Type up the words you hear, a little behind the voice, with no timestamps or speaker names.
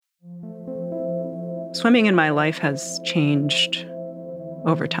Swimming in my life has changed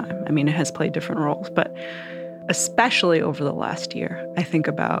over time. I mean, it has played different roles, but especially over the last year, I think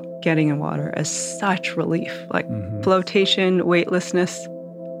about getting in water as such relief, like flotation, weightlessness,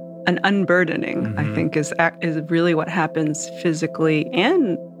 and unburdening, I think is really what happens physically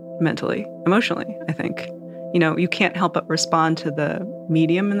and mentally, emotionally, I think. You know, you can't help but respond to the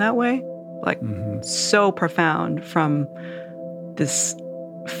medium in that way, like so profound from this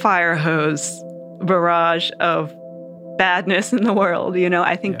fire hose barrage of badness in the world, you know.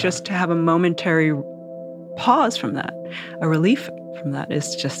 I think just to have a momentary pause from that, a relief from that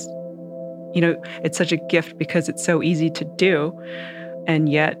is just, you know, it's such a gift because it's so easy to do, and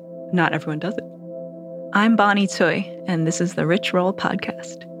yet not everyone does it. I'm Bonnie Tsui, and this is the Rich Roll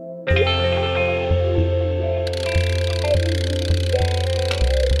Podcast.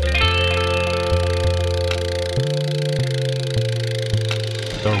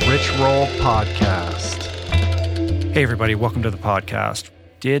 The Rich Roll Podcast. Hey, everybody, welcome to the podcast.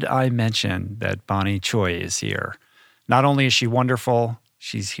 Did I mention that Bonnie Tsui is here? Not only is she wonderful,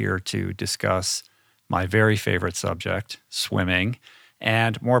 she's here to discuss my very favorite subject, swimming,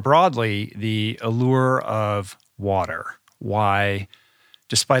 and more broadly, the allure of water. Why,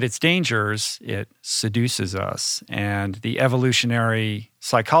 despite its dangers, it seduces us, and the evolutionary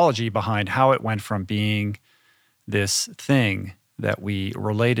psychology behind how it went from being this thing that we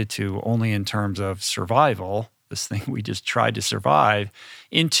related to only in terms of survival, this thing we just tried to survive,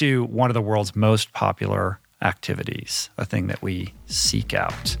 into one of the world's most popular activities, a thing that we seek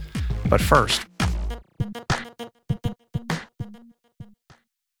out. But first,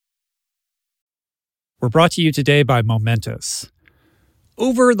 we're brought to you today by Momentous.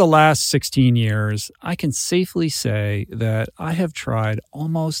 Over the last 16 years, I can safely say that I have tried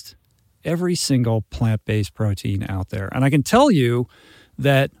almost every single plant-based protein out there. And I can tell you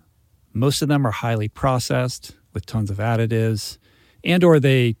that most of them are highly processed with tons of additives, and or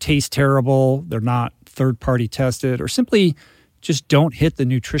they taste terrible, they're not third-party tested, or simply just don't hit the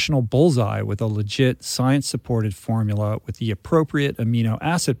nutritional bullseye with a legit science-supported formula with the appropriate amino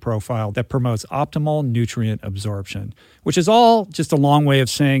acid profile that promotes optimal nutrient absorption, which is all just a long way of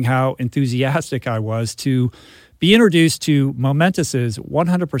saying how enthusiastic I was to be introduced to Momentous's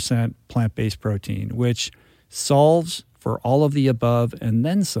 100% plant-based protein, which solves for all of the above and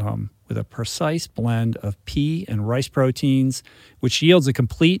then some with a precise blend of pea and rice proteins, which yields a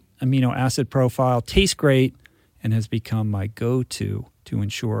complete amino acid profile, tastes great, and has become my go-to to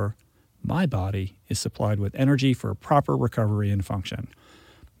ensure my body is supplied with energy for proper recovery and function.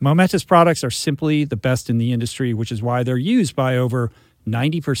 Momentous products are simply the best in the industry, which is why they're used by over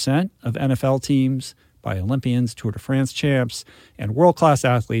 90% of NFL teams, by Olympians, Tour de France champs, and world-class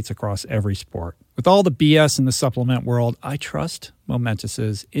athletes across every sport. With all the BS in the supplement world, I trust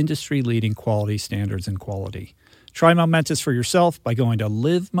Momentous's industry-leading quality standards and quality. Try Momentous for yourself by going to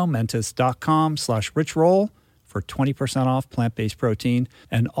livemomentous.com/richroll for 20% off plant-based protein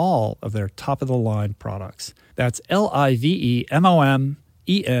and all of their top-of-the-line products. That's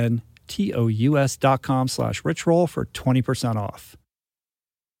livemomentous.com/richroll for 20% off.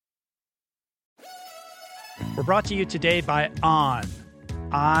 We're brought to you today by On.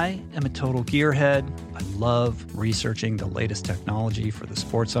 I am a total gearhead. I love researching the latest technology for the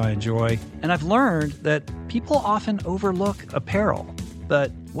sports I enjoy. And I've learned that people often overlook apparel. But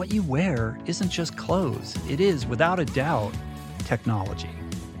what you wear isn't just clothes. It is, without a doubt, technology.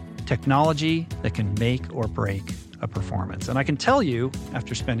 Technology that can make or break a performance. And I can tell you,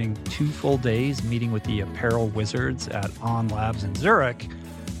 after spending 2 full days meeting with the apparel wizards at On Labs in Zurich,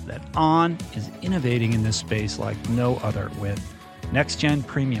 that On is innovating in this space like no other, with next-gen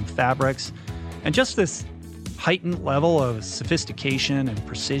premium fabrics and just this heightened level of sophistication and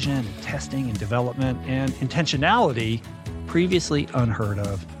precision and testing and development and intentionality previously unheard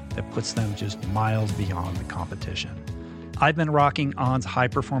of that puts them just miles beyond the competition. I've been rocking On's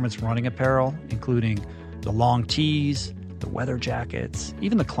high-performance running apparel, including the long tees, the weather jackets,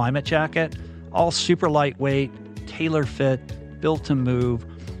 even the climate jacket, all super lightweight, tailor-fit, built to move,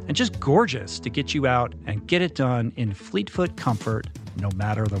 and just gorgeous to get you out and get it done in fleet-foot comfort, no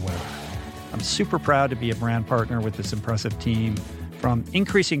matter the weather. I'm super proud to be a brand partner with this impressive team, from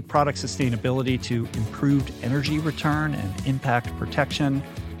increasing product sustainability to improved energy return and impact protection.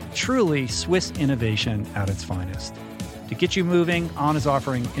 Truly Swiss innovation at its finest. To get you moving, On is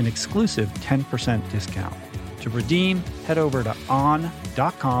offering an exclusive 10% discount. To redeem, head over to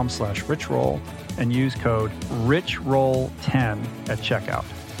on.com/richroll and use code RICHROLL10 at checkout.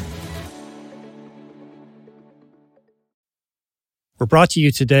 We're brought to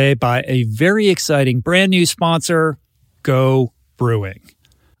you today by a very exciting brand new sponsor, Go Brewing.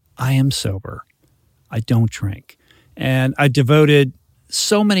 I am sober. I don't drink. And I devoted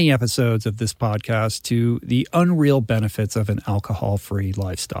so many episodes of this podcast to the unreal benefits of an alcohol-free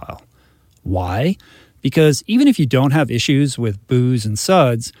lifestyle. Why? Because even if you don't have issues with booze and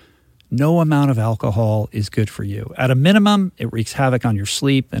suds, no amount of alcohol is good for you. At a minimum, it wreaks havoc on your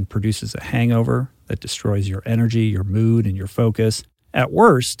sleep and produces a hangover that destroys your energy, your mood, and your focus. At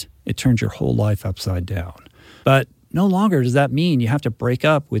worst, it turns your whole life upside down. But no longer does that mean you have to break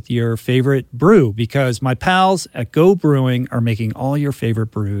up with your favorite brew, because my pals at Go Brewing are making all your favorite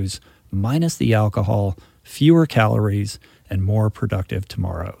brews, minus the alcohol, fewer calories, and more productive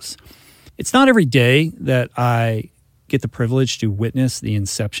tomorrows. It's not every day that I get the privilege to witness the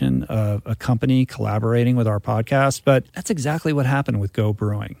inception of a company collaborating with our podcast, but that's exactly what happened with Go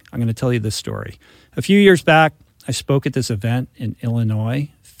Brewing. I'm going to tell you this story. A few years back, I spoke at this event in Illinois,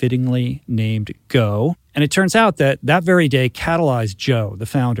 fittingly named Go, and it turns out that very day catalyzed Joe, the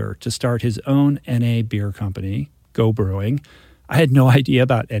founder, to start his own NA beer company, Go Brewing. I had no idea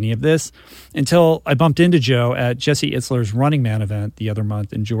about any of this until I bumped into Joe at Jesse Itzler's Running Man event the other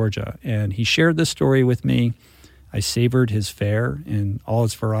month in Georgia, and he shared this story with me. I savored his fare in all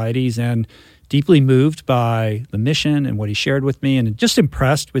its varieties and deeply moved by the mission and what he shared with me, and just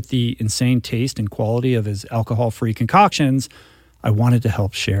impressed with the insane taste and quality of his alcohol-free concoctions, I wanted to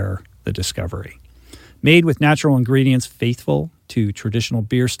help share the discovery. Made with natural ingredients faithful to traditional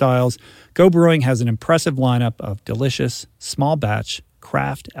beer styles, Go Brewing has an impressive lineup of delicious, small batch,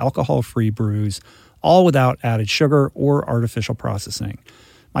 craft, alcohol-free brews, all without added sugar or artificial processing.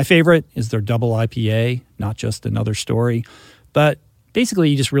 My favorite is their double IPA, Not Just Another Story. But basically,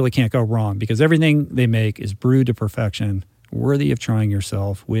 you just really can't go wrong because everything they make is brewed to perfection, worthy of trying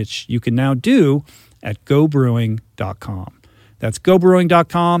yourself, which you can now do at gobrewing.com. That's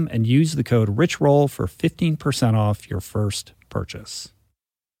gobrewing.com and use the code RICHROLL for 15% off your first purchase.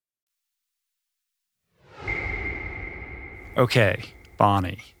 Okay,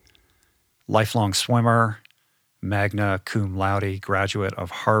 Bonnie, lifelong swimmer, magna cum laude graduate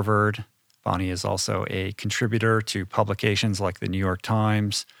of Harvard. Bonnie is also a contributor to publications like the New York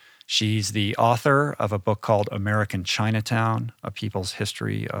Times. She's the author of a book called American Chinatown, A People's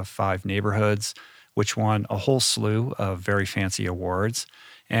History of Five Neighborhoods, which won a whole slew of very fancy awards.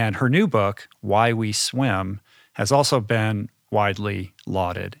 And her new book, Why We Swim, has also been widely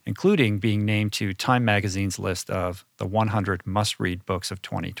lauded, including being named to Time Magazine's list of the 100 must-read books of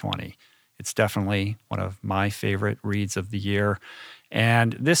 2020. It's definitely one of my favorite reads of the year.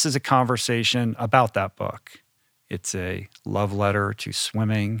 And this is a conversation about that book. It's a love letter to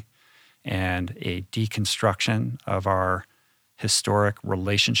swimming and a deconstruction of our historic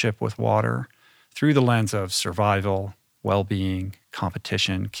relationship with water through the lens of survival, well-being,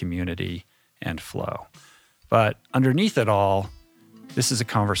 competition, community, and flow. But underneath it all, this is a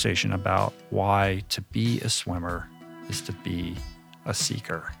conversation about why to be a swimmer is to be a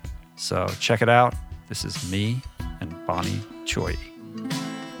seeker. So check it out. This is me and Bonnie Tsui.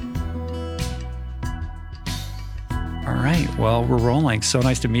 All right. Well, we're rolling. So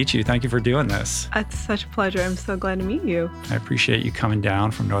nice to meet you. Thank you for doing this. It's such a pleasure. I'm so glad to meet you. I appreciate you coming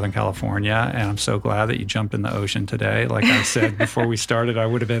down from Northern California, and I'm so glad that you jumped in the ocean today. Like I said before we started, I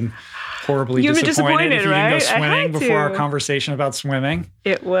would have been horribly disappointed if you didn't go swimming before our conversation about swimming.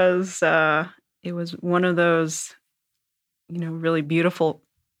 It was one of those, really beautiful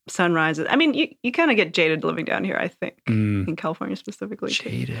sunrises. I mean, you kind of get jaded living down here, I think, in California specifically.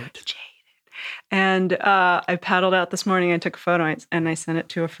 Jaded. And I paddled out this morning. I took a photo and I sent it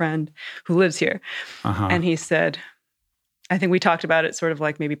to a friend who lives here. Uh-huh. And he said, I think we talked about it sort of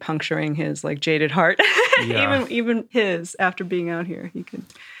like maybe puncturing his like jaded heart. Yeah. even his, after being out here, he could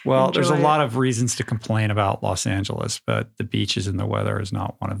there's a lot of reasons to complain about Los Angeles, but the beaches and the weather is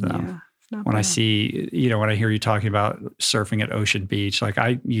not one of them. Yeah. When I see, when I hear you talking about surfing at Ocean Beach, like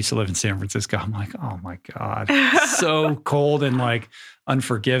I used to live in San Francisco, I'm like, oh my God, so cold and like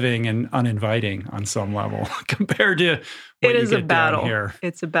unforgiving and uninviting on some level compared to what you get down here.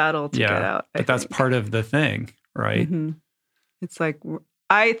 It's a battle to get out. But that's part of the thing, right? Mm-hmm. It's like,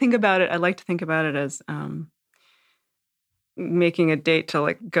 I think about it, I like to think about it as making a date to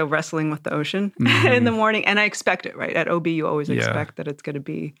like go wrestling with the ocean in the morning. And I expect it, right? At OB, you always expect that it's going to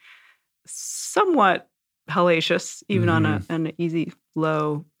be somewhat hellacious, even on an easy,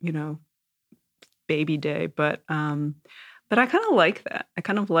 low, baby day. But I kind of like that. I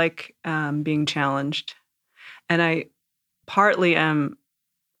kind of like being challenged, and I partly am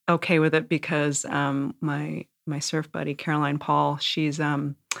okay with it because my surf buddy Caroline Paul, she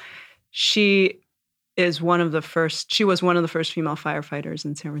is one of the first, she was one of the first female firefighters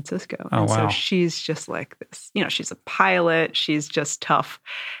in San Francisco. Oh, and wow. so she's just like this, she's a pilot, she's just tough.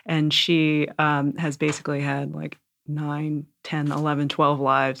 And she has basically had like 9, 10, 11, 12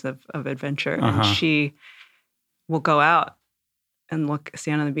 lives of adventure. And she will go out and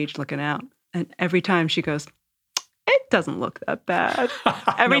stand on the beach looking out. And every time she goes, it doesn't look that bad.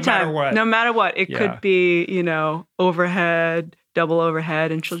 Every time, no matter what. It could be, overhead, double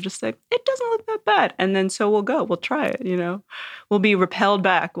overhead. And she'll just say, it doesn't look that bad. And then so we'll try it, We'll be repelled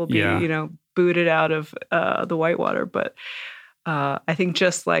back. We'll be, booted out of the whitewater. But I think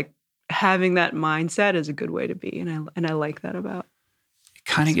just like having that mindset is a good way to be. And I like that about it.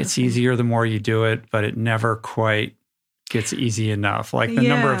 Kind of gets easier the more you do it, but it never quite gets easy enough. Like the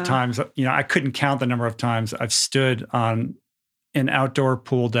number of times, I couldn't count the number of times I've stood on an outdoor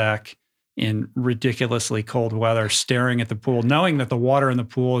pool deck in ridiculously cold weather, staring at the pool, knowing that the water in the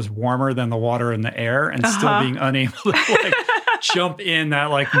pool is warmer than the water in the air, and still being unable to jump in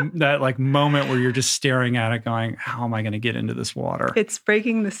that moment where you're just staring at it going, how am I going to get into this water? It's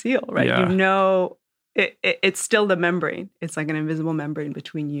breaking the seal, right? Yeah. It's still the membrane. It's like an invisible membrane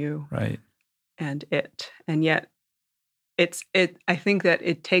between you and it. And yet I think that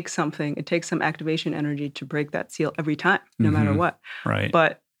it takes some activation energy to break that seal every time, no matter what. Right.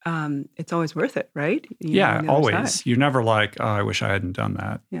 But it's always worth it, right? Always. Side. You're never like, oh, I wish I hadn't done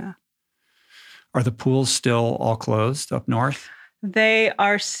that. Yeah. Are the pools still all closed up north? They've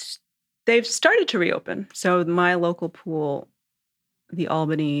started to reopen. So my local pool, the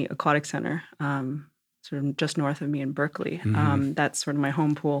Albany Aquatic Center, sort of just north of me in Berkeley, that's sort of my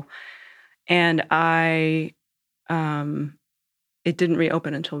home pool. And it didn't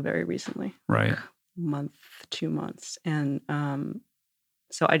reopen until very recently. Right. Month, 2 months. And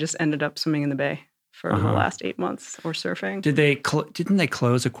so I just ended up swimming in the bay for the last 8 months or surfing. Didn't they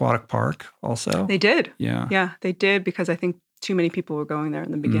close Aquatic Park also? They did. Yeah. Yeah, they did because I think too many people were going there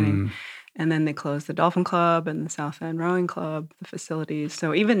in the beginning. And then they closed the Dolphin Club and the South End Rowing Club, the facilities.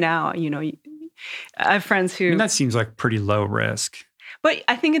 So even now, I have friends who... that seems like pretty low risk. But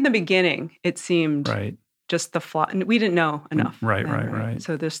I think in the beginning, it seemed... Right. Just the flock. We didn't know enough. Right.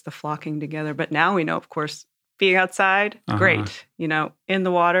 So there's the flocking together. But now we know, of course, being outside, great. In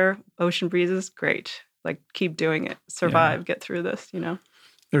the water, ocean breezes, great. Like, keep doing it. Survive, get through this,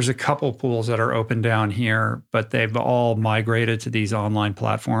 There's a couple pools that are open down here, but they've all migrated to these online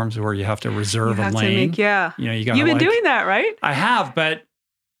platforms where you have to reserve a lane. You got. You've been doing that, right? I have, but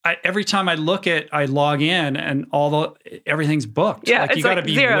every time I log in and everything's booked. Yeah, like you got to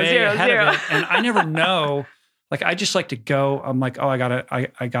be zero, way ahead zero. of it. And I never know. Like I just like to go. I'm like, oh, I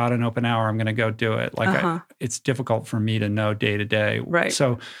got an open hour. I'm going to go do it. Like it's difficult for me to know day to day. Right.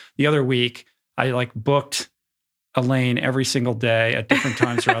 So the other week I booked a lane every single day at different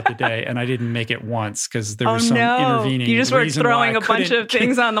times throughout the day, and I didn't make it once because there was some intervening. You just were throwing a bunch of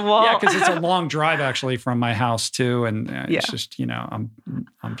things on the wall. Yeah, because it's a long drive actually from my house too, and it's just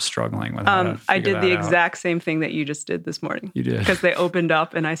I'm struggling with how to figure I did the that out. exact same thing that you just did this morning. You did because they opened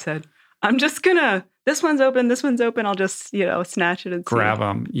up, and I said, I'm just gonna. This one's open. I'll just snatch it and grab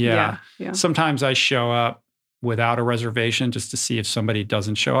them. Yeah. Yeah. Sometimes I show up without a reservation just to see if somebody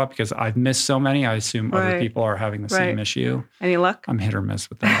doesn't show up because I've missed so many. I assume other people are having the same issue. Any luck? I'm hit or miss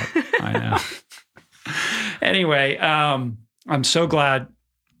with that. I know. Anyway, I'm so glad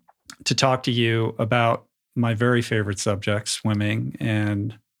to talk to you about my very favorite subject, swimming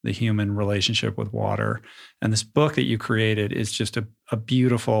and the human relationship with water. And this book that you created is just a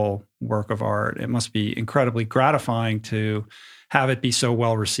beautiful work of art. It must be incredibly gratifying to have it be so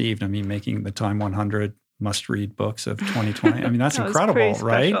well received. I mean, making the Time 100 must-read books of 2020. I mean, that's incredible,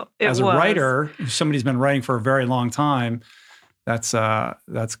 right? As a writer, if somebody's been writing for a very long time, that's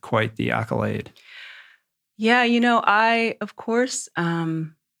quite the accolade. Yeah, of course,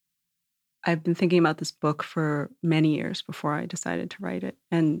 I've been thinking about this book for many years before I decided to write it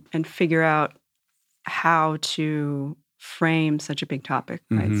and figure out how to frame such a big topic.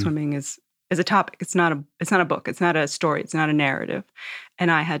 Right? Swimming is a topic. It's not a book. It's not a story. It's not a narrative. And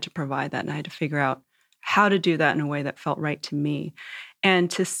I had to provide that, and I had to figure out how to do that in a way that felt right to me. And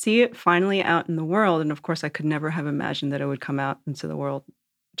to see it finally out in the world, and of course I could never have imagined that it would come out into the world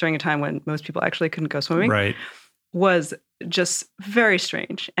during a time when most people actually couldn't go swimming, right, was just very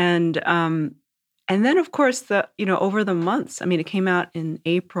strange. And then of course over the months, I mean, it came out in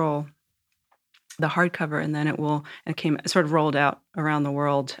April, the hardcover, and then it sort of rolled out around the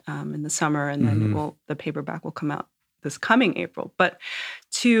world in the summer, and then the paperback will come out this coming April. But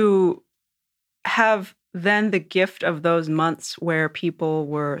to have then the gift of those months where people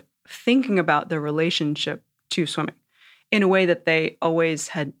were thinking about their relationship to swimming in a way that they'd always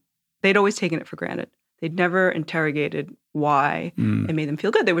taken it for granted. They'd never interrogated why it made them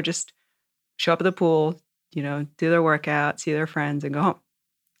feel good. They would just show up at the pool, do their workout, see their friends, and go home.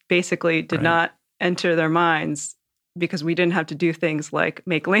 Basically did not enter their minds, because we didn't have to do things like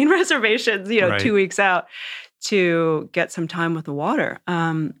make lane reservations, 2 weeks out to get some time with the water.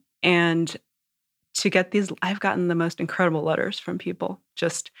 And to get these, I've gotten the most incredible letters from people.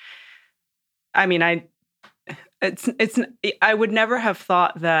 I would never have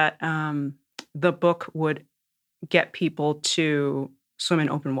thought that the book would get people to swim in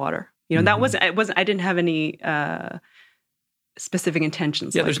open water. I didn't have any specific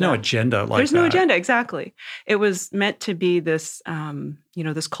intentions. Yeah, there's no agenda There's no agenda, exactly. It was meant to be this,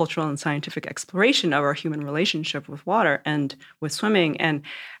 this cultural and scientific exploration of our human relationship with water and with swimming, and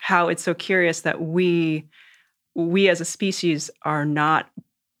how it's so curious that we as a species are not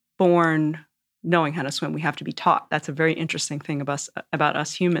born knowing how to swim. We have to be taught. That's a very interesting thing about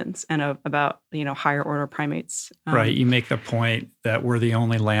us humans and about higher order primates. Right. You make the point that we're the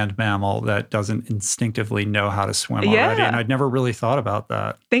only land mammal that doesn't instinctively know how to swim already, and I'd never really thought about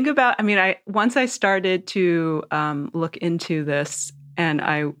that. Think about. Once I started to look into this, and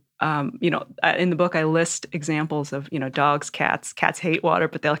in the book I list examples of dogs, cats. Cats hate water,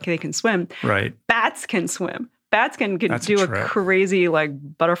 but they can swim. Right. Bats can swim. Bats can do a crazy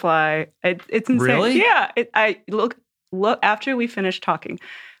butterfly. It's insane. Really? Yeah. I look after we finish talking.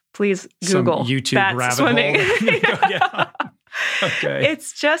 Please Google some YouTube bats rabbit swimming. Hole. Okay.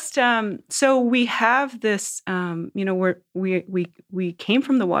 It's just so we have this. We came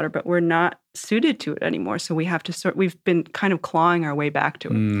from the water, but we're not suited to it anymore. So we have to we've been kind of clawing our way back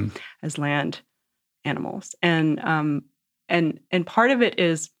to it as land animals, and part of it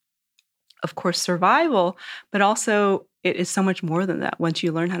is, of course, survival, but also it is so much more than that. Once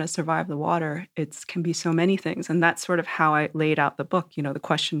you learn how to survive the water, it can be so many things. And that's sort of how I laid out the book. The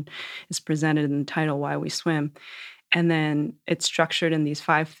question is presented in the title, Why We Swim. And then it's structured in these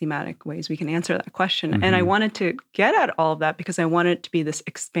 5 thematic ways we can answer that question. Mm-hmm. And I wanted to get at all of that because I wanted it to be this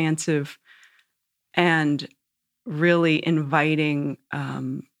expansive and really inviting,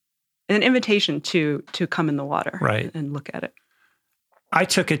 an invitation to come in the water and look at it. I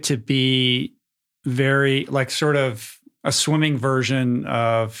took it to be very sort of a swimming version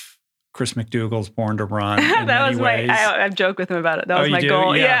of Chris McDougall's Born to Run. That was I've joked with him about it. That was my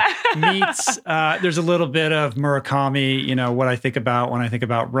goal. Yeah. Meets, there's a little bit of Murakami, what I think about when I think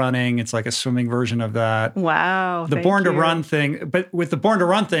about running. It's like a swimming version of that. Wow. The Born to Run thing. But with the Born to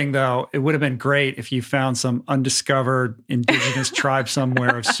Run thing, though, it would have been great if you found some undiscovered indigenous tribe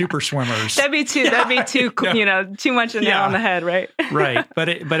somewhere of super swimmers. That'd be too too much on the head, right? Right. But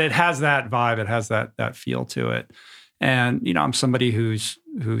it has that vibe. It has that feel to it. And, I'm somebody who's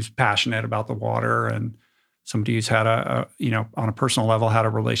passionate about the water, and somebody who's had on a personal level, had a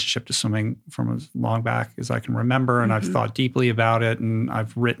relationship to swimming from as long back as I can remember. And I've thought deeply about it, and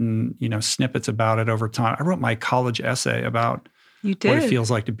I've written, snippets about it over time. I wrote my college essay about what it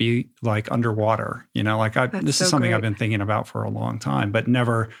feels like to be underwater. This is something I've been thinking about for a long time, but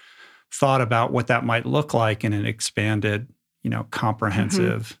never thought about what that might look like in an expanded,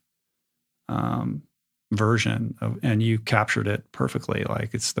 comprehensive, version of, and you captured it perfectly.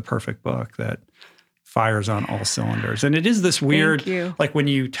 It's the perfect book that fires on all cylinders. And it is this weird, when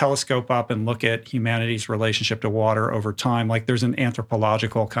you telescope up and look at humanity's relationship to water over time, there's an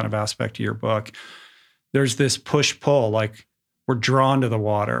anthropological kind of aspect to your book. There's this push-pull, we're drawn to the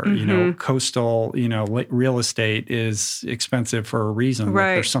water, coastal, real estate is expensive for a reason.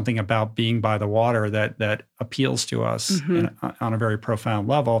 Right. There's something about being by the water that appeals to us on a very profound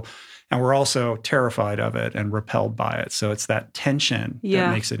level. And we're also terrified of it and repelled by it. So it's that tension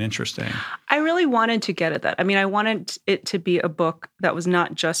that makes it interesting. I really wanted to get at that. I wanted it to be a book that was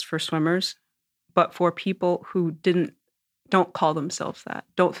not just for swimmers, but for people who don't call themselves that,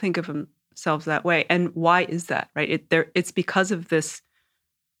 don't think of themselves that way. And why is that, right? It's because of this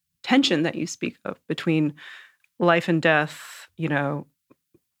tension that you speak of between life and death,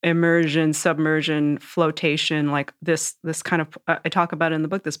 immersion, submersion, flotation, this kind of, I talk about it in the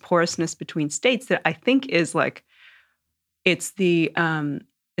book, this porousness between states that I think is it's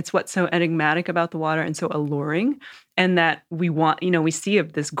what's so enigmatic about the water and so alluring, and that we want, we see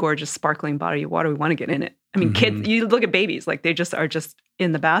this gorgeous sparkling body of water, we want to get in it. Kids, you look at babies, they just are just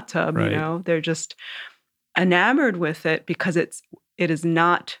in the bathtub, right. They're just enamored with it because it is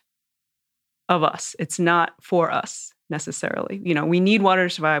not of us. It's not for us. Necessarily. We need water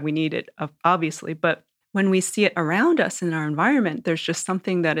to survive. We need it, obviously. But when we see it around us in our environment, there's just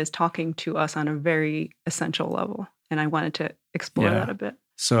something that is talking to us on a very essential level. And I wanted to explore that a bit.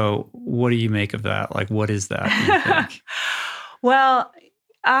 So what do you make of that? What is that, do you think? Well,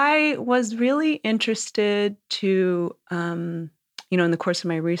 I was really interested to, in the course of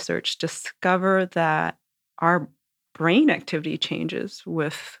my research, discover that our brain activity changes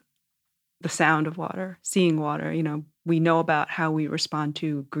with the sound of water, seeing water. We know about how we respond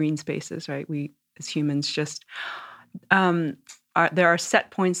to green spaces, right? We, as humans, just there are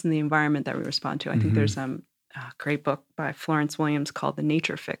set points in the environment that we respond to. I think there's a great book by Florence Williams called The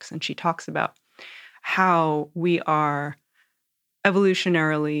Nature Fix, and she talks about how we are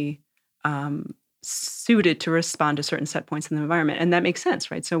evolutionarily suited to respond to certain set points in the environment. And that makes sense,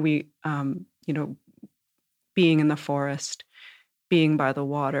 right? So we, being in the forest, being by the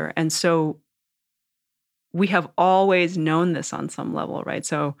water. And so we have always known this on some level, right?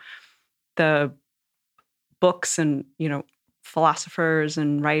 So the books and, philosophers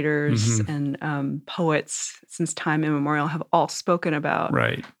and writers and poets since time immemorial have all spoken about.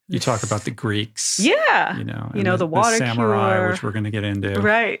 Right. You talk about the Greeks. Yeah. The water samurai, cure. which we're going to get into.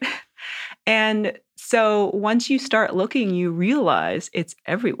 Right. And so once you start looking, you realize it's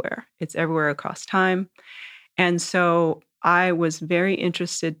everywhere. It's everywhere across time. And so I was very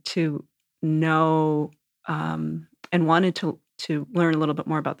interested to know and wanted to learn a little bit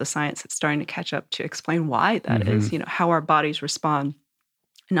more about the science that's starting to catch up to explain why that is, how our bodies respond,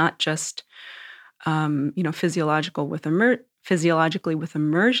 not just, physiologically with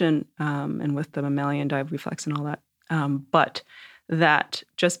immersion and with the mammalian dive reflex and all that, but that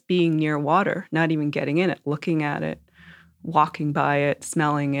just being near water, not even getting in it, looking at it, walking by it,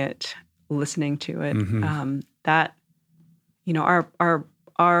 smelling it, listening to it, that,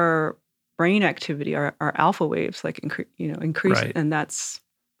 our brain activity, our alpha waves, increase, right. And that's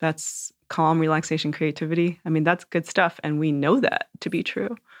calm, relaxation, creativity. I mean, that's good stuff, and we know that to be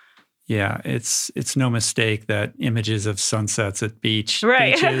true. Yeah, it's no mistake that images of sunsets at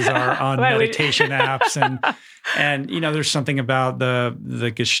beaches are on meditation apps, and there's something about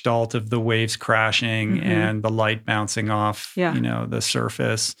the gestalt of the waves crashing and the light bouncing off, the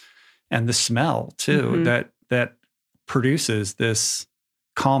surface, and the smell too that produces this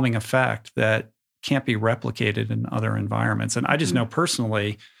calming effect that can't be replicated in other environments. And I just know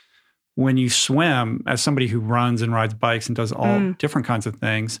personally, when you swim, as somebody who runs and rides bikes and does all different kinds of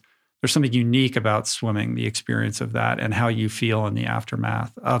things, there's something unique about swimming, the experience of that, and how you feel in the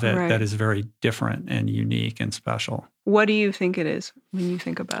aftermath of it that is very different and unique and special. What do you think it is when you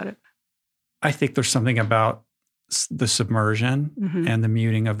think about it? I think there's something about the submersion and the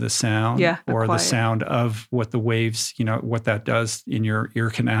muting of the sound, or the sound of what the waves, what that does in your ear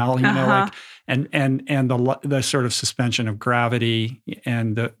canal, and the sort of suspension of gravity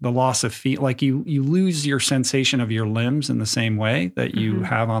and the loss of feel. Like you lose your sensation of your limbs in the same way that you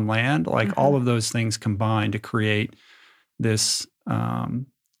have on land. Like all of those things combine to create this,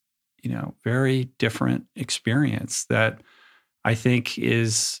 very different experience that I think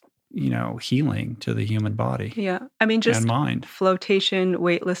is healing to the human body. Yeah. I mean, just and mind. Flotation,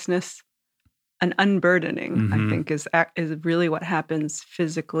 weightlessness, and unburdening, I think is really what happens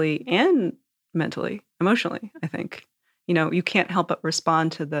physically and mentally, emotionally, I think. You can't help but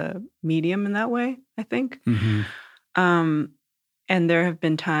respond to the medium in that way, I think. And there have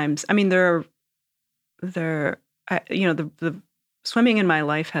been times, I mean, the swimming in my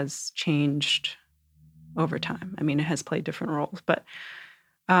life has changed over time. I mean, it has played different roles, but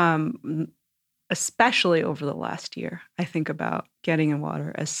especially over the last year, I think about getting in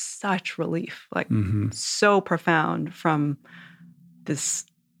water as such relief, so profound from this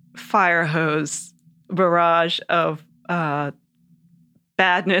fire hose barrage of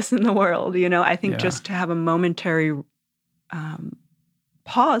badness in the world. I think just to have a momentary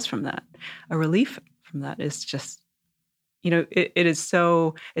pause from that, a relief from that is just,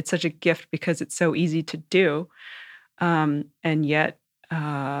 it's such a gift because it's so easy to do. And yet,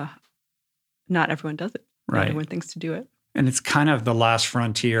 not everyone does it. Right. Not everyone thinks to do it. And it's kind of the last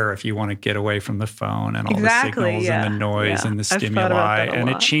frontier if you want to get away from the phone and all the signals and the noise and the stimuli. And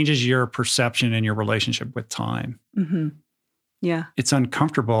it changes your perception and your relationship with time. Yeah. It's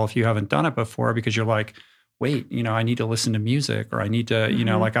uncomfortable if you haven't done it before because you're like, wait, I need to listen to music, or I need to,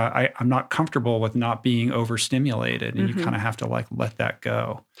 I'm not comfortable with not being overstimulated. And you kind of have to let that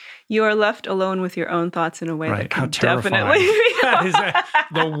go. You are left alone with your own thoughts in a way that can terrifying. Definitely be that is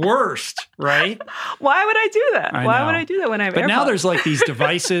the worst, right? Why would I do that? Why would I do that when I have AirPods? But now there's these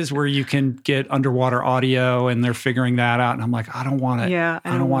devices where you can get underwater audio, and they're figuring that out. And I'm like, I don't want it. Yeah,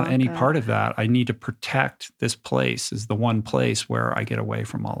 I don't want any part of that. I need to protect this place as the one place where I get away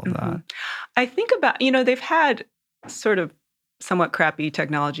from all of that. I think about, they've had sort of somewhat crappy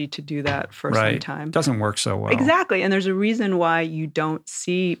technology to do that for some time. It doesn't work so well. Exactly. And there's a reason why you don't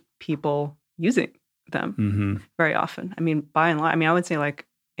see people using them very often. I mean, by and large, I would say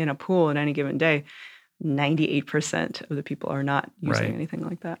in a pool at any given day, 98% of the people are not using anything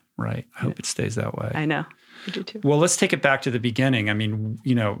like that. Right. I hope it stays that way. I know. I do too. Well, let's take it back to the beginning. I mean,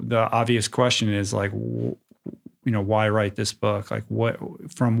 the obvious question is like, why write this book? Like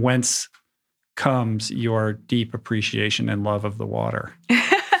from whence comes your deep appreciation and love of the water?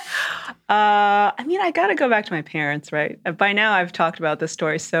 I mean, I got to go back to my parents, right? By now, I've talked about this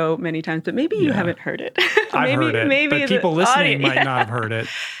story so many times, but maybe you haven't heard it. I've heard it, maybe but people listening might not have heard it.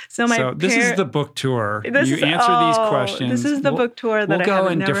 So this is the book tour. You answer these questions. This is the book tour that we'll go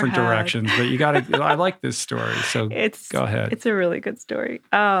in never different had. directions, but you got to. I like this story, so go ahead. It's a really good story.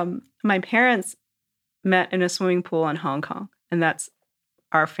 My parents met in a swimming pool in Hong Kong, and that's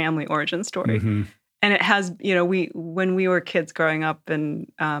our family origin story. Mm-hmm. And it has, when we were kids growing up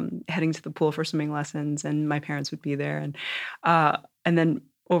and heading to the pool for swimming lessons, and my parents would be there, and then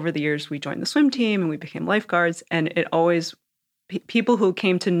over the years we joined the swim team and we became lifeguards, and it always people who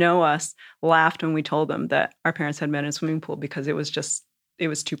came to know us laughed when we told them that our parents had met in a swimming pool because it was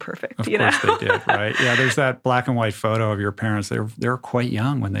too perfect. Of course they did, right? Yeah, there's that black and white photo of your parents. They were quite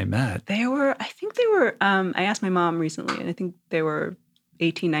young when they met. I think they were. I asked my mom recently, and I think they were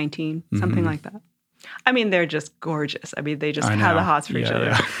 18, 19, something like that. I mean, they're just gorgeous. I mean, they just have the hots for each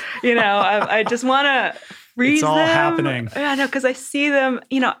other. Yeah. I just want to freeze them. It's all happening. Yeah, no, because I see them,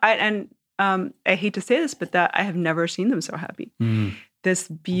 I hate to say this, but that I have never seen them so happy. Mm. This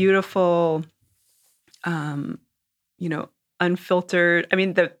beautiful, unfiltered. I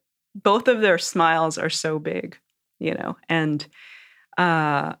mean, both of their smiles are so big, and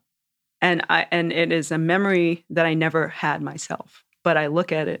it is a memory that I never had myself. But I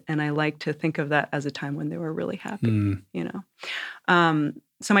look at it and I like to think of that as a time when they were really happy,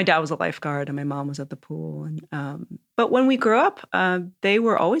 So my dad was a lifeguard and my mom was at the pool. But when we grew up, they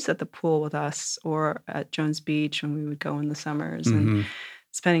were always at the pool with us or at Jones Beach when we would go in the summers and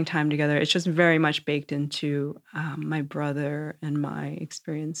spending time together. It's just very much baked into my brother and my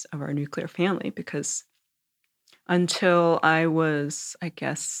experience of our nuclear family, because until I was, I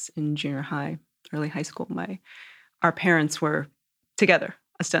guess, in junior high, early high school, our parents were together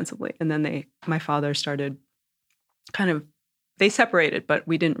ostensibly, and then my father started they separated, but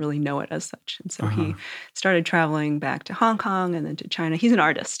we didn't really know it as such, and so he started traveling back to Hong Kong and then to China. He's an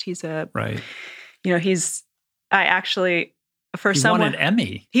artist. He's he won an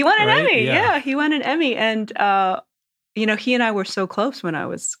Emmy. He won an Emmy. Yeah, he won an Emmy, and he and I were so close when I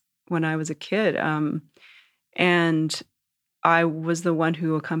was a kid, and I was the one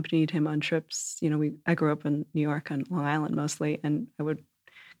who accompanied him on trips. I grew up in New York on Long Island mostly, and I would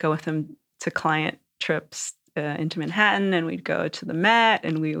go with him to client trips into Manhattan, and we'd go to the Met,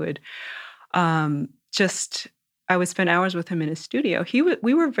 and we would I would spend hours with him in his studio.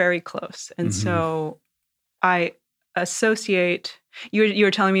 We were very close, and so I associate. You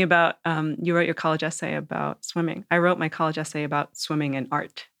were telling me about you wrote your college essay about swimming. I wrote my college essay about swimming and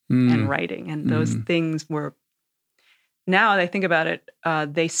art and writing, and those things were. Now that I think about it,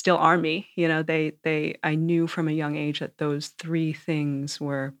 they still are me. I knew from a young age that those three things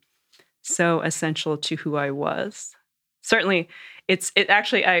were so essential to who I was. Certainly,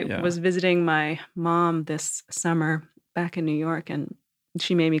 I was visiting my mom this summer back in New York, and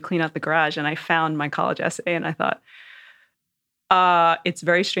she made me clean out the garage, and I found my college essay, and I thought, it's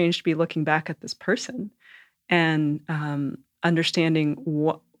very strange to be looking back at this person and understanding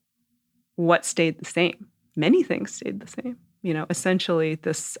what stayed the same. Many things stayed the same. Essentially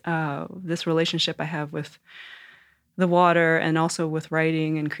this relationship I have with the water and also with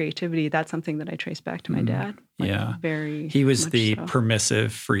writing and creativity, that's something that I trace back to my dad. He was the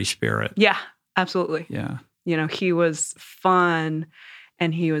permissive free spirit. Yeah, absolutely. Yeah. He was fun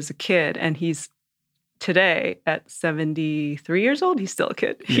and he was a kid, and he's today at 73 years old, he's still a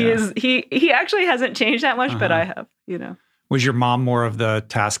kid. Yeah. He actually hasn't changed that much, but I have, Was your mom more of the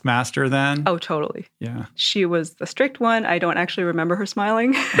taskmaster then? Oh, totally. Yeah. She was the strict one. I don't actually remember her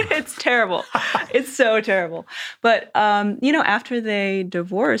smiling. It's terrible. It's so terrible. But, after they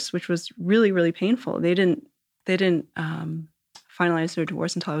divorced, which was really, really painful, they didn't finalize their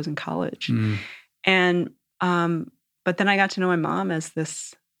divorce until I was in college. And, but then I got to know my mom as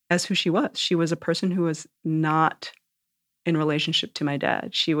who she was. She was a person who was not in relationship to my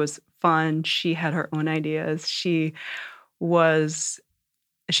dad. She was fun. She had her own ideas. She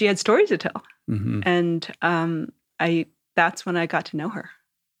had stories to tell. And that's when I got to know her,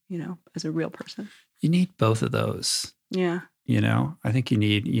 as a real person. You need both of those. Yeah. I think you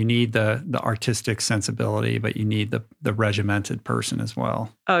need the artistic sensibility, but you need the regimented person as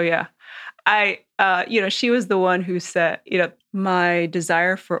well. Oh yeah. She was the one who said, my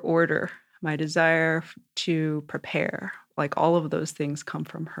desire for order, my desire to prepare, like all of those things come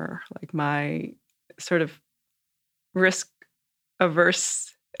from her. Like my sort of risk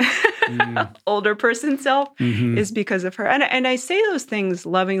averse older person self is because of her. And I say those things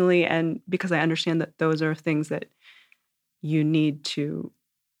lovingly, and because I understand that those are things that you need to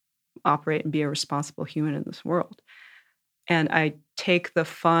operate and be a responsible human in this world. And I take the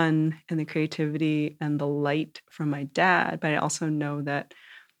fun and the creativity and the light from my dad, but I also know that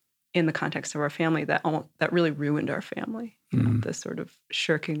in the context of our family, that really ruined our family. You know, this sort of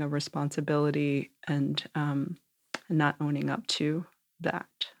shirking of responsibility and not owning up to that.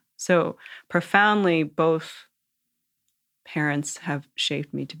 So profoundly, both parents have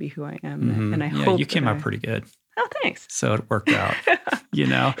shaped me to be who I am, and I hope you came out pretty good. Oh, thanks. So it worked out. You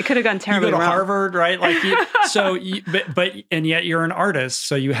know, it could have gone terribly wrong. You go to wrong. Harvard, right? Like, but and yet you're an artist,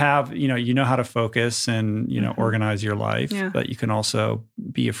 so you have, you know how to focus and organize your life. Yeah. But you can also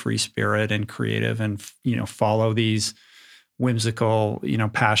be a free spirit and creative, and follow these whimsical,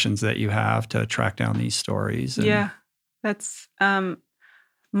 passions that you have to track down these stories. And, that's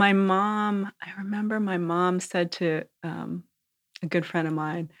my mom. I remember my mom said to a good friend of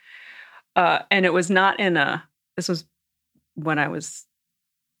mine, and it was not in a. This was when I was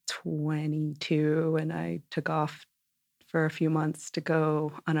 22, and I took off for a few months to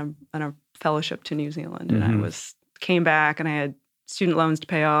go on a fellowship to New Zealand, and I came back, and I had student loans to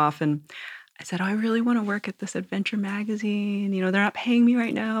pay off, and I said, I really want to work at this adventure magazine. They're not paying me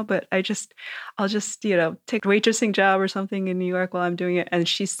right now, but I'll just take a waitressing job or something in New York while I'm doing it. And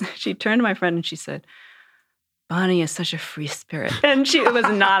she turned to my friend and she said, Bonnie is such a free spirit. And it was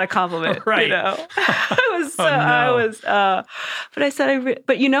not a compliment, right. But I said,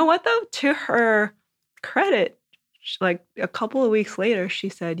 but you know what though? To her credit, like a couple of weeks later, she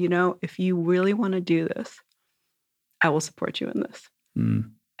said, if you really want to do this, I will support you in this.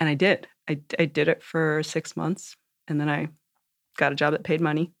 And I did. I did it for 6 months, and then I got a job that paid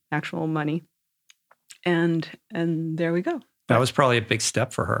money, actual money. And there we go. That was probably a big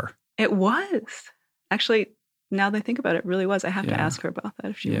step for her. It was. Actually, now that I think about it, it really was. I have to ask her about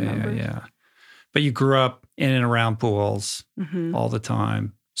that if she remembers. Yeah. But you grew up in and around pools all the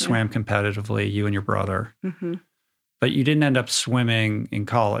time, swam competitively, you and your brother. But you didn't end up swimming in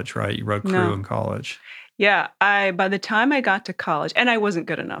college, right? You rowed crew in college. Yeah. By the time I got to college, and I wasn't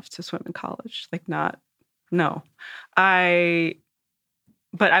good enough to swim in college, but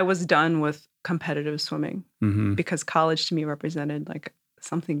I was done with competitive swimming because college to me represented like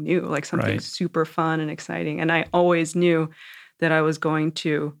something new, like something super fun and exciting. And I always knew that I was going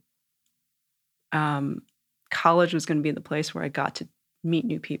to, college was going to be the place where I got to meet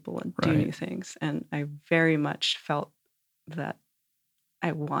new people and do new things. And I very much felt that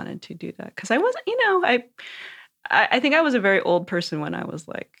I wanted to do that because I wasn't, I think I was a very old person when I was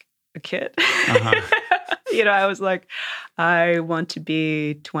like a kid. I was like, I want to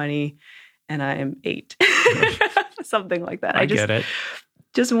be 20 and I am 8, something like that. I get it.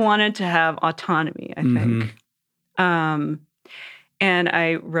 Just wanted to have autonomy, I think. And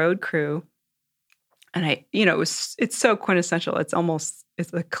I rowed crew, and it's so quintessential. It's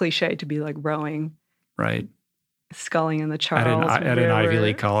a cliche to be like rowing, right? Sculling in the Charles at an Ivy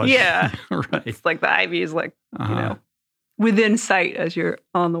League college. Yeah, right. It's like the Ivy is like within sight as you're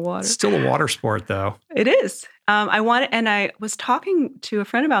on the water. It's still a water sport, though. It is. I was talking to a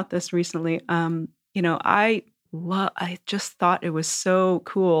friend about this recently. I just thought it was so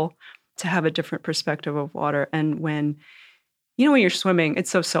cool to have a different perspective of water. And when you're swimming,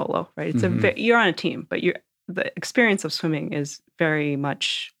 it's so solo, right? It's you're on a team, but the experience of swimming is very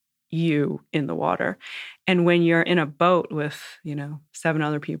much you in the water. And when you're in a boat with, 7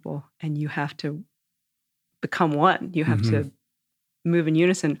 other people and you have to become one, you have to move in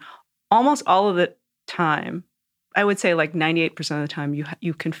unison, almost all of the time, I would say like 98% of the time,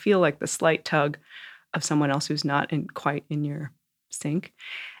 you can feel like the slight tug of someone else who's not quite in your sync.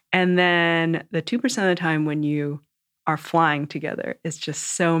 And then the 2% of the time when you are flying together, it's just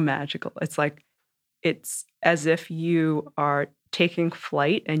so magical. It's like, it's as if you are taking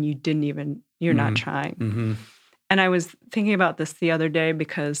flight and you're not trying. And I was thinking about this the other day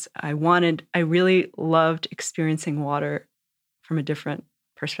because I really loved experiencing water from a different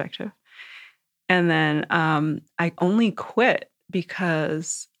perspective. And then I only quit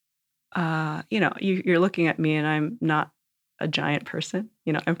because, you're looking at me and I'm not a giant person.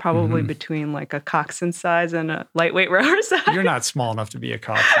 I'm probably between like a coxswain size and a lightweight rower size. You're not small enough to be a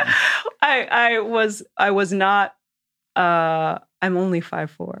coxswain. I was not, I'm only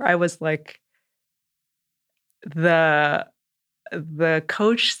 5'4". I was like, the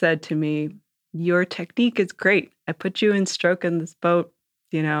coach said to me, your technique is great. I put you in stroke in this boat,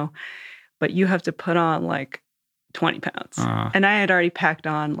 but you have to put on like 20 pounds. And I had already packed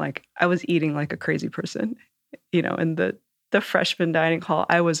on, like, I was eating like a crazy person, in the freshman dining hall.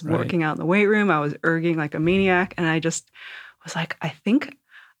 I was working out in the weight room. I was erging like a maniac. And I just was like, I think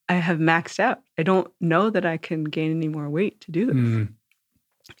I have maxed out. I don't know that I can gain any more weight to do this.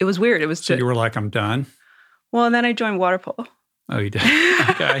 It was weird. It was So you were like, I'm done? Well, and then I joined water polo. Oh, you did?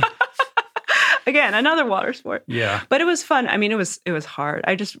 Okay. Again, another water sport. Yeah. But it was fun. I mean, it was hard.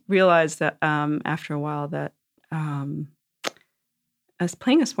 I just realized that after a while that as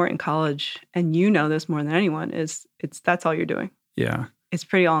playing a sport in college, and this more than anyone, that's all you're doing. Yeah. It's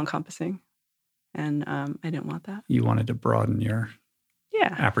pretty all-encompassing. And I didn't want that. You wanted to broaden your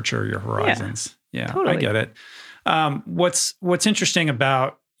aperture, your horizons. Yeah, totally. I get it. What's interesting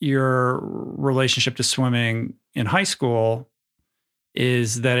about your relationship to swimming in high school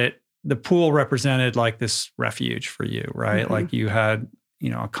is that the pool represented like this refuge for you, right? Mm-hmm. Like you had,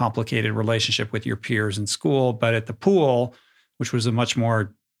 a complicated relationship with your peers in school, but at the pool, which was a much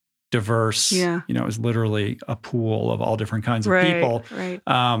more diverse, it was literally a pool of all different kinds of people. Right.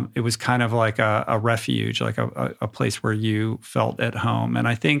 It was kind of like a refuge, like a place where you felt at home. And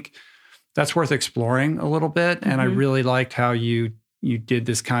I think that's worth exploring a little bit. Mm-hmm. And I really liked how you did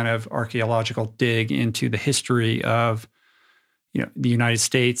this kind of archaeological dig into the history of, the United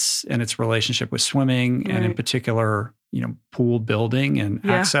States and its relationship with swimming, and in particular, pool building and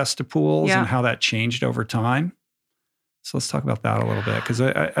access to pools and how that changed over time. So let's talk about that a little bit, because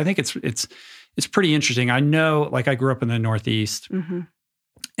I think it's pretty interesting. I know, like, I grew up in the Northeast,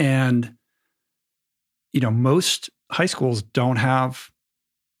 and most high schools don't have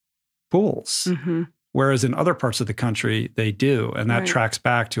pools, whereas in other parts of the country they do, and that tracks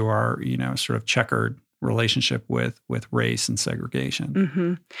back to our sort of checkered relationship with race and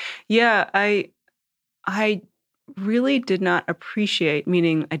segregation. Yeah, I really did not appreciate,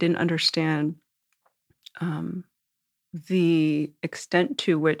 meaning I didn't understand the extent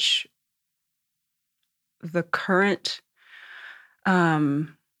to which the current,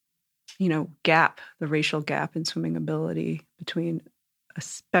 gap, the racial gap in swimming ability between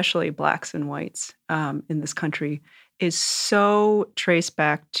especially Blacks and whites in this country is so traced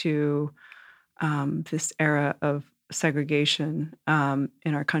back to this era of segregation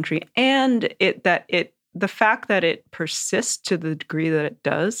in our country, and the fact that it persists to the degree that it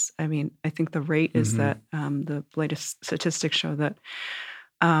does. I mean, I think the rate is that the latest statistics show that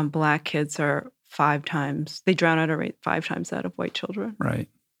Black kids are they drown at a rate 5 times that of white children. Right.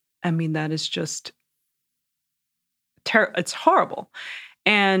 I mean, that is just it's horrible.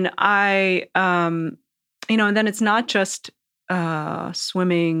 And and then it's not just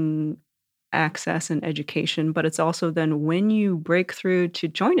swimming access and education, but it's also then when you break through to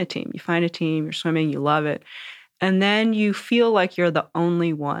join a team, you find a team, you're swimming, you love it, and then you feel like you're the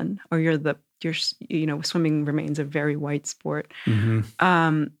only one, or swimming remains a very white sport,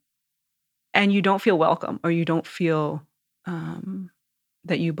 and you don't feel welcome, or you don't feel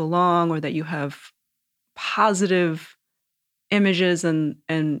that you belong, or that you have positive images and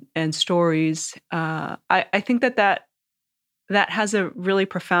stories. I think that has a really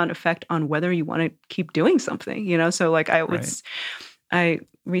profound effect on whether you want to keep doing something, So like I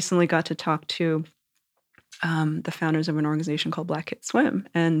recently got to talk to the founders of an organization called Black Kids Swim,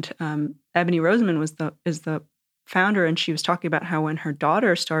 and Ebony Roseman is the founder, and she was talking about how when her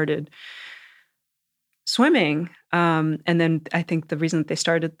daughter started swimming, and then I think the reason that they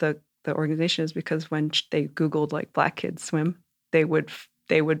started the organization is because when they Googled like Black Kids Swim, they would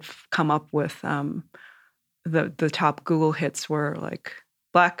come up with the top Google hits were like,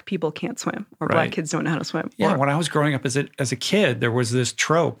 Black people can't swim, or Black kids don't know how to swim. Yeah, when I was growing up as a kid, there was this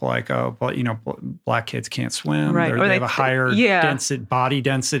trope like, Black kids can't swim. Right. They have a higher body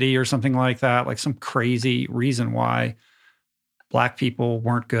density or something like that, like some crazy reason why Black people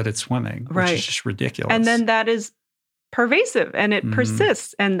weren't good at swimming, which is just ridiculous. And then that is pervasive, and it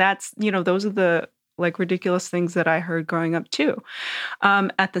persists. And that's, those are the like ridiculous things that I heard growing up too.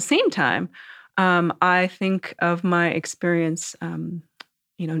 At the same time, I think of my experience,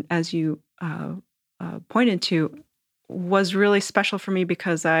 as you pointed to, was really special for me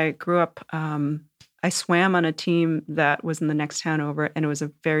because I grew up, I swam on a team that was in the next town over, and it was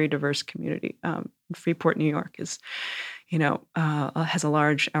a very diverse community. Freeport, New York has a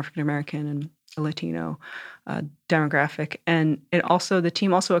large African-American and Latino demographic. And the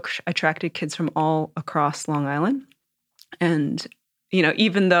team also attracted kids from all across Long Island. And,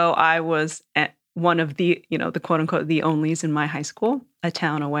 even though I was at one of the, the quote unquote, the onlys in my high school, a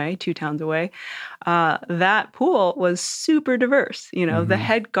town away, 2 towns away, that pool was super diverse. The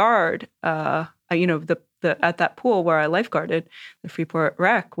head guard, at that pool where I lifeguarded, the Freeport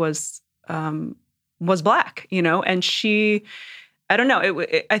Rec, was was Black, and she, I don't know,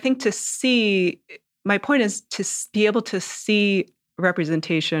 I think my point is to be able to see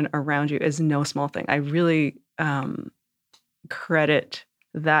representation around you is no small thing. I really credit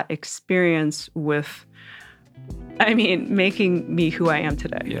that experience with, making me who I am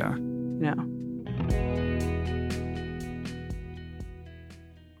today. Yeah.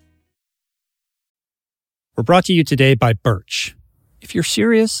 We're brought to you today by Birch. If you're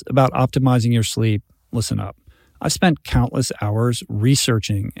serious about optimizing your sleep, listen up. I've spent countless hours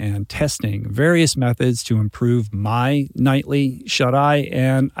researching and testing various methods to improve my nightly shut-eye,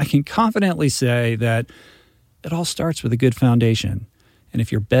 and I can confidently say that it all starts with a good foundation. And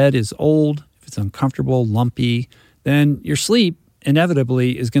if your bed is old, if it's uncomfortable, lumpy, then your sleep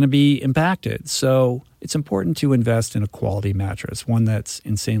inevitably is going to be impacted. So it's important to invest in a quality mattress, one that's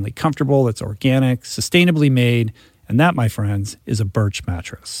insanely comfortable, that's organic, sustainably made, and that, my friends, is a Birch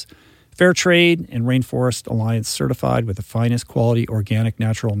mattress. Fair trade and Rainforest Alliance certified with the finest quality organic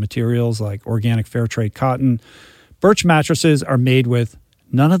natural materials like organic fair trade cotton. Birch mattresses are made with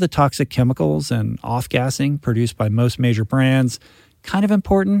none of the toxic chemicals and off-gassing produced by most major brands. Kind of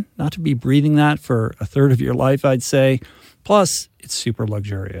important not to be breathing that for a third of your life, I'd say. Plus, it's super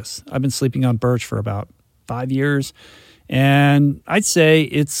luxurious. I've been sleeping on Birch for about 5 years, and I'd say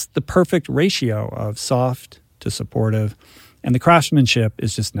it's the perfect ratio of soft to supportive, and the craftsmanship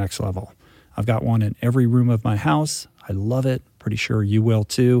is just next level. I've got one in every room of my house. I love it. Pretty sure you will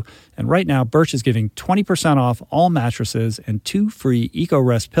too. And right now, Birch is giving 20% off all mattresses and 2 free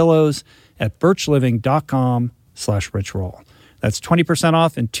EcoRest pillows at birchliving.com/richroll. That's 20%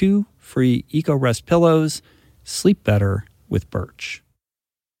 off and 2 free EcoRest pillows. Sleep better with Birch.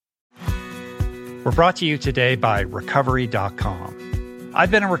 We're brought to you today by Recovery.com. I've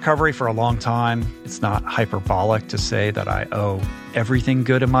been in recovery for a long time. It's not hyperbolic to say that I owe everything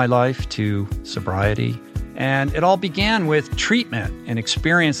good in my life to sobriety. And it all began with treatment, an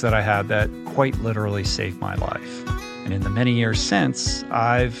experience that I had that quite literally saved my life. And in the many years since,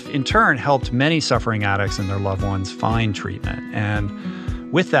 I've in turn helped many suffering addicts and their loved ones find treatment. And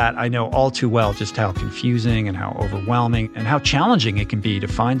with that, I know all too well just how confusing and how overwhelming and how challenging it can be to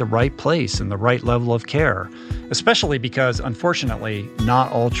find the right place and the right level of care, especially because, unfortunately,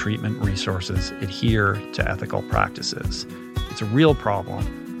 not all treatment resources adhere to ethical practices. It's a real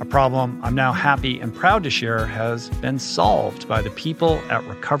problem, a problem I'm now happy and proud to share has been solved by the people at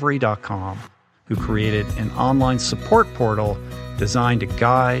Recovery.com, who created an online support portal designed to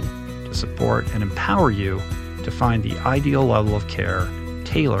guide, to support, and empower you to find the ideal level of care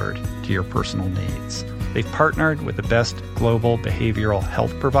tailored to your personal needs. They've partnered with the best global behavioral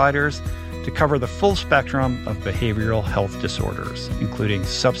health providers to cover the full spectrum of behavioral health disorders, including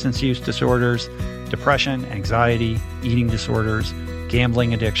substance use disorders, depression, anxiety, eating disorders,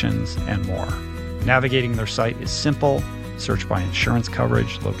 gambling addictions, and more. Navigating their site is simple. Search by insurance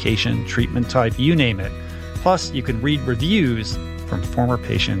coverage, location, treatment type, you name it. Plus, you can read reviews from former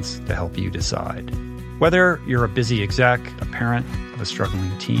patients to help you decide. Whether you're a busy exec, a parent of a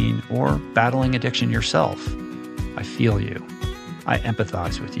struggling teen, or battling addiction yourself, I feel you. I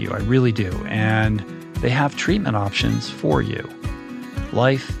empathize with you. I really do. And they have treatment options for you.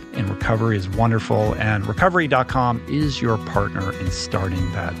 Life in recovery is wonderful, and Recovery.com is your partner in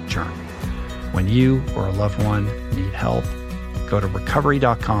starting that journey. When you or a loved one need help, go to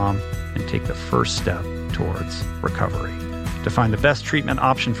Recovery.com and take the first step towards recovery. To find the best treatment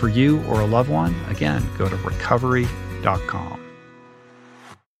option for you or a loved one, again, go to Recovery.com.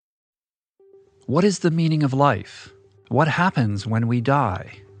 What is the meaning of life? What happens when we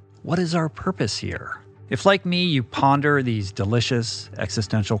die? What is our purpose here? If, like me, you ponder these delicious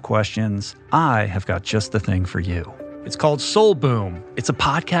existential questions, I have got just the thing for you. It's called Soul Boom. It's a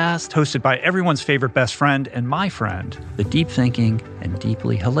podcast hosted by everyone's favorite best friend and my friend, the deep thinking and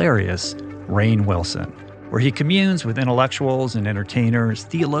deeply hilarious Rainn Wilson, where he communes with intellectuals and entertainers,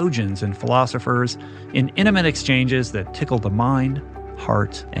 theologians and philosophers in intimate exchanges that tickle the mind,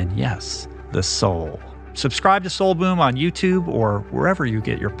 heart, and yes, the soul. Subscribe to Soul Boom on YouTube or wherever you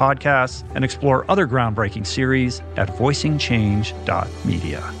get your podcasts, and explore other groundbreaking series at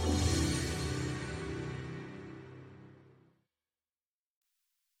voicingchange.media.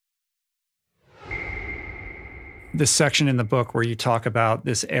 This section in the book where you talk about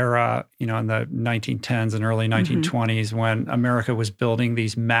this era, in the 1910s and early 1920s when America was building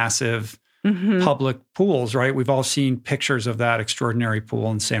these massive public pools, right? We've all seen pictures of that extraordinary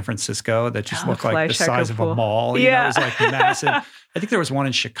pool in San Francisco that just looked like the size of a mall. It was like massive. I think there was one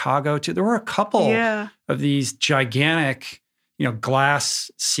in Chicago too. There were a couple of these gigantic,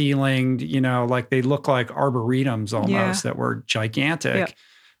 glass ceilinged, like they look like arboretums almost that were gigantic.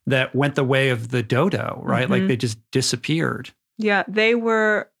 that went the way of the dodo, right? Mm-hmm. Like they just disappeared. Yeah,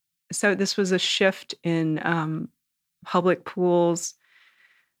 so this was a shift in public pools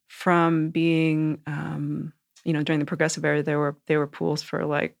from being, during the progressive era, they were pools for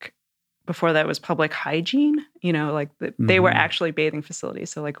like, before that was public hygiene, they were actually bathing facilities.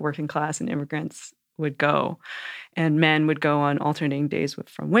 So like working class and immigrants would go, and men would go on alternating days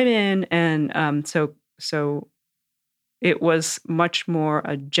from women. And so it was much more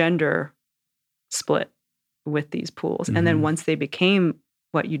a gender split with these pools. And then once they became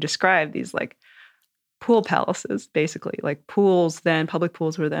what you described, these like pool palaces, basically, like public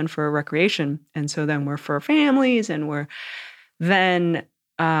pools were then for recreation. And so then were for families, and were then,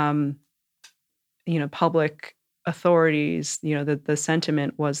 public authorities, the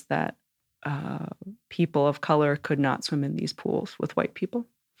sentiment was that people of color could not swim in these pools with white people.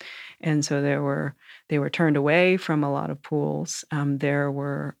 And so they were turned away from a lot of pools. There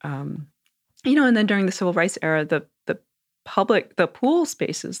were, and then during the civil rights era, the pool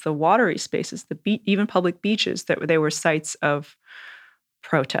spaces, the watery spaces, even public beaches, they were sites of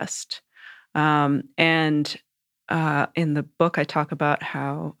protest. And in the book, I talk about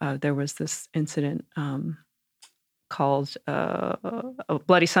how there was this incident called a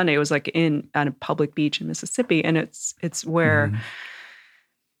Bloody Sunday. It was like on a public beach in Mississippi, and it's where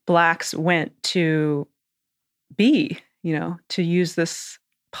Blacks went to to use this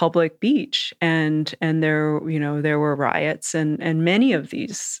public beach, and there were riots, and many of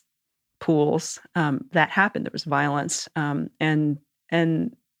these pools that happened. There was violence,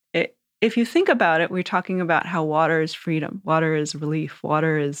 if you think about it, we're talking about how water is freedom, water is relief,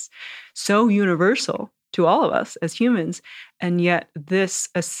 water is so universal to all of us as humans, and yet this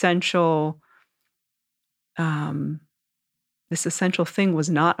essential thing was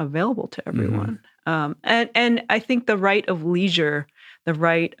not available to everyone. And I think the right of leisure, the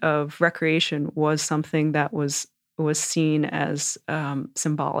right of recreation, was something that was seen as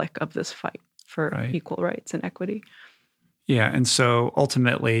symbolic of this fight for equal rights and equity. Yeah, and so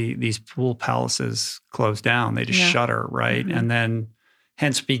ultimately these pool palaces close down. They just shutter, right? And then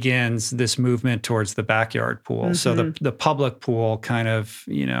hence begins this movement towards the backyard pool. So the public pool kind of,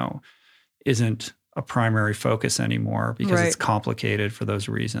 isn't a primary focus anymore because it's complicated for those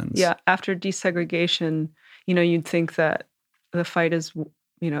reasons. Yeah, after desegregation, you'd think that the fight is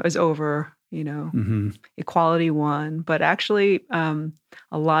over, equality won. But actually, a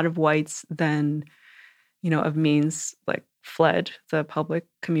lot of whites then, of means, like, fled the public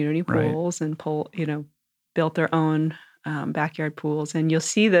community pools and built their own backyard pools. And you'll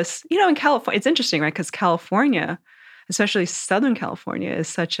see this, in California. It's interesting, right? Because California, especially Southern California, is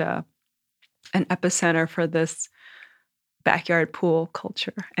such an epicenter for this backyard pool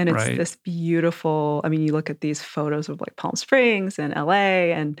culture. And it's this beautiful, you look at these photos of like Palm Springs and LA,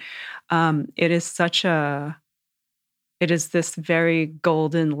 and it is this very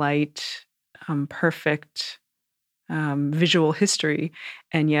golden light, perfect visual history.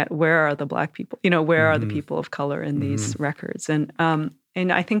 And yet, where are the Black people? Where are the people of color in these records? And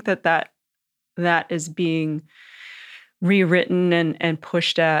I think that is being rewritten and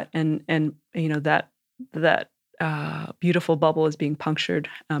pushed at, and that beautiful bubble is being punctured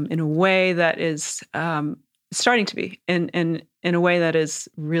in a way that is starting to be, in a way that is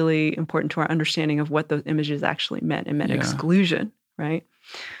really important to our understanding of what those images actually meant. It meant exclusion, right?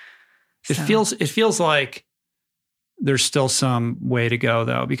 It feels like there's still some way to go,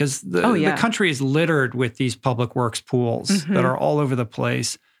 though, because the country is littered with these public works pools that are all over the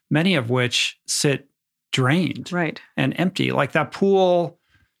place, many of which sit drained and empty. Like that pool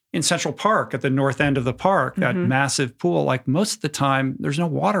in Central Park at the north end of the park, that massive pool, like most of the time, there's no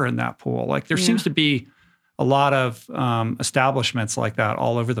water in that pool. Like there seems to be a lot of establishments like that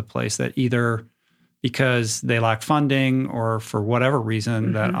all over the place that either because they lack funding or for whatever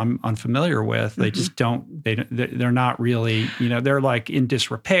reason that I'm unfamiliar with, they just they're not really, they're like in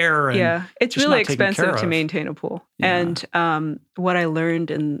disrepair. And it's really expensive to maintain a pool. Yeah. And what I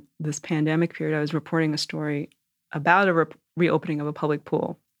learned in this pandemic period, I was reporting a story about a reopening of a public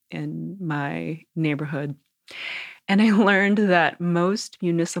pool in my neighborhood. And I learned that most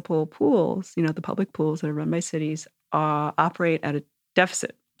municipal pools, the public pools that are run by cities, operate at a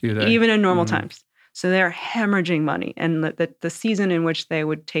deficit, even in normal times. So they're hemorrhaging money. And the season in which they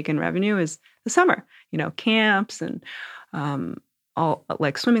would take in revenue is the summer, camps and all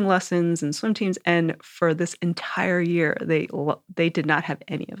like swimming lessons and swim teams. And for this entire year, they did not have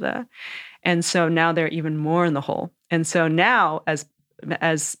any of that. And so now they're even more in the hole. And so now as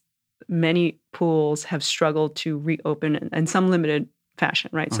many pools have struggled to reopen in some limited fashion,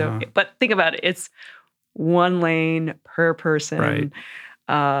 right? So, but think about it. It's one lane per person.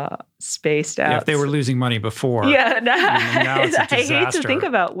 spaced out. Yeah, if they were losing money before. Yeah, now it's a disaster. I hate to think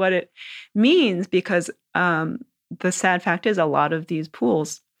about what it means because the sad fact is a lot of these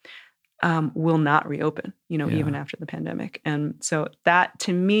pools will not reopen, even after the pandemic. And so that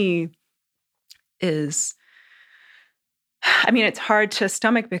to me is, it's hard to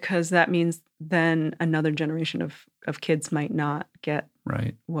stomach because that means then another generation of kids might not get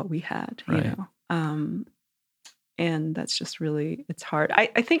what we had, and that's just really, it's hard.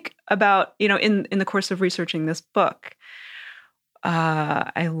 I think about, in the course of researching this book,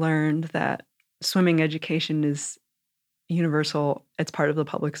 I learned that swimming education is universal. It's part of the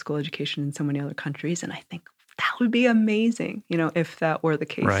public school education in so many other countries. And I think that would be amazing, if that were the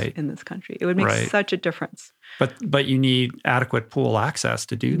case in this country. It would make such a difference. But you need adequate pool access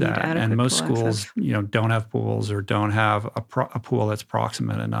to do that. And most schools, don't have pools or don't have a pool that's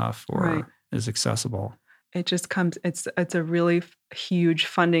proximate enough or is accessible. It just comes, it's a really huge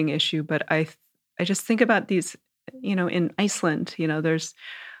funding issue. But I just think about these, in Iceland, there's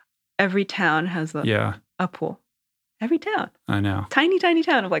every town has a pool. Every town. I know. Tiny, tiny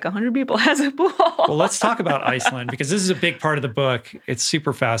town of like 100 people has a pool. Well, let's talk about Iceland because this is a big part of the book. It's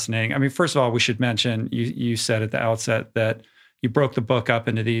super fascinating. First of all, we should mention, you said at the outset that you broke the book up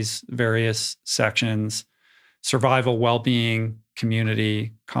into these various sections: survival, well-being,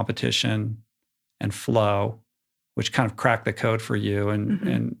 community, competition, and flow, which kind of cracked the code for you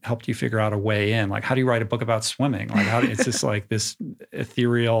and helped you figure out a way in. Like, how do you write a book about swimming? Like, it's just like this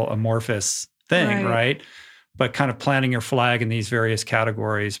ethereal, amorphous thing, right? But kind of planting your flag in these various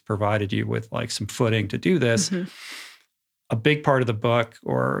categories provided you with like some footing to do this. A big part of the book,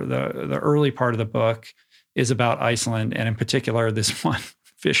 or the early part of the book, is about Iceland, and in particular, this one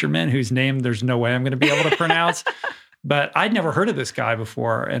fisherman whose name there's no way I'm going to be able to pronounce. But I'd never heard of this guy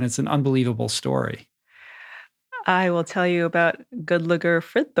before, and it's an unbelievable story. I will tell you about Gudlugur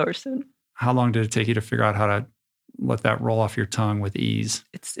Friðþórsson. How long did it take you to figure out how to let that roll off your tongue with ease?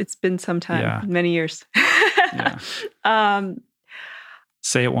 It's been some time, many years.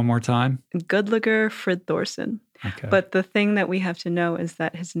 Say it one more time. Gudlugur Friðþórsson. Okay. But the thing that we have to know is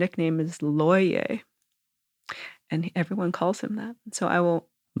that his nickname is Loye, and everyone calls him that. So I will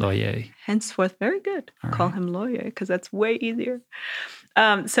Loye. Henceforth, very good. Call him Loye because that's way easier.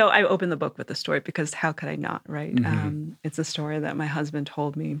 So I opened the book with the story because how could I not, right? It's a story that my husband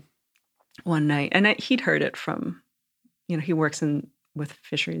told me one night, and he'd heard it from, he works with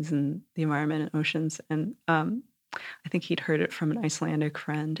fisheries and the environment and oceans, and I think he'd heard it from an Icelandic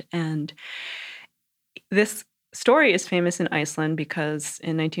friend. And this story is famous in Iceland because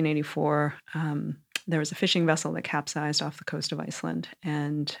in 1984, there was a fishing vessel that capsized off the coast of Iceland,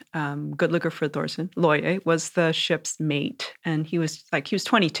 and Gudlugur Friðþórsson, Loye, was the ship's mate, and he was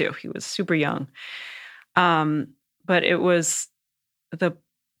 22. He was super young, but it was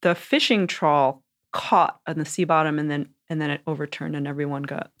the fishing trawl caught on the sea bottom, and then it overturned, and everyone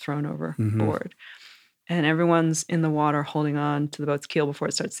got thrown overboard, and everyone's in the water holding on to the boat's keel before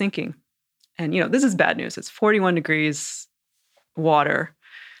it starts sinking. And this is bad news. It's 41 degrees water.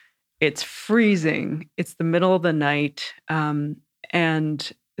 It's freezing. It's the middle of the night,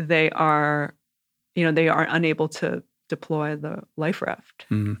 and they are unable to deploy the life raft.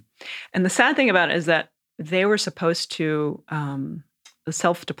 And the sad thing about it is that they were supposed to. The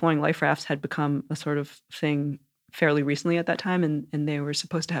self-deploying life rafts had become a sort of thing fairly recently at that time, and they were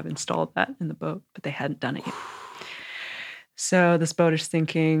supposed to have installed that in the boat, but they hadn't done it yet. So this boat is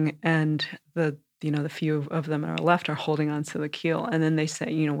sinking, and the few of them that are left are holding onto the keel. And then they say,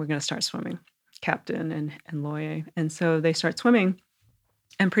 we're going to start swimming, Captain and Loye. And so they start swimming,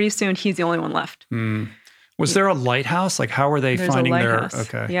 and pretty soon he's the only one left. Was there a lighthouse? Like, how were they finding their...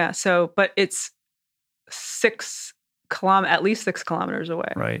 Okay. Yeah. So, but it's at least 6 kilometers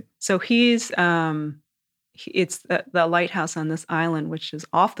away. Right. So he's... it's the lighthouse on this island, which is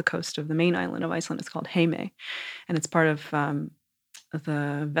off the coast of the main island of Iceland. It's called Heimei, and it's part of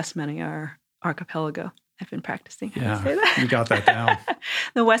the Vestmannaeyjar archipelago. I've been practicing how to say that. You got that down.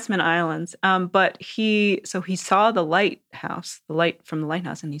 The Westman Islands. But he saw the light from the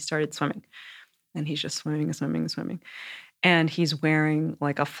lighthouse, and he started swimming. And he's just swimming. And he's wearing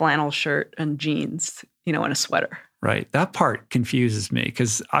like a flannel shirt and jeans, and a sweater. Right. That part confuses me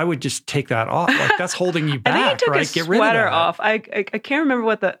because I would just take that off. Like, that's holding you back, I think he took right? his Get rid of sweater that. off. I can't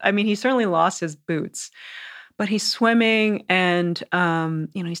remember he certainly lost his boots, but he's swimming and,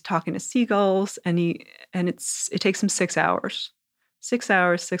 he's talking to seagulls and it takes him 6 hours,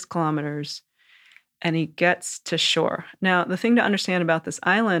 6 kilometers, and he gets to shore. Now, the thing to understand about this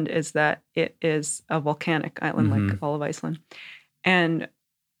island is that it is a volcanic island, like all of Iceland. And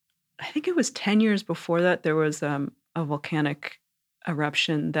I think it was 10 years before that, there was a volcanic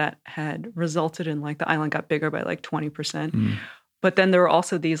eruption that had resulted in like the island got bigger by like 20%. But then there were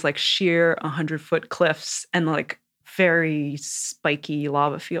also these like sheer 100-foot cliffs and like very spiky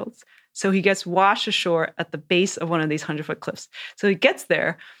lava fields. So he gets washed ashore at the base of one of these 100-foot cliffs. So he gets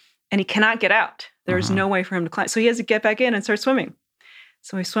there and he cannot get out. There's no way for him to climb. So he has to get back in and start swimming.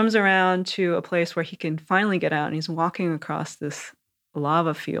 So he swims around to a place where he can finally get out, and he's walking across this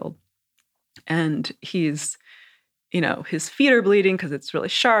lava field. And he's, his feet are bleeding because it's really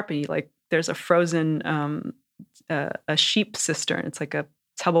sharp. And there's a frozen, a sheep cistern. It's like a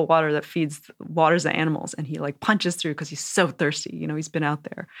tub of water that waters the animals. And he like punches through because he's so thirsty. He's been out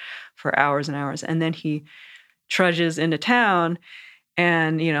there for hours and hours. And then he trudges into town.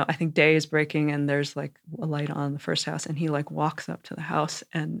 And, I think day is breaking and there's like a light on the first house. And he like walks up to the house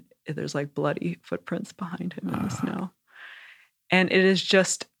and there's like bloody footprints behind him in the snow. And it is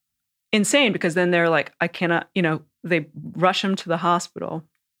just insane because then they're like, I cannot, they rush him to the hospital.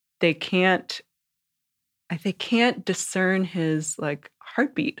 They can't discern his like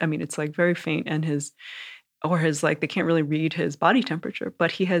heartbeat. I mean, it's like very faint, and they can't really read his body temperature,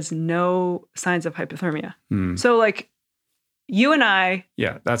 but he has no signs of hypothermia. So like, you and I...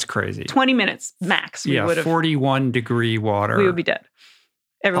 Yeah, that's crazy. 20 minutes max. 41-degree water. We would be dead.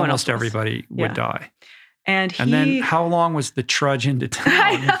 Almost everybody would die. And then how long was the trudge into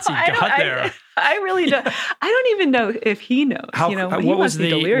town once he got there? I really don't. I don't even know if he knows. What was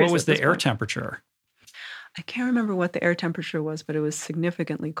the air temperature? I can't remember what the air temperature was, but it was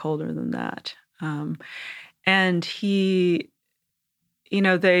significantly colder than that. And he,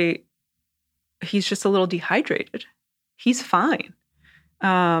 he's just a little dehydrated. He's fine.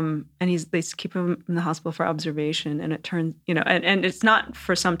 And they keep him in the hospital for observation. And it turns, and it's not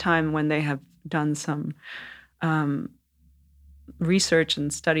for some time when they have done some research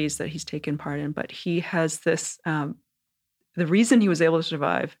and studies that he's taken part in, but he has this, the reason he was able to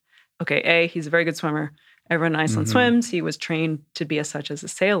survive, he's a very good swimmer. Everyone in Iceland swims. He was trained to be as such as a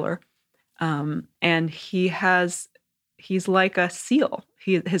sailor. And he's like a seal.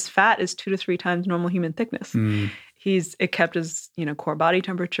 His fat is 2 to 3 times normal human thickness. It kept his, core body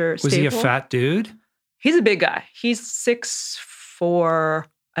temperature stable. Was he a fat dude? He's a big guy. He's 6'4".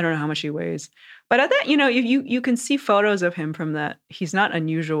 I don't know how much he weighs. But at that, you can see photos of him from that. He's not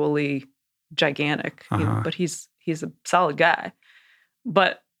unusually gigantic, but he's a solid guy.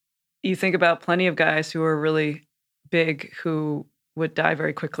 But you think about plenty of guys who are really big who would die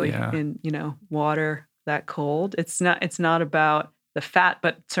very quickly in, water that cold. It's not about the fat,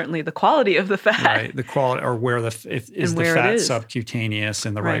 but certainly the quality of the fat. Right, the quality, or where the fat subcutaneous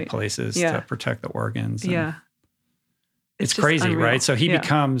in the right places to protect the organs. It's crazy, unreal. Right? So he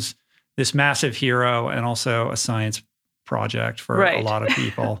becomes this massive hero and also a science project for a lot of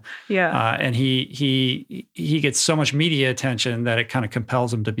people. And he gets so much media attention that it kind of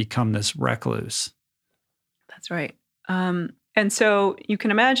compels him to become this recluse. That's right. And so you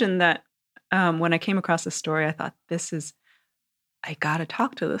can imagine that when I came across this story, I thought, I got to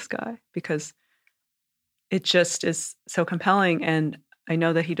talk to this guy because it just is so compelling. And I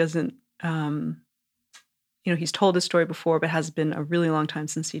know that he doesn't, he's told his story before, but it has been a really long time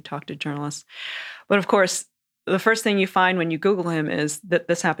since he talked to journalists. But of course, the first thing you find when you Google him is that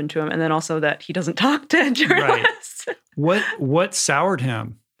this happened to him, and then also that he doesn't talk to journalists. Right. What soured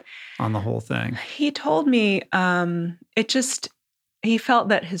him on the whole thing? He told me he felt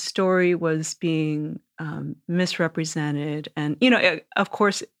that his story was being misrepresented. And, of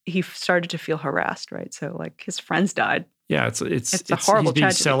course, he started to feel harassed, right? So, like, his friends died. Yeah, it's a horrible he's being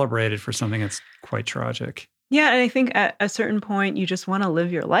tragedy. Celebrated for something that's quite tragic. Yeah, and I think at a certain point, you just want to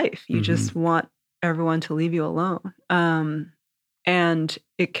live your life. You just want everyone to leave you alone. And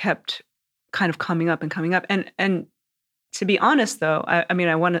it kept kind of coming up. And to be honest, though, I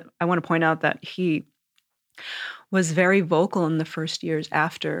want to point out that he was very vocal in the first years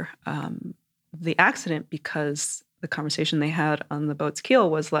after the accident, because the conversation they had on the boat's keel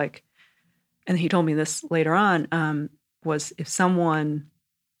was like, and he told me this later on, was if someone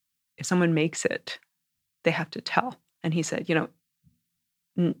makes it, they have to tell. And he said,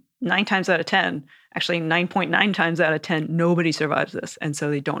 9 times out of 10, actually 9.9 times out of 10, nobody survives this. And so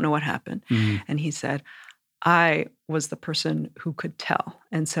they don't know what happened. And he said, I was the person who could tell.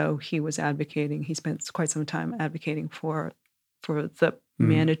 And so he was advocating, he spent quite some time advocating for the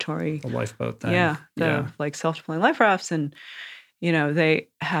mandatory... The lifeboat thing. Like self-deploying life rafts. And, they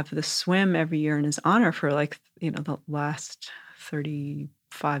have the swim every year in his honor for the last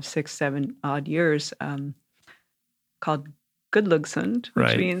 35, 6, 7 odd years, called Gudlugsund,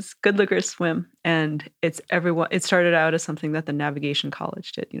 which means good lookers swim. And it started out as something that the navigation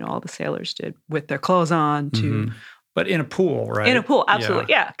college did, all the sailors did with their clothes on to But in a pool, right? In a pool, absolutely.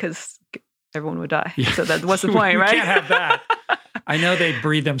 Yeah, because everyone would die. Yeah. So that what's the point, right? You can't have that. I know they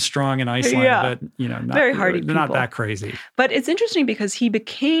breed them strong in Iceland, but not very hardy they're not that crazy. But it's interesting because he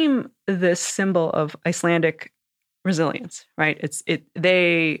became this symbol of Icelandic resilience, right?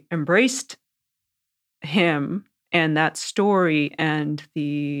 They embraced him and that story and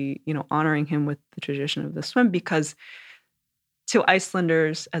the, honoring him with the tradition of the swim, because to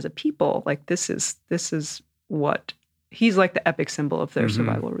Icelanders as a people, like this is what he's like the epic symbol of their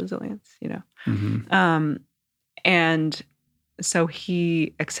survival resilience, and so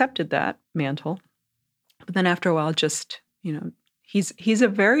he accepted that mantle, but then after a while, just he's a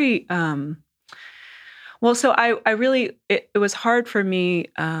very So I really it was hard for me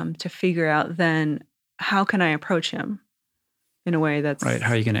to figure out then how can I approach him in a way that's right.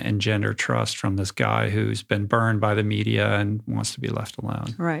 How are you going to engender trust from this guy who's been burned by the media and wants to be left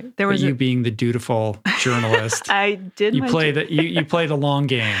alone? Right. You being the dutiful journalist, I did. You play the long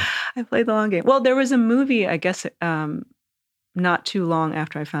game. I played the long game. Well, there was a movie, I guess, not too long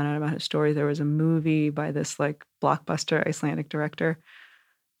after I found out about his story. There was a movie by this like blockbuster Icelandic director,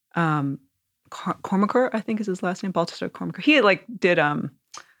 Cormaker, I think is his last name, Baltasar Cormaker. He did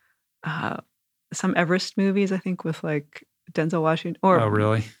some Everest movies, I think, with like Denzel Washington or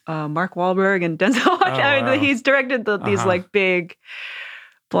really? Mark Wahlberg and Denzel Washington. Wow. He's directed these like big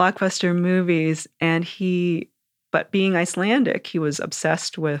blockbuster movies, and but being Icelandic, he was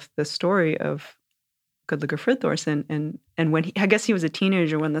obsessed with the story of Guðlaugur Friðþórsson, and when I guess he was a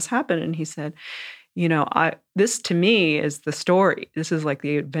teenager when this happened, and he said, this to me is the story. This is like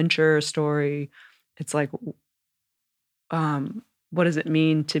the adventure story. It's like, what does it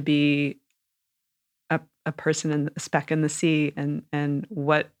mean to be a person in a speck in the sea, and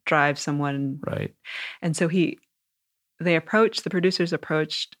what drives someone? Right. And so the producers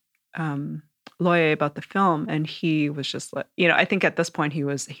approached Loye about the film, and he was just like, I think at this point he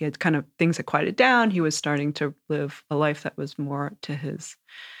had kind of, things had quieted down. He was starting to live a life that was more to his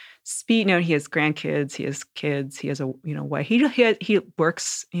speed. He has grandkids, he has kids, he has a wife. He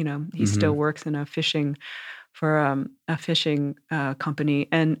works, he still works in a fishing company,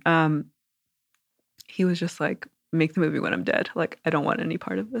 and he was just like, make the movie when I'm dead. Like, I don't want any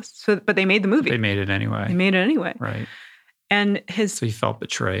part of this. So, but they made the movie. They made it anyway. Right. And so he felt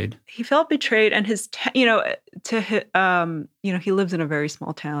betrayed. He felt betrayed, and he lives in a very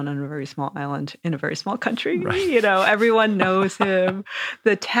small town on a very small island in a very small country. Right. Everyone knows him.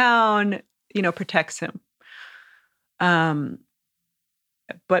 The town, protects him.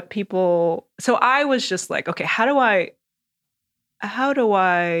 But people. So I was just like, okay, how do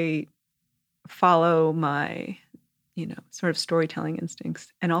I follow my sort of storytelling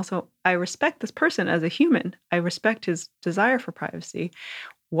instincts? And also, I respect this person as a human. I respect his desire for privacy.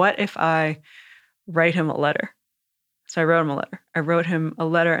 What if I write him a letter? So I wrote him a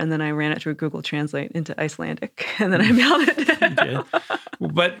letter. And then I ran it through Google Translate into Icelandic, and then I mailed it to him. You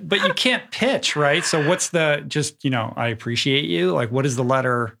did. But you can't pitch, right? So what's the, just, I appreciate you. Like, what does the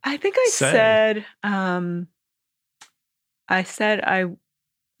letter I think I say? said,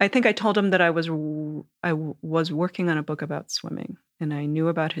 I think I told him that I was working on a book about swimming, and I knew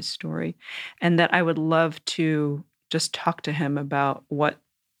about his story, and that I would love to just talk to him about what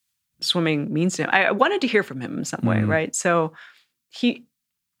swimming means to him. I wanted to hear from him in some way, right? So he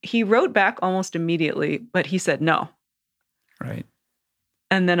wrote back almost immediately, but he said no. Right.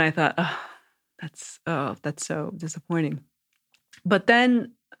 And then I thought, that's so disappointing. But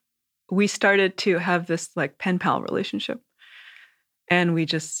then we started to have this like pen pal relationship. And we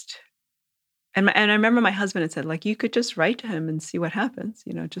just, and I remember my husband had said, like, you could just write to him and see what happens,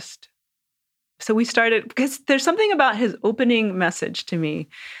 So we started, because there's something about his opening message to me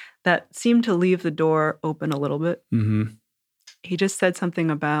that seemed to leave the door open a little bit. Mm-hmm. He just said something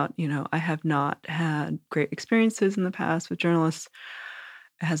about, I have not had great experiences in the past with journalists.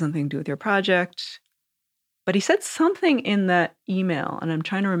 It has nothing to do with your project. But he said something in that email, and I'm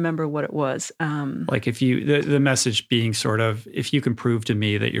trying to remember what it was. Like the message being sort of, if you can prove to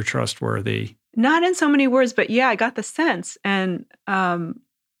me that you're trustworthy. Not in so many words, but yeah, I got the sense. And so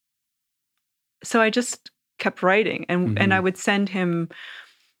I just kept writing, and I would send him,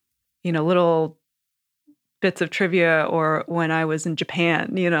 little bits of trivia, or when I was in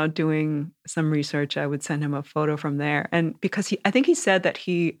Japan, doing some research, I would send him a photo from there. And because I think he said that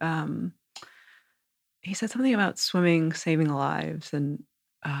he said something about swimming, saving lives, and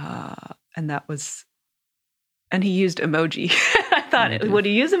that was, and he used emoji. I thought, would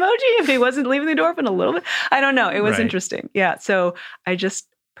he use emoji if he wasn't leaving the door open a little bit? I don't know. It was interesting. Yeah. So I just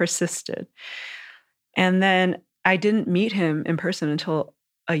persisted. And then I didn't meet him in person until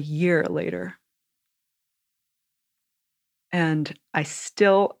a year later. And I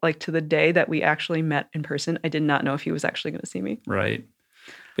still, like to the day that we actually met in person, I did not know if he was actually going to see me. Right.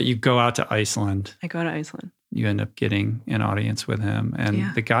 But you go out to Iceland. I go to Iceland. You end up getting an audience with him.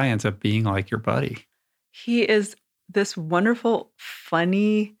 And the guy ends up being like your buddy. He is this wonderful,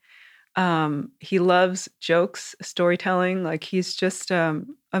 funny, he loves jokes, storytelling. Like he's just a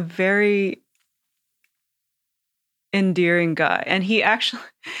very endearing guy. And he actually,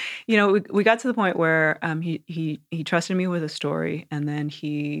 we got to the point where he trusted me with a story, and then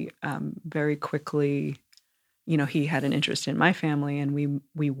he very quickly, he had an interest in my family, and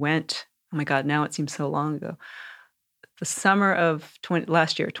we went. Oh my God! Now it seems so long ago. The summer of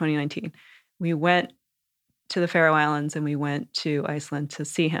last year, 2019, we went to the Faroe Islands and we went to Iceland to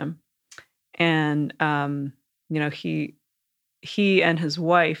see him. And he and his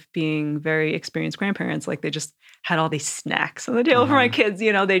wife, being very experienced grandparents, like they just had all these snacks on the table for my kids.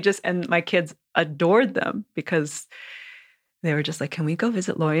 And my kids adored them because they were just like, "Can we go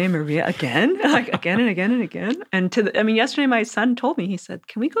visit Lori and Maria again?" Like again and again and again. And yesterday my son told me, he said,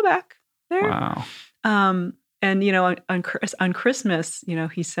 "Can we go back there?" Wow. And on Christmas,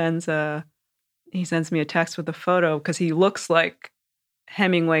 he sends me a text with a photo because he looks like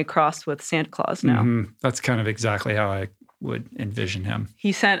Hemingway crossed with Santa Claus now. Mm-hmm. That's kind of exactly how I would envision him.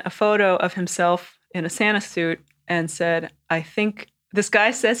 He sent a photo of himself in a Santa suit and said, "I think this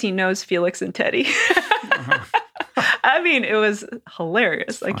guy says he knows Felix and Teddy." I mean, it was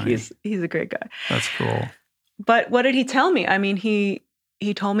hilarious. That's like funny. He's a great guy. That's cool. But what did he tell me? I mean, he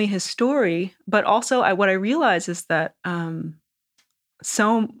told me his story, but also what I realized is that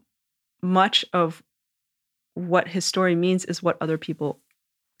so much of what his story means is what other people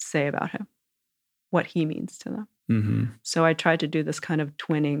say about him, what he means to them. Mm-hmm. So I tried to do this kind of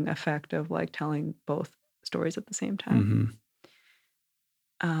twinning effect of like telling both stories at the same time.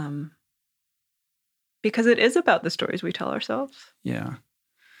 Mm-hmm. Because it is about the stories we tell ourselves. Yeah.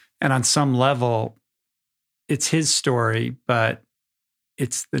 And on some level, it's his story, but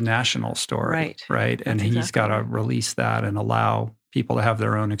it's the national story. Right. And he's got to release that and allow people to have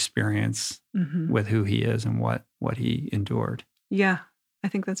their own experience with who he is and what he endured. Yeah, I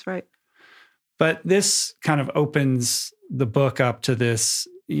think that's right. But this kind of opens the book up to this,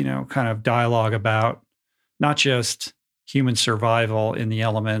 kind of dialogue about not just human survival in the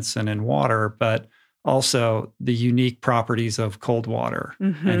elements and in water, but also the unique properties of cold water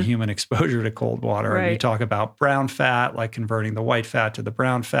and human exposure to cold water. Right. And you talk about brown fat, like converting the white fat to the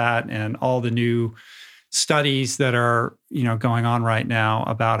brown fat, and all the new studies that are, going on right now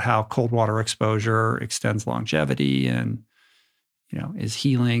about how cold water exposure extends longevity and, is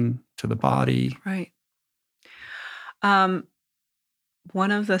healing to the body. Right.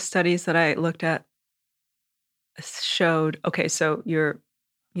 One of the studies that I looked at showed, okay, so you're,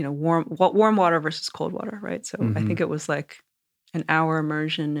 warm water versus cold water, right? So I think it was like an hour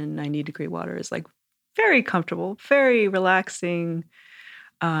immersion in 90-degree water is like very comfortable, very relaxing,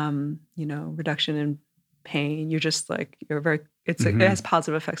 reduction in pain. You're just like, it has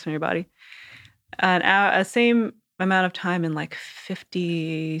positive effects on your body. And a same amount of time in like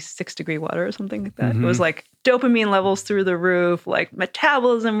 56-degree water or something like that. It was like dopamine levels through the roof, like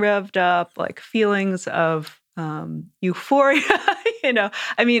metabolism revved up, like feelings of euphoria,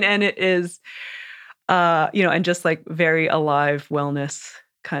 I mean, and it is, and just like very alive wellness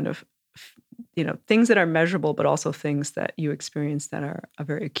kind of, things that are measurable, but also things that you experience that are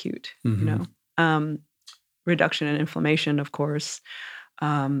very acute, reduction in inflammation, of course.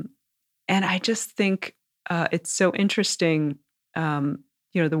 And I just think it's so interesting,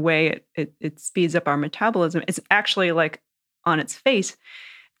 the way it speeds up our metabolism. It's actually like on its face,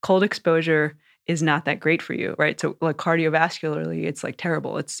 cold exposure is not that great for you, right? So like cardiovascularly, it's like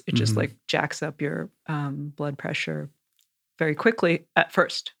terrible. It just like jacks up your blood pressure very quickly at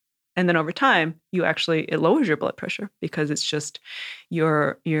first. And then over time, it lowers your blood pressure because it's just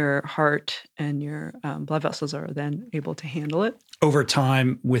your heart and your blood vessels are then able to handle it. Over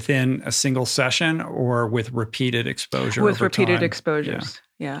time, within a single session or with repeated exposure? With repeated exposures,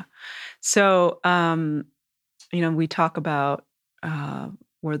 yeah. So, we talk about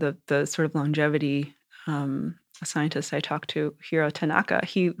where the sort of longevity scientist I talked to, Hiro Tanaka,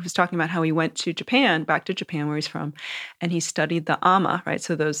 he was talking about how he went back to Japan where he's from, and he studied the ama, right?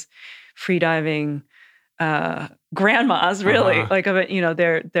 So those freediving grandmas, really, like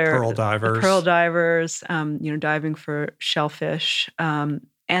they're pearl divers, diving for shellfish, and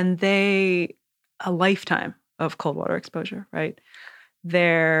a lifetime of cold water exposure, right?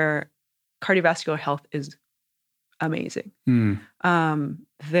 Their cardiovascular health is amazing.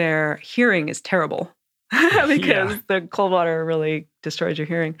 Their hearing is terrible because the cold water really destroys your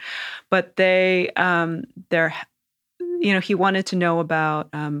hearing. But they, their he wanted to know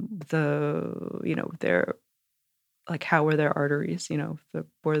about their, like, how were their arteries,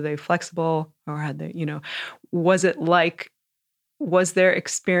 were they flexible, or had they, was their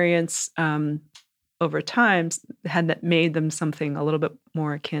experience over time, had that made them something a little bit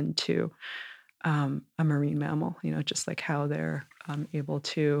more akin to a marine mammal, just like how they're able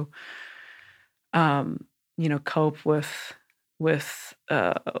to, cope with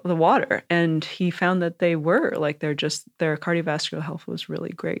the water. And he found that they were, like, their cardiovascular health was really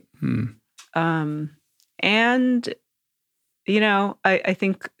great. And, I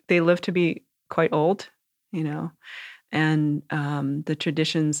think they live to be quite old, and the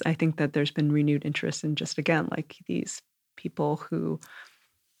traditions, I think that there's been renewed interest in just, again, like these people who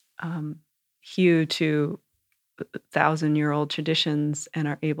hew to 1,000-year-old traditions and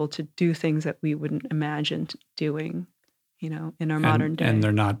are able to do things that we wouldn't imagine doing, in our modern day. And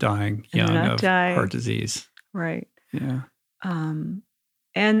they're not dying young of heart disease. Right. Yeah. And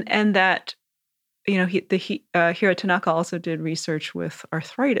that, Hiro Tanaka also did research with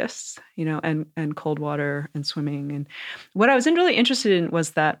arthritis, and cold water and swimming. And what I was really interested in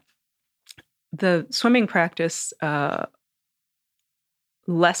was that the swimming practice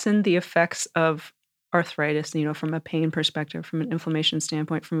lessened the effects of arthritis, from a pain perspective, from an inflammation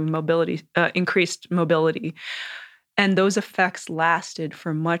standpoint, from a mobility, increased mobility. And those effects lasted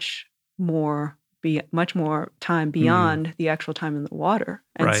for much more time beyond the actual time in the water.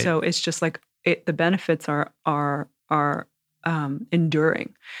 And so it's just like the benefits are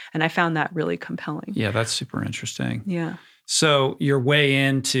enduring. And I found that really compelling. Yeah, that's super interesting. Yeah. So your way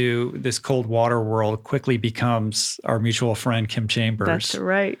into this cold water world quickly becomes our mutual friend, Kim Chambers. That's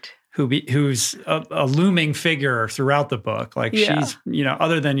right. Who's a looming figure throughout the book. Like she's,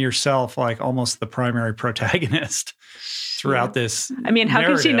 other than yourself, like almost the primary protagonist throughout this. I mean, how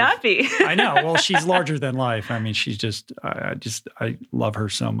narrative. can she not be? I know. Well, she's larger than life. I mean, she's just, I love her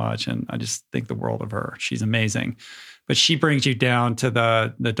so much, and I just think the world of her. She's amazing. But she brings you down to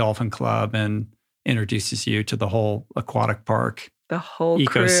the Dolphin Club and introduces you to the whole aquatic park, the whole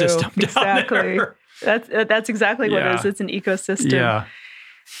ecosystem. Crew. Exactly. That's exactly what it is. It's an ecosystem. Yeah.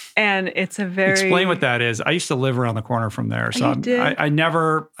 And it's a very... Explain what that is. I used to live around the corner from there. So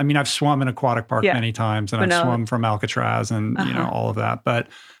I've swum in aquatic park many times, and I've swum from Alcatraz and, all of that. But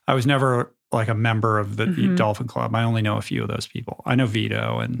I was never like a member of the Dolphin Club. I only know a few of those people. I know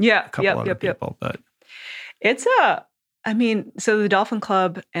Vito and a couple other people, but... It's so the Dolphin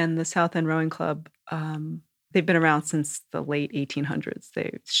Club and the South End Rowing Club, they've been around since the late 1800s.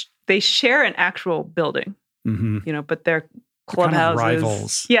 They share an actual building, but they're clubhouses. Kind of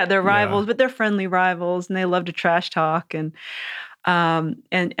rivals. Yeah, they're rivals, but they're friendly rivals, and they love to trash talk, and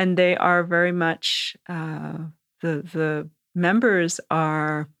they are very much the members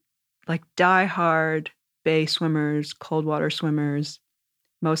are like diehard bay swimmers, cold water swimmers.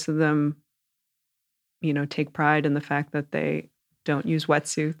 Most of them, take pride in the fact that they don't use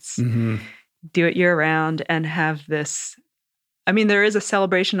wetsuits, do it year round, and have this. I mean, there is a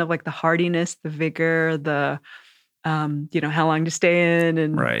celebration of like the hardiness, the vigor, the how long to stay in,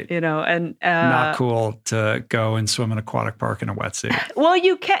 and and not cool to go and swim in an aquatic park in a wetsuit. Well,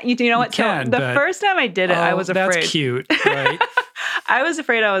 you can. You know what? So the first time I did it, I was afraid. That's cute, right? I was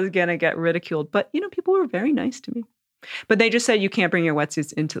afraid I was gonna get ridiculed, but people were very nice to me. But they just said you can't bring your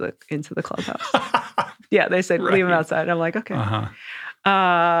wetsuits into the clubhouse. Yeah, they said leave them outside. I'm like, okay.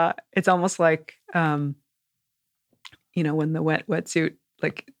 It's almost like when the wetsuit,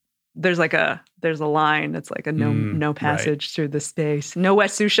 like there's a line that's like a no passage through the space. No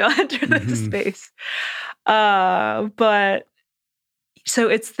wetsuit shall enter the space. But so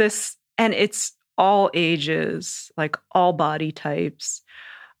it's this, and it's all ages, like all body types.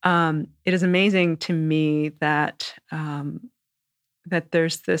 It is amazing to me that that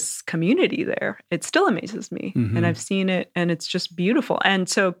there's this community there. It still amazes me, and I've seen it, and it's just beautiful. And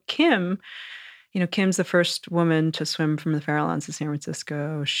so Kim, Kim's the first woman to swim from the Farallones to San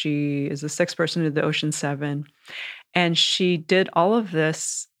Francisco. She is the sixth person to the Ocean 7, and she did all of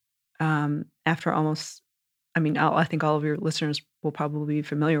this after almost. I mean, I think all of your listeners will probably be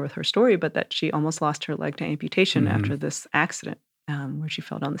familiar with her story, but that she almost lost her leg to amputation after this accident. Where she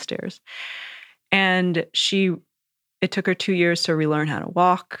fell down the stairs. And it took her 2 years to relearn how to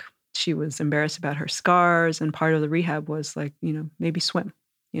walk. She was embarrassed about her scars. And part of the rehab was like, maybe swim,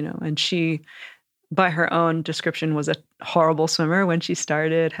 and she, by her own description, was a horrible swimmer when she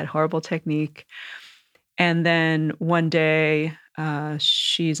started, had horrible technique. And then one day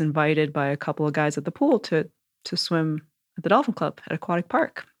she's invited by a couple of guys at the pool to swim at the Dolphin Club at Aquatic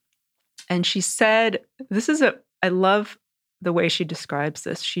Park. And she said, I love the way she describes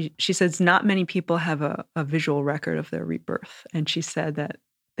this, she says not many people have a visual record of their rebirth. And she said that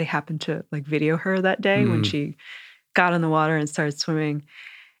they happened to like video her that day when she got in the water and started swimming.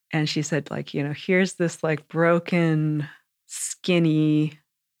 And she said, like, here's this like broken, skinny,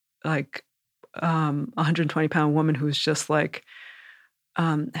 like 120-pound woman who's just like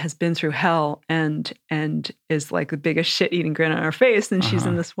has been through hell and is like the biggest shit-eating grin on her face. And she's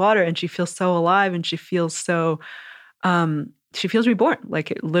in this water and she feels so alive and she feels so she feels reborn. Like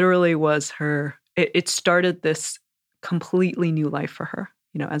it literally was her. It started this completely new life for her,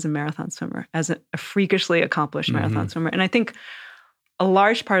 as a marathon swimmer, as a freakishly accomplished marathon swimmer. And I think a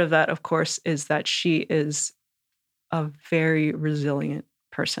large part of that, of course, is that she is a very resilient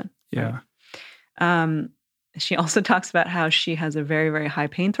person. Yeah. Right? She also talks about how she has a very, very high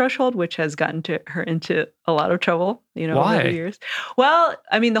pain threshold, which has gotten her into a lot of trouble, Why? over the years. Well,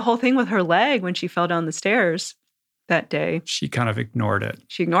 I mean, the whole thing with her leg when she fell down the stairs that day. She kind of ignored it.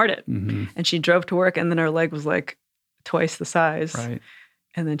 She ignored it. And she drove to work, and then her leg was like twice the size. Right.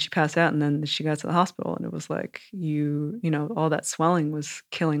 And then she passed out, and then she got to the hospital, and it was like, all that swelling was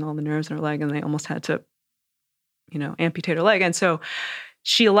killing all the nerves in her leg, and they almost had to, amputate her leg. And so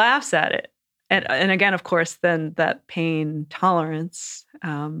she laughs at it. And again, of course, then that pain tolerance,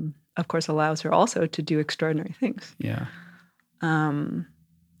 of course, allows her also to do extraordinary things. Yeah. And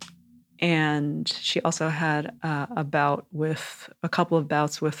she also had a couple of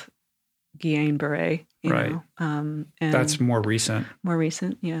bouts with Guillain-Barré. Right. And that's more recent. More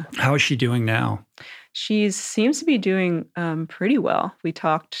recent, yeah. How is she doing now? She seems to be doing pretty well. We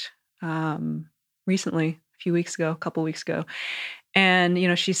talked recently, a couple weeks ago. And,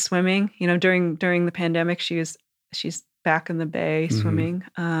 she's swimming, during the pandemic, she's back in the bay swimming.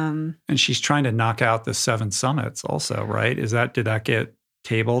 And she's trying to knock out the 7 summits also, right? Did that get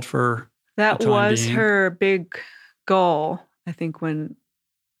tabled for that the time was being? Her big goal, I think, and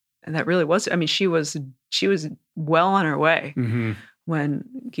that really was, I mean, she was well on her way when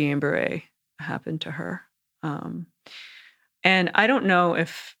Guillain-Barré happened to her. And I don't know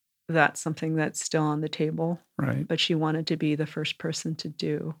if that's something that's still on the table. Right. But she wanted to be the first person to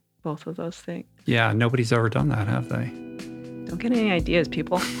do both of those things. Yeah, nobody's ever done that, have they? Don't get any ideas,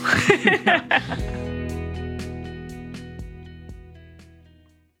 people.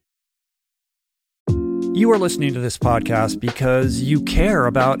 You are listening to this podcast because you care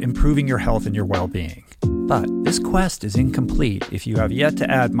about improving your health and your well-being. But this quest is incomplete if you have yet to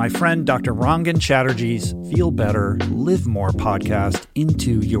add my friend Dr. Rangan Chatterjee's Feel Better, Live More podcast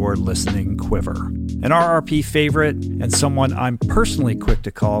into your listening quiver. An RRP favorite and someone I'm personally quick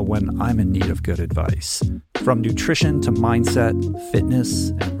to call when I'm in need of good advice. From nutrition to mindset, fitness,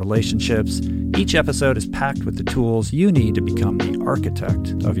 and relationships, each episode is packed with the tools you need to become the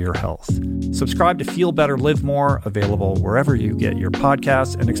architect of your health. Subscribe to Feel Better, Live More, available wherever you get your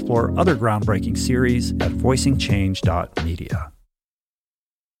podcasts, and explore other groundbreaking series at voicingchange.media.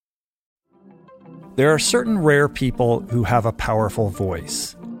 There are certain rare people who have a powerful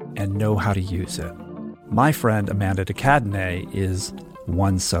voice and know how to use it. My friend Amanda de Cadenet is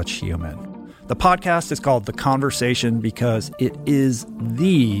one such human. The podcast is called The Conversation because it is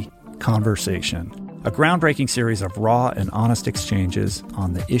the conversation. A groundbreaking series of raw and honest exchanges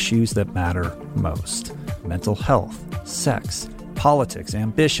on the issues that matter most. Mental health, sex, politics,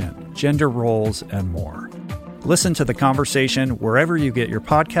 ambition, gender roles, and more. Listen to The Conversation wherever you get your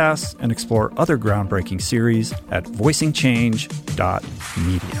podcasts and explore other groundbreaking series at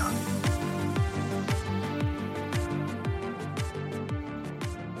voicingchange.media.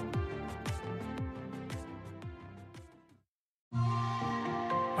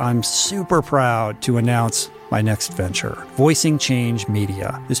 I'm super proud to announce my next venture, Voicing Change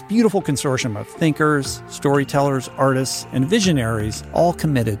Media. This beautiful consortium of thinkers, storytellers, artists, and visionaries, all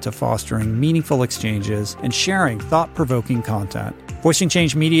committed to fostering meaningful exchanges and sharing thought-provoking content. Voicing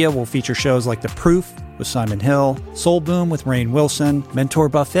Change Media will feature shows like The Proof with Simon Hill, Soul Boom with Rainn Wilson, Mentor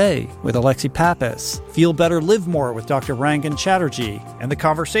Buffet with Alexi Pappas, Feel Better, Live More with Dr. Rangan Chatterjee, and The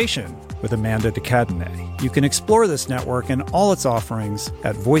Conversation with Amanda de Cadenet. You can explore this network and all its offerings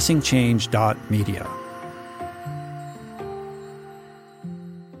at voicingchange.media.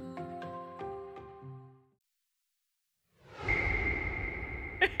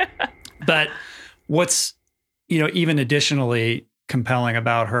 But what's, even additionally compelling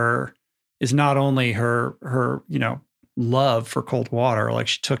about her is not only her love for cold water, like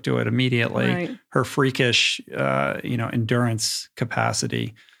she took to it immediately, right. Her freakish, endurance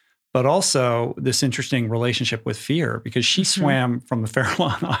capacity, but also this interesting relationship with fear, because she swam from the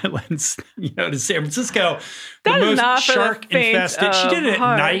Farallon Islands, to San Francisco. That the is most not for the shark faint infested. She did it at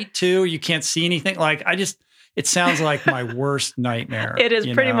heart. night too. You can't see anything. Like, I just, it sounds like my worst nightmare. It is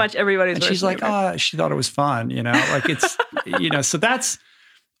pretty much everybody's and worst she's like, nightmare. she thought it was fun, like it's, so that's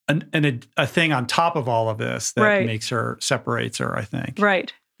a thing on top of all of this that separates her, I think.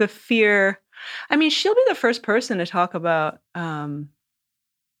 Right. The fear. I mean, she'll be the first person to talk about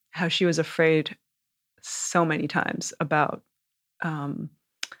how she was afraid so many times about,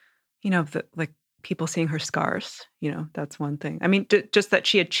 like people seeing her scars. That's one thing. I mean, just that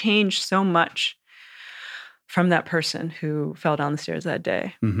she had changed so much from that person who fell down the stairs that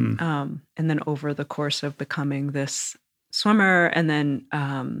day. Mm-hmm. And then over the course of becoming this swimmer and then,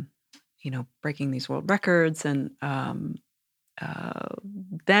 breaking these world records and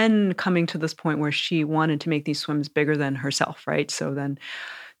then coming to this point where she wanted to make these swims bigger than herself, right? So then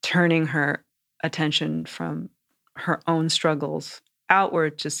turning her attention from her own struggles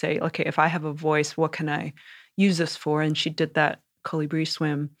outward to say, okay, if I have a voice, what can I use this for? And she did that colibri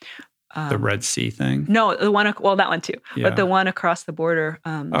swim. The Red Sea thing? No, that one too. Yeah. But the one across the border.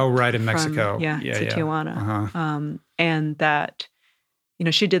 Right, in Mexico. To Tijuana. Uh-huh. And that,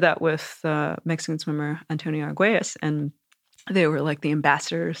 she did that with Mexican swimmer Antonio Arguelles, and they were like the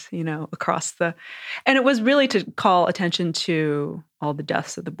ambassadors, across and it was really to call attention to all the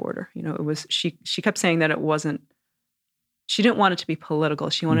deaths at the border. It was, she kept saying that she didn't want it to be political.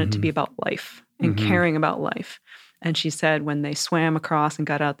 She wanted it to be about life and caring about life. And she said when they swam across and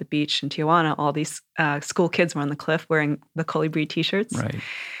got out the beach in Tijuana, all these school kids were on the cliff wearing the Colibri t-shirts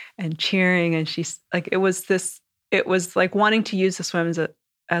and cheering. And she's like, it was like wanting to use the swims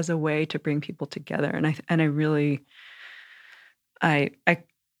as a way to bring people together. And I really, I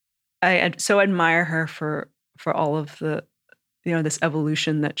so admire her for all of the, this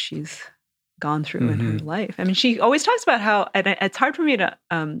evolution that she's gone through in her life. I mean, she always talks about how, and it's hard for me to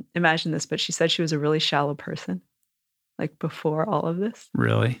imagine this, but she said she was a really shallow person, like before all of this.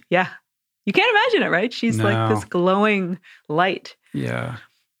 Really? Yeah. You can't imagine it, right? She's like this glowing light. Yeah.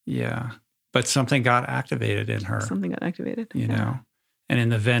 Yeah. But something got activated in her. Something got activated. You know? And in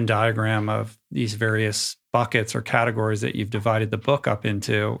the Venn diagram of these various buckets or categories that you've divided the book up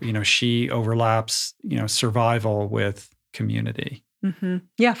into, she overlaps, survival with community. Mm-hmm.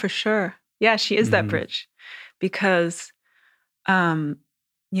 Yeah, for sure. Yeah, she is that bridge because,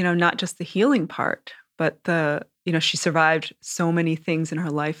 not just the healing part, but she survived so many things in her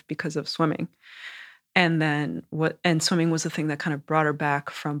life because of swimming. And then swimming was the thing that kind of brought her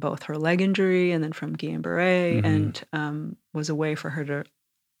back from both her leg injury and then from Guillain-Barré and was a way for her to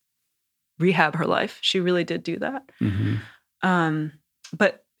rehab her life. She really did do that.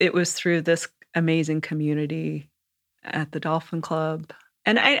 But it was through this amazing community at the Dolphin Club.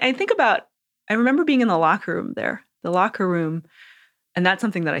 And I remember being in the locker room there, and that's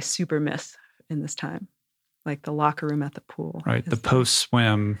something that I super miss in this time, like the locker room at the pool. Right, the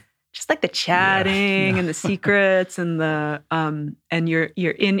post-swim. Just like the chatting and the secrets and the and you're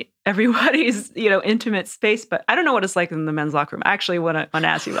in everybody's intimate space. But I don't know what it's like in the men's locker room. I actually want to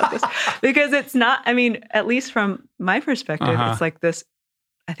ask you about this because it's not. I mean, at least from my perspective, it's like this.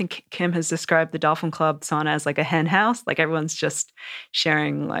 I think Kim has described the Dolphin Club sauna as like a hen house. Like everyone's just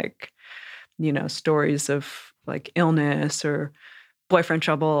sharing like stories of like illness or boyfriend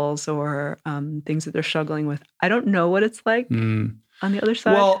troubles or things that they're struggling with. I don't know what it's like on the other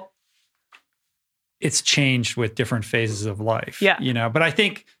side. Well, it's changed with different phases of life. Yeah. But I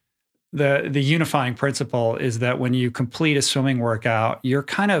think the unifying principle is that when you complete a swimming workout, you're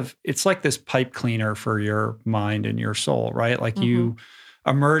it's like this pipe cleaner for your mind and your soul, right? Like you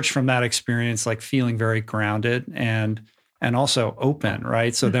emerge from that experience like feeling very grounded and also open,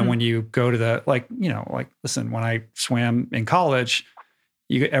 right? So then when you go to listen, when I swam in college,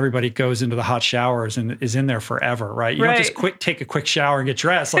 everybody goes into the hot showers and is in there forever, right? You don't just take a quick shower and get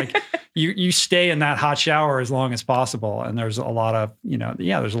dressed. Like you stay in that hot shower as long as possible. And there's a lot of,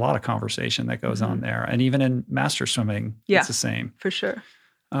 there's a lot of conversation that goes on there. And even in master swimming, it's the same. For sure.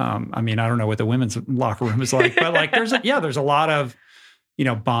 I mean, I don't know what the women's locker room is like, but like there's a lot of,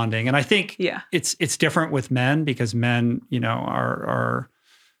 bonding. And I think it's different with men because men, are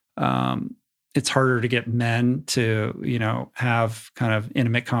it's harder to get men to, have kind of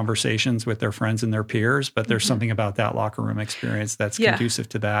intimate conversations with their friends and their peers, but there's something about that locker room experience that's conducive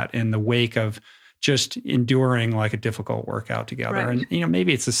to that in the wake of just enduring like a difficult workout together. Right. And,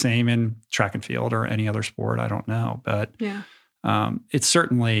 maybe it's the same in track and field or any other sport. I don't know, but it's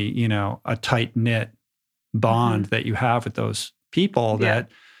certainly, a tight knit bond that you have with those people that,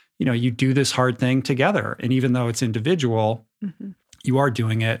 you do this hard thing together. And even though it's individual, you are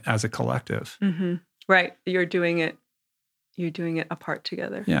doing it as a collective. Right. You're doing it apart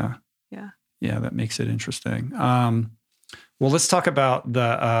together. Yeah. That makes it interesting. Well, Well, let's talk about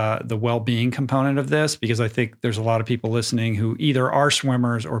the well-being component of this, because I think there's a lot of people listening who either are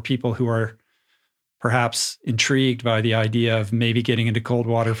swimmers or people who are perhaps intrigued by the idea of maybe getting into cold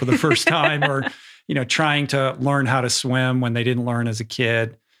water for the first time or, trying to learn how to swim when they didn't learn as a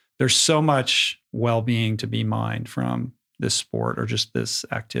kid. There's so much well-being to be mined from this sport or just this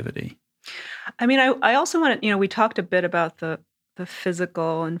activity. I mean, I also want to, we talked a bit about the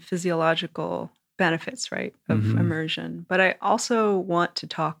physical and physiological benefits, right, of immersion. But I also want to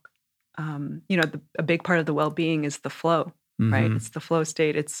talk, a big part of the well-being is the flow, right? It's the flow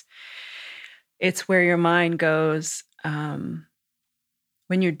state. It's where your mind goes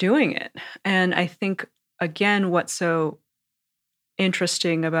when you're doing it. And I think, again, what's so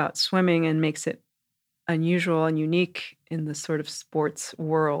interesting about swimming and makes it unusual and unique in the sort of sports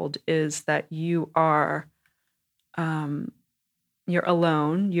world is that you are, you're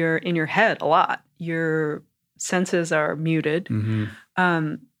alone. You're in your head a lot. Your senses are muted.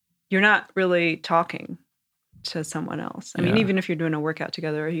 You're not really talking to someone else. I mean, even if you're doing a workout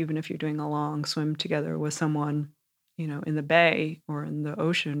together, or even if you're doing a long swim together with someone, in the bay or in the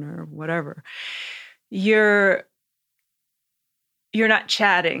ocean or whatever, you're not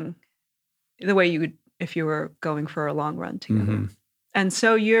chatting the way you would if you were going for a long run together. And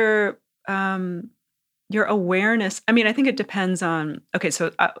so your awareness, I mean, I think it depends on, okay,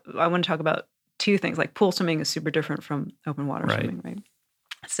 so I want to talk about two things. Like pool swimming is super different from open water swimming, right?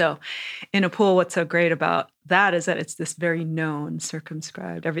 So in a pool, what's so great about that is that it's this very known,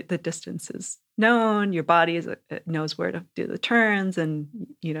 circumscribed, the distance is known, your body knows where to do the turns, and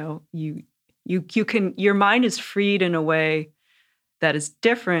you can, your mind is freed in a way that is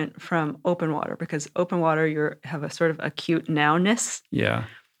different from open water, because open water, you have a sort of acute nowness. Yeah.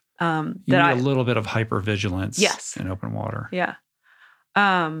 You need a little bit of hypervigilance in open water. Yeah.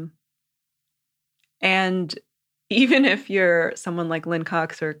 And even if you're someone like Lynn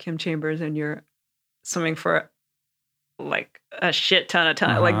Cox or Kim Chambers and you're swimming for like a shit ton of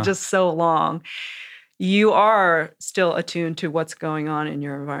time, like just so long, you are still attuned to what's going on in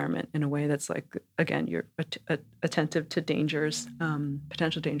your environment in a way that's like, again, you're attentive to dangers,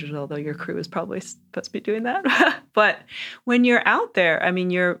 potential dangers, although your crew is probably supposed to be doing that. But when you're out there, I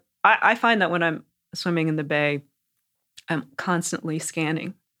mean, I find that when I'm swimming in the bay, I'm constantly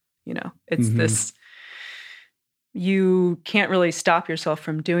scanning, it's this, you can't really stop yourself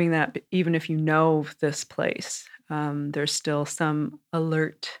from doing that, even if you know this place. There's still some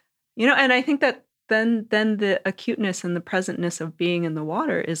alert, and I think that then the acuteness and the presentness of being in the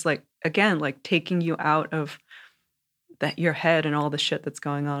water is like, again, like taking you out of your head and all the shit that's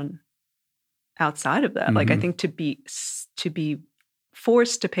going on outside of that. Like, I think to be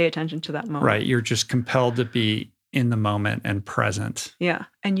forced to pay attention to that moment. Right. You're just compelled to be in the moment and present. Yeah.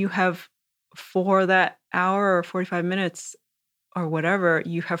 And you have, for that hour or 45 minutes or whatever,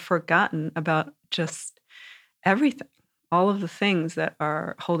 you have forgotten about just everything. All of the things that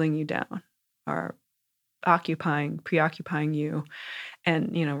are holding you down are preoccupying you.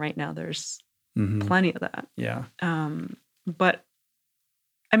 And, right now there's plenty of that. Yeah. But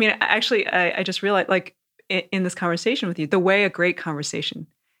I mean, actually, I just realized, like, in this conversation with you, the way a great conversation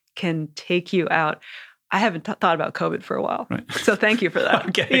can take you out. I haven't thought about COVID for a while. Right. So thank you for that.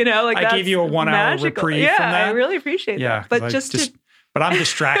 Okay. I gave you a 1 hour reprieve from that. I really appreciate that. But but I'm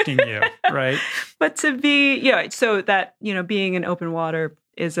distracting you, right? But to be, so that, being in open water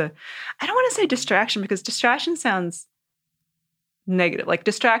is I don't want to say distraction, because distraction sounds negative. Like,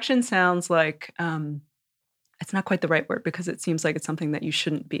 distraction sounds like, it's not quite the right word, because it seems like it's something that you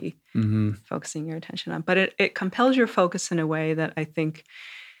shouldn't be focusing your attention on. But it compels your focus in a way that I think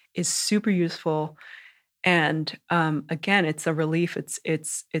is super useful. And again, it's a relief.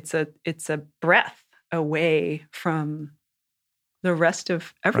 It's a breath away from the rest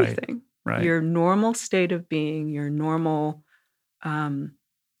of everything. Right. Your normal state of being, your normal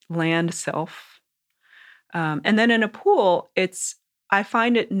land self. And then in a pool, I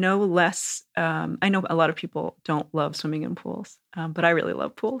find it no less. I know a lot of people don't love swimming in pools, but I really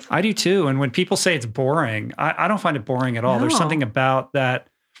love pools. I do too. And when people say it's boring, I don't find it boring at all. No. There's something about that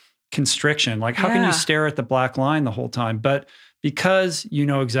constriction. Like, how can you stare at the black line the whole time? But because you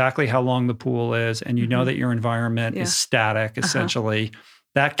know exactly how long the pool is, and you know that your environment is static, essentially,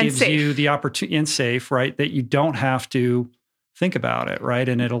 that gives you the opportunity, and safe, right? That you don't have to think about it, right?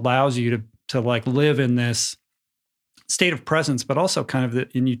 And it allows you to like live in this state of presence, but also kind of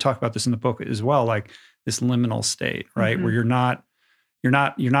and you talk about this in the book as well, like this liminal state, right? Where you're not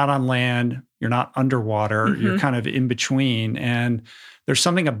on land, You're not underwater. You're kind of in between. And there's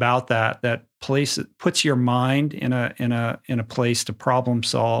something about that puts your mind in a place to problem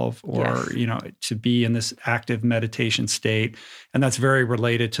solve or, to be in this active meditation state. And that's very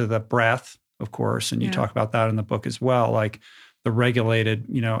related to the breath, of course. And you talk about that in the book as well, like the regulated,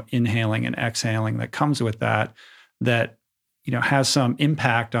 inhaling and exhaling that comes with that has some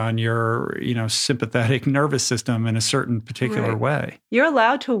impact on your, sympathetic nervous system in a certain particular way. You're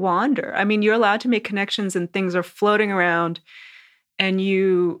allowed to wander. I mean, you're allowed to make connections and things are floating around and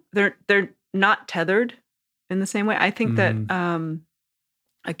they're not tethered in the same way. I think that,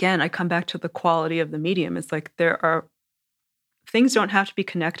 again, I come back to the quality of the medium. It's like things don't have to be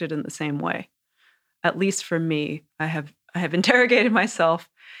connected in the same way. At least for me, I have interrogated myself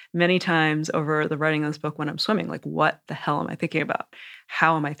many times over the writing of this book when I'm swimming. Like, what the hell am I thinking about?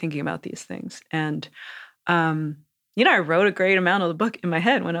 How am I thinking about these things? And, I wrote a great amount of the book in my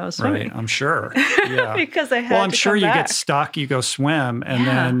head when I was swimming. Right, I'm sure. Yeah. Because I had Well, I'm to sure come you back. get stuck, you go swim, and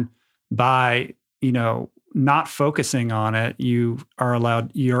then by, not focusing on it,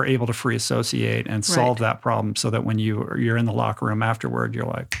 you're able to free associate and solve that problem so that when you're in the locker room afterward, you're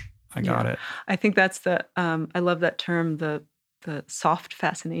like, I got it. I think that's I love that term, the soft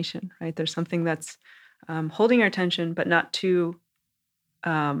fascination, right? There's something that's holding your attention, but not too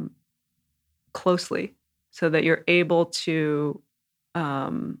closely so that you're able to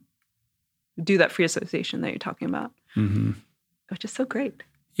do that free association that you're talking about, which is so great.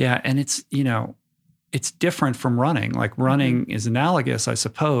 Yeah. And it's, it's different from running. Like running is analogous, I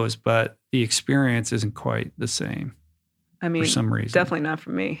suppose, but the experience isn't quite the same. I mean, for some reason. Definitely not for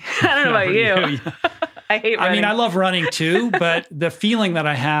me. I don't know about you. I hate running. I mean, I love running too, but the feeling that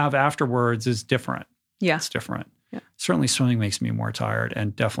I have afterwards is different. Yeah. It's different. Yeah. Certainly swimming makes me more tired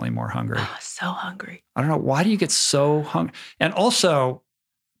and definitely more hungry. Oh, so hungry. I don't know. Why do you get so hungry? And also,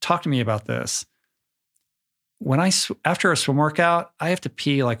 talk to me about this. When after a swim workout, I have to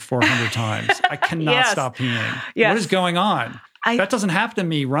pee like 400 times. I cannot stop peeing. Yes. What is going on? That doesn't happen to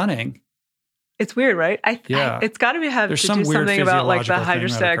me running. It's weird, right? It's got to have There's to some do weird something about like the physiological thing that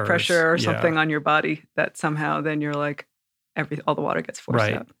hydrostatic occurs. pressure or something on your body that somehow then you're like, all the water gets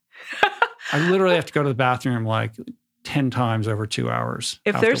forced out. I literally have to go to the bathroom like 10 times over 2 hours.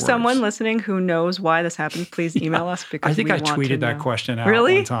 If afterwards. there's someone listening who knows why this happens, please email us because I think we I want tweeted to that know. question out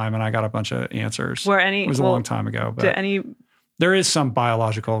Really? one time and I got a bunch of answers. It was a long time ago, but there is some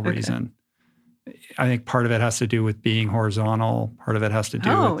biological reason. I think part of it has to do with being horizontal. Part of it has to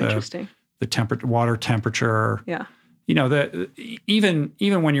do with the water temperature. Yeah. Even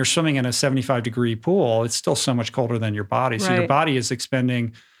when you're swimming in a 75-degree pool, it's still so much colder than your body. So your body is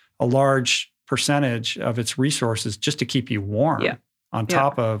expending a large percentage of its resources just to keep you warm on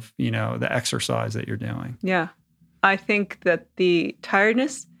top of, the exercise that you're doing. Yeah. I think that the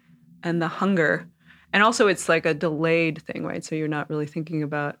tiredness and the hunger, and also it's like a delayed thing, right? So you're not really thinking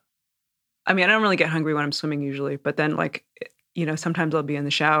about, I mean, I don't really get hungry when I'm swimming usually, but then like, sometimes I'll be in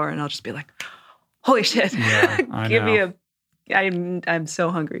the shower and I'll just be like, holy shit. Yeah, I know. I'm so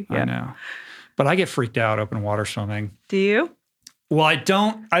hungry. Yeah. I know. But I get freaked out open water swimming. Do you? Well, I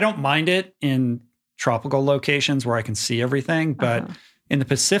don't mind it in tropical locations where I can see everything, but in the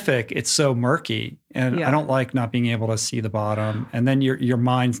Pacific, it's so murky and I don't like not being able to see the bottom. And then your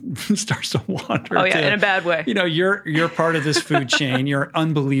mind starts to wander. Oh yeah, in a bad way. You're part of this food chain. You're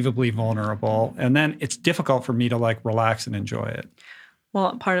unbelievably vulnerable. And then it's difficult for me to like relax and enjoy it.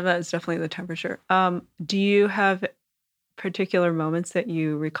 Well, part of that is definitely the temperature. Do you have particular moments that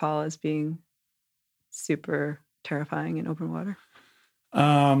you recall as being super terrifying in open water?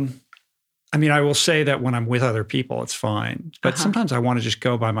 I mean, I will say that when I'm with other people, it's fine. But sometimes I want to just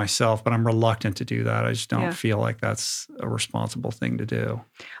go by myself, but I'm reluctant to do that. I just don't feel like that's a responsible thing to do.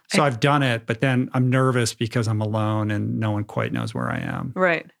 So I've done it, but then I'm nervous because I'm alone and no one quite knows where I am.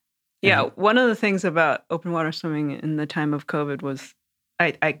 Right. Yeah. One of the things about open water swimming in the time of COVID was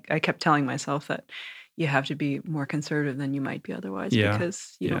I kept telling myself that you have to be more conservative than you might be otherwise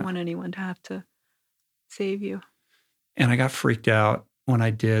because you don't want anyone to have to save you. And I got freaked out when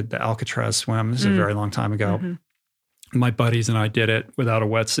I did the Alcatraz swim. This is a very long time ago. Mm-hmm. My buddies and I did it without a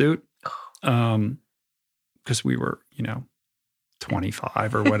wetsuit because we were,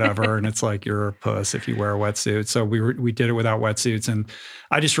 25 or whatever. And it's like, you're a puss if you wear a wetsuit. So we did it without wetsuits. And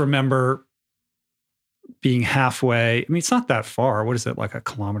I just remember being halfway. I mean, it's not that far. What is it? Like 1.5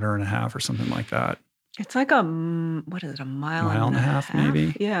 kilometers or something like that. It's like a mile and a half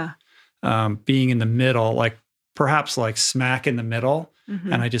maybe? Yeah. Being in the middle, like perhaps like smack in the middle.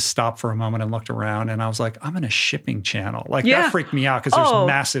 And I just stopped for a moment and looked around, and I was like, I'm in a shipping channel. Like that freaked me out because there's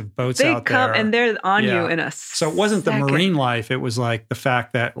massive boats out there. They come and they're on you in a So it wasn't the marine life. It was like the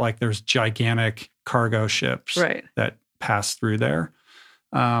fact that like there's gigantic cargo ships that pass through there.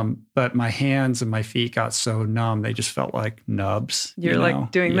 But my hands and my feet got so numb. They just felt like nubs. You're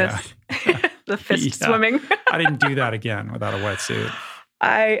like doing this, the fist swimming. I didn't do that again without a wetsuit.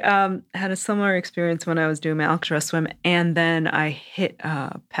 I had a similar experience when I was doing my ultra swim, and then I hit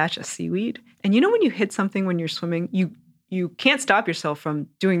a patch of seaweed. And you know when you hit something when you're swimming, you can't stop yourself from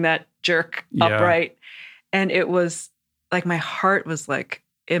doing that jerk upright. And it was like my heart was like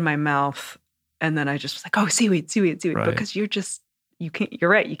in my mouth, and then I just was like, oh, seaweed, because you can't. You're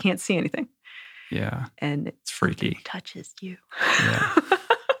right, you can't see anything. Yeah, and it's freaky. Touches you. Yeah.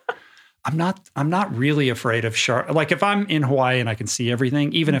 I'm not really afraid of shark. Like if I'm in Hawaii and I can see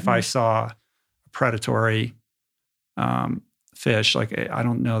everything, even if I saw a predatory fish, like I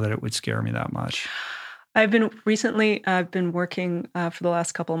don't know that it would scare me that much. I've been working for the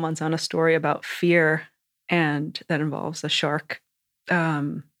last couple of months on a story about fear, and that involves a shark,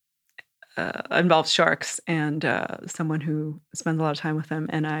 involves sharks and someone who spends a lot of time with them.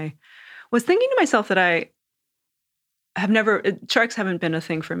 And I was thinking to myself that sharks haven't been a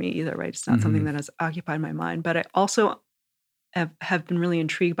thing for me either, right? It's not something that has occupied my mind, but I also have been really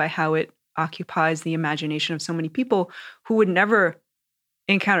intrigued by how it occupies the imagination of so many people who would never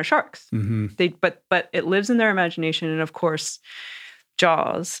encounter sharks. But it lives in their imagination, and of course,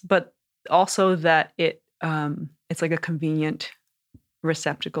 Jaws, but also that it's like a convenient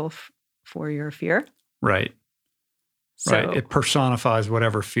receptacle for your fear. Right. So, right. It personifies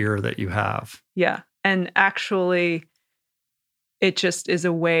whatever fear that you have. Yeah. And actually, it just is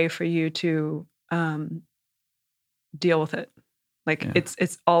a way for you to deal with it. Like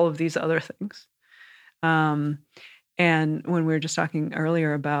it's all of these other things. And when we were just talking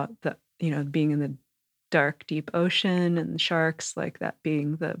earlier about being in the dark, deep ocean and the sharks, like that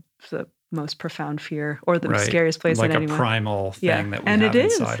being the most profound fear or the scariest place like in anyone. Like a primal thing that we have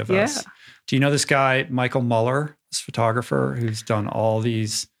inside of us. Do you know this guy, Michael Muller, this photographer who's done all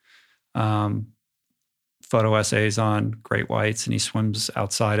these photo essays on great whites, and he swims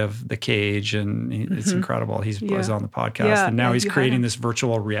outside of the cage, and it's incredible. He was on the podcast, and now he's creating this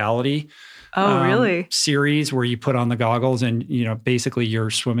virtual reality series where you put on the goggles and basically you're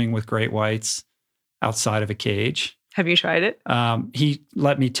swimming with great whites outside of a cage. Have you tried it? He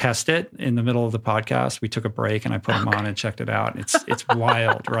let me test it in the middle of the podcast. We took a break and I put him on and checked it out. It's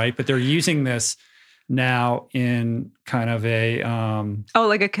wild, right? But they're using this now in kind of a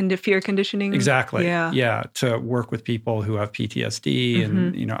like a fear conditioning. Exactly. Yeah. To work with people who have PTSD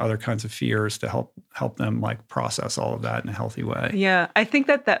and other kinds of fears to help them like process all of that in a healthy way. Yeah, I think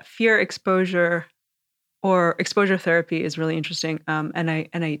that fear exposure or exposure therapy is really interesting. And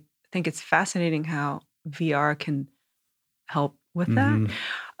I think it's fascinating how VR can help with that.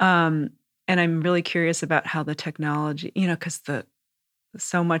 And I'm really curious about how the technology, because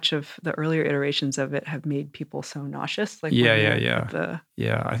so much of the earlier iterations of it have made people so nauseous. Like I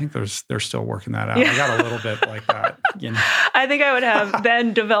think they're still working that out. I got a little bit like that. I think I would have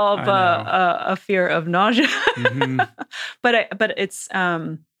then developed a fear of nausea. But it's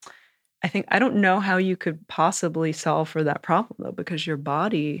I think I don't know how you could possibly solve for that problem though, because your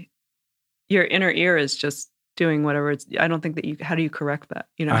body, your inner ear is just doing whatever it's. I don't think that how do you correct that?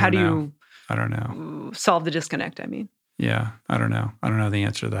 How do you? I don't know. Solve the disconnect. I mean. Yeah, I don't know. I don't know the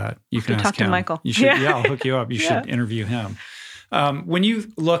answer to that. You can talk to Michael. You should. Yeah, I'll hook you up. You should interview him. When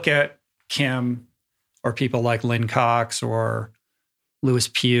you look at Kim or people like Lynn Cox or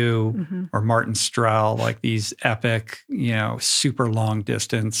Lewis Pugh or Martin Strel, like these epic, super long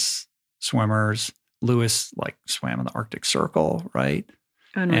distance swimmers. Lewis swam in the Arctic Circle, right?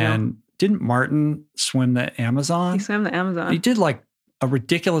 And didn't Martin swim the Amazon? He swam the Amazon. He did a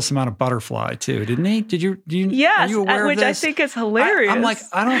ridiculous amount of butterfly too, didn't he? Yes, are you aware which of this? I think is hilarious. I'm like,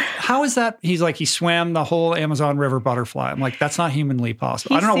 how is that? He's like, he swam the whole Amazon River butterfly. I'm like, that's not humanly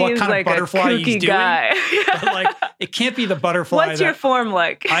possible. I don't know what kind of butterfly he's doing. But it can't be the butterfly. What's your form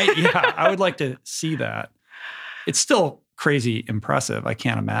like? I would like to see that. It's still crazy impressive. I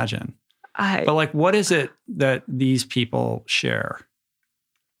can't imagine. But what is it that these people share?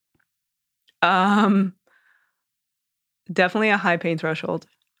 Definitely a high pain threshold.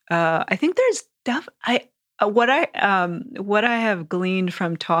 I think there's what I have gleaned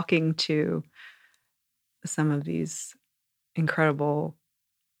from talking to some of these incredible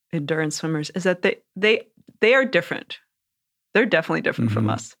endurance swimmers is that they are different. They're definitely different from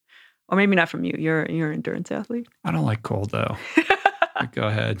us, or maybe not from you. You're an endurance athlete. I don't like cold though. Go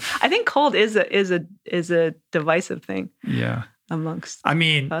ahead. I think cold is a divisive thing. Yeah. Amongst I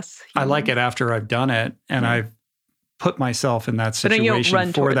mean, us I like it after I've done it and I've put myself in that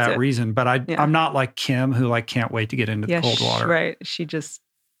situation for that reason. But I'm not like Kim, who like can't wait to get into the cold water. Right. She just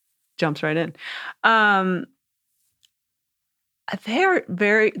jumps right in.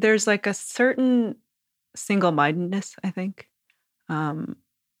 There's like a certain single-mindedness, I think. And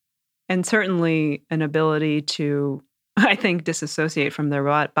certainly an ability to, I think, disassociate from their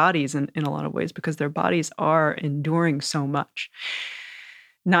bodies in a lot of ways, because their bodies are enduring so much,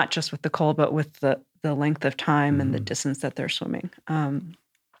 not just with the cold, but with the length of time and the distance that they're swimming.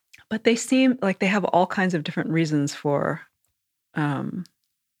 But they seem like they have all kinds of different reasons for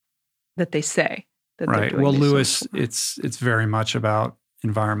that they say that they're doing. Well, Lewis, it's very much about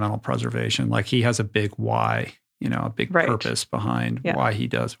environmental preservation. Like he has a big why, a big purpose behind why he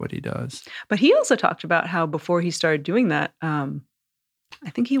does what he does. But he also talked about how before he started doing that, I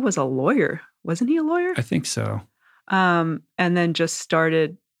think he was a lawyer. Wasn't he a lawyer? I think so. And then just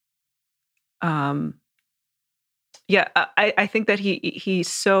started. I think that he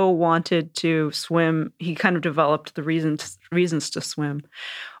so wanted to swim. He kind of developed the reasons to swim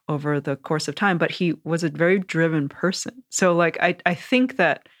over the course of time, but he was a very driven person. So like, I think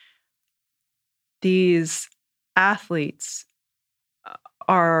that these athletes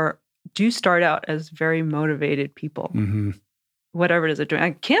do start out as very motivated people, whatever it is they're doing.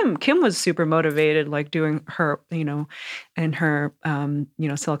 Like Kim was super motivated, like doing her, in her,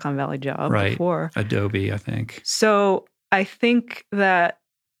 Silicon Valley job before. Adobe, I think. So I think that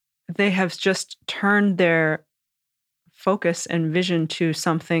they have just turned their focus and vision to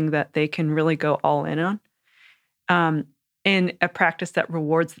something that they can really go all in on, in a practice that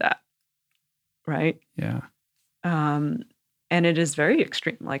rewards that. Right. Yeah. And it is very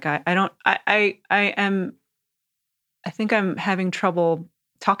extreme. Like I think I'm having trouble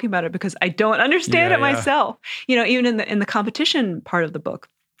talking about it because I don't understand it myself. Even in the competition part of the book.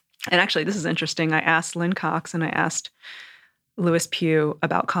 And actually, this is interesting. I asked Lynn Cox and I asked Lewis Pugh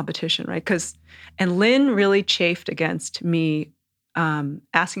about competition, right? And Lynn really chafed against me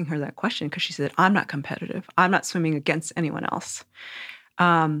asking her that question because she said, "I'm not competitive. I'm not swimming against anyone else."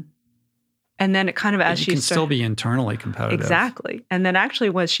 And then it kind of, as she can still be internally competitive. Exactly. And then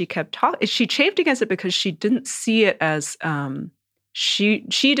actually, as she kept talking, she chafed against it because she didn't see it as she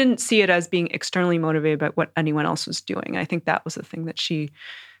didn't see it as being externally motivated by what anyone else was doing. I think that was the thing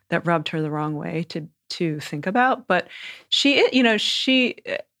that rubbed her the wrong way to think about. But she is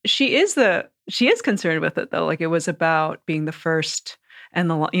concerned with it though. Like it was about being the first and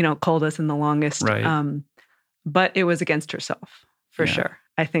the coldest and the longest. Right. But it was against herself for sure.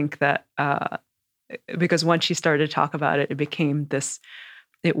 I think that because once she started to talk about it,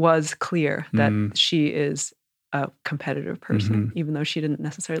 it was clear that she is a competitive person, even though she didn't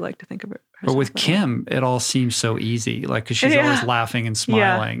necessarily like to think of it herself. But with Kim, it all seems so easy, like, because she's always laughing and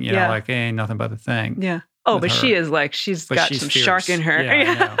smiling, like, ain't nothing but a thing. Yeah. Oh, but she is like, she's got some fierce. Shark in her.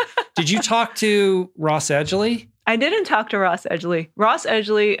 Yeah. Did you talk to Ross Edgley? I didn't talk to Ross Edgley. Ross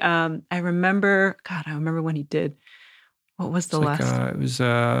Edgley, I remember when he did. What was the last? It was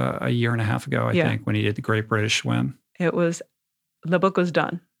a year and a half ago, I think, when he did the Great British Swim. The book was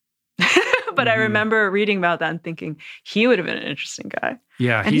done. But I remember reading about that and thinking he would have been an interesting guy.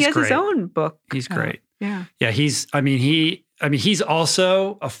 Yeah, and he has his own book. He's great. Yeah. Yeah, he's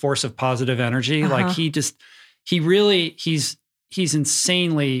also a force of positive energy. Like he's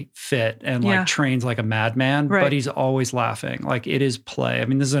insanely fit and like trains like a madman, but he's always laughing. Like it is play. I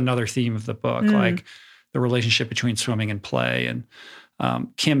mean, this is another theme of the book, like the relationship between swimming and play. And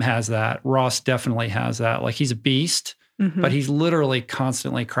Kim has that. Ross definitely has that. Like he's a beast, but he's literally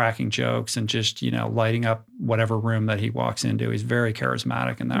constantly cracking jokes and just, lighting up whatever room that he walks into. He's very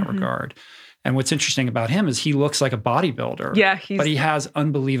charismatic in that regard. And what's interesting about him is he looks like a bodybuilder, but he has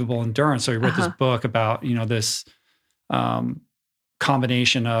unbelievable endurance. So he wrote this book about, this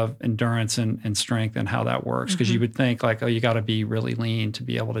combination of endurance and strength and how that works. Because you would think like, oh, you got to be really lean to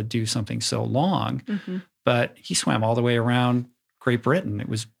be able to do something so long. But he swam all the way around Great Britain. It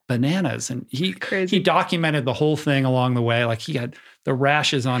was bananas. And he documented the whole thing along the way. Like he had the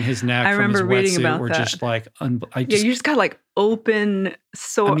rashes on his neck from his wetsuit were just like, you just got like open,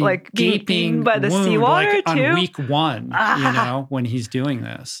 like gaping by the seawater like too. On week one, when he's doing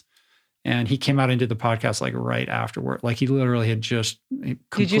this. And he came out into the podcast like right afterward. Like he literally had just completed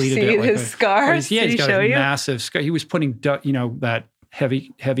it. Did you see his scars? He's got a massive scar. He was putting, that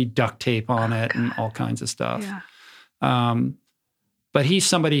heavy duct tape on it and all kinds of stuff. Yeah. But he's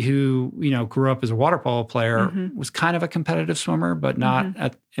somebody who, grew up as a water polo player, Mm-hmm. was kind of a competitive swimmer, but not Mm-hmm.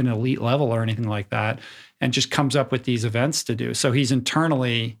 at an elite level or anything like that, and just comes up with these events to do. So he's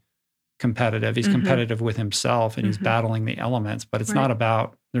internally competitive. He's Mm-hmm. competitive with himself, and he's Mm-hmm. battling the elements, but it's Right. not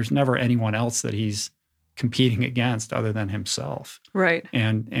about, there's never anyone else that he's competing against other than himself. Right.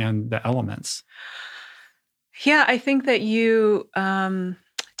 And the elements. Yeah, I think that you,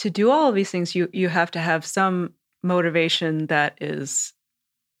 to do all of these things, you have to have some motivation that is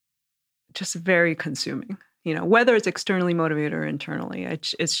just very consuming. Whether it's externally motivated or internally,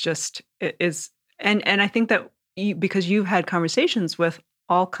 it is. And I think that because you've had conversations with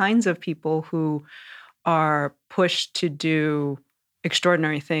all kinds of people who are pushed to do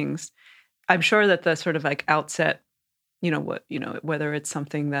extraordinary things, I'm sure that the sort of like outset, whether it's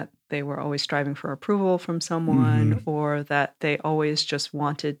something that they were always striving for approval from someone, Mm-hmm. or that they always just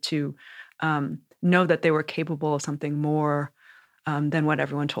wanted to know that they were capable of something more than what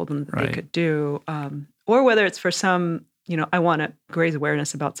everyone told them that Right. they could do, or whether it's for some, I want to raise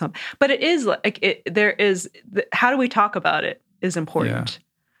awareness about something. But it is like there is. How do we talk about it is important.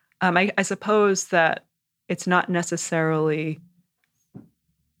 Yeah. I suppose that it's not necessarily.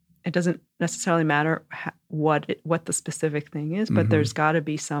 It doesn't necessarily matter what the specific thing is, but Mm-hmm. there's got to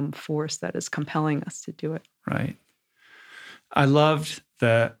be some force that is compelling us to do it. Right. I loved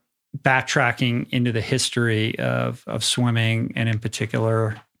the backtracking into the history of swimming, and in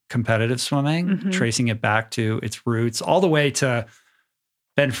particular competitive swimming, Mm-hmm. tracing it back to its roots, all the way to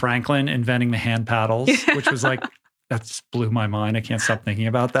Ben Franklin inventing the hand paddles, which was like, that just blew my mind. I can't stop thinking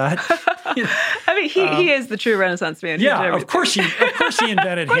about that. I mean, he is the true Renaissance man. Yeah, of course he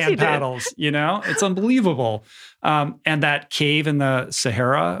invented hand paddles. It's unbelievable. And that cave in the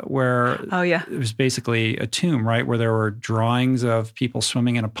Sahara where it was basically a tomb, right? Where there were drawings of people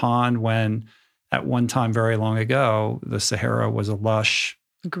swimming in a pond when at one time very long ago, the Sahara was a lush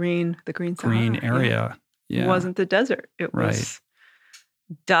green area. Yeah. It wasn't the desert. It was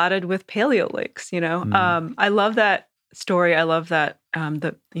dotted with paleo lakes, I love that story. I love that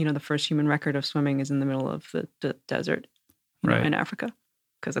the first human record of swimming is in the middle of the desert in Africa,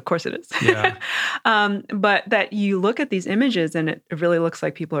 because of course it is. Yeah. But that you look at these images and it really looks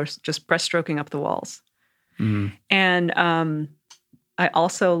like people are just breaststroking up the walls. Mm. And I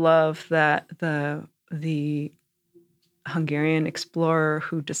also love that the Hungarian explorer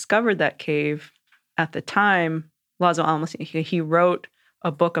who discovered that cave at the time, Laszlo Almasi, he wrote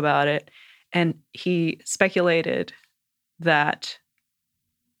a book about it, and he speculated that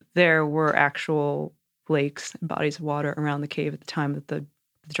there were actual lakes and bodies of water around the cave at the time that the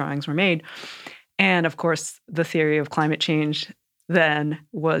drawings were made. And of course, the theory of climate change then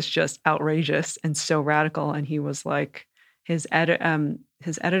was just outrageous and so radical. And he was like, his editor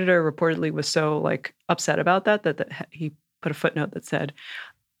reportedly was so like upset about that he put a footnote that said,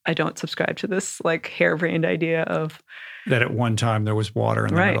 I don't subscribe to this like harebrained idea of that at one time there was water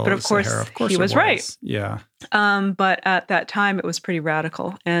in the middle but of the Sahara. Of course he was right. Yeah. But at that time it was pretty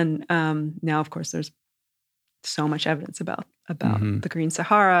radical. And now, of course, there's so much evidence about the Green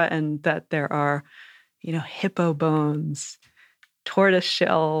Sahara, and that there are, hippo bones, tortoise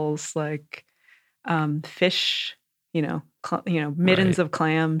shells, like fish, middens of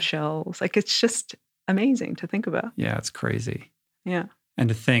clam shells. Like, it's just amazing to think about. Yeah, it's crazy. Yeah. And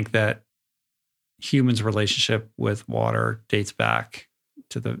to think that humans' relationship with water dates back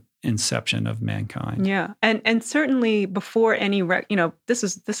to the inception of mankind. Yeah. And certainly before any, this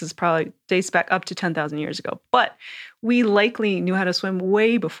is probably dates back up to 10,000 years ago, but we likely knew how to swim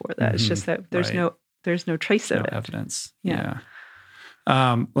way before that. Mm-hmm. It's just that there's no trace of it. Evidence. Yeah.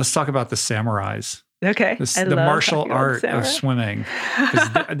 Let's talk about the samurais. Okay. The martial art of swimming.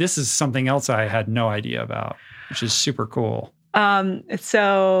 This is something else I had no idea about, which is super cool.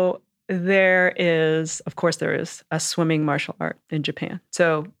 So there is a swimming martial art in Japan.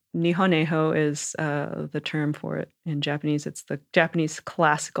 So Nihon-Eiho is the term for it in Japanese. It's the Japanese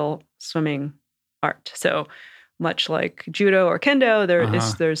classical swimming art. So much like judo or kendo,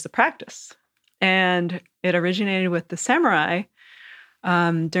 there's the practice. And it originated with the samurai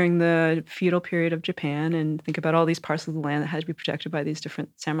during the feudal period of Japan. And think about all these parcels of the land that had to be protected by these different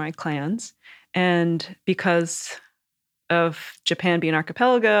samurai clans. And because of Japan being an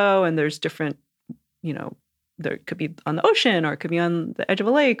archipelago, and there's different, there could be on the ocean or it could be on the edge of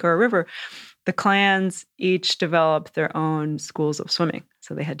a lake or a river, the clans each developed their own schools of swimming.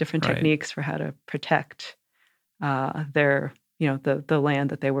 So they had different techniques for how to protect their, the land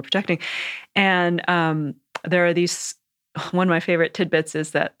that they were protecting. And there are these, one of my favorite tidbits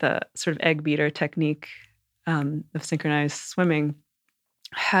is that the sort of egg beater technique of synchronized swimming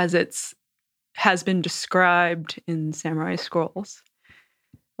has been described in samurai scrolls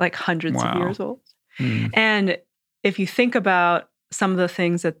like hundreds of years old. Mm. And if you think about some of the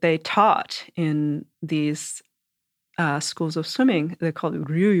things that they taught in these schools of swimming, they're called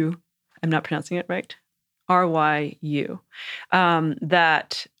Ryu. I'm not pronouncing it right. RYU.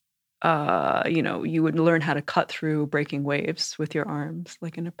 That you would learn how to cut through breaking waves with your arms,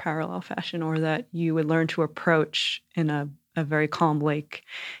 like in a parallel fashion, or that you would learn to approach in a very calm lake,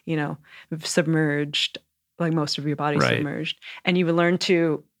 submerged, like most of your body submerged. And you would learn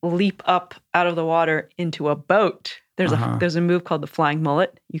to leap up out of the water into a boat. There's a move called the flying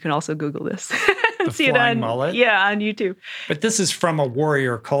mullet. You can also Google this. The flying mullet? Yeah, on YouTube. But this is from a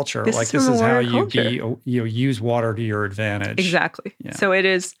warrior culture. This is how you use water to your advantage. Exactly. Yeah. So it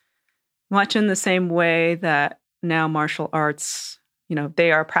is much in the same way that now martial arts,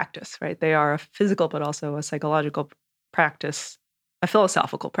 they are practice, right? They are a physical, but also a psychological practice, a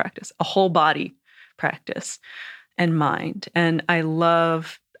philosophical practice, a whole body practice and mind. And I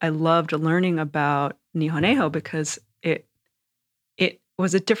loved learning about Nihon-eiho because it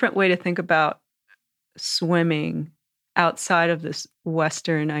was a different way to think about swimming outside of this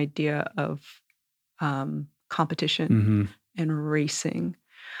Western idea of competition and racing.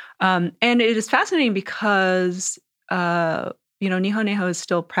 And it is fascinating because, Nihon-eiho is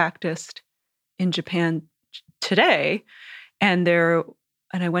still practiced in Japan today. And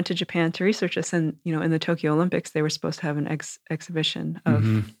I went to Japan to research this. And, in the Tokyo Olympics, they were supposed to have an exhibition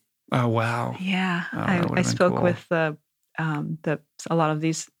of. Oh, wow. Yeah. Oh, I spoke cool. with a lot of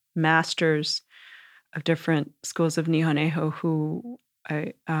these masters of different schools of Nihon-eiho who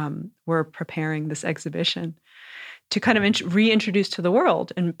were preparing this exhibition to kind of reintroduce to the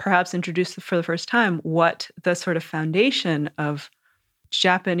world and perhaps introduce for the first time what the sort of foundation of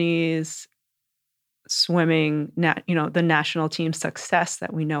Japanese swimming, the national team success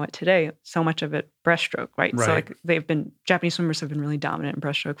that we know it today. So much of it breaststroke, right? So Japanese swimmers have been really dominant in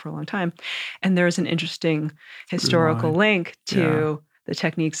breaststroke for a long time. And there's an interesting historical link to the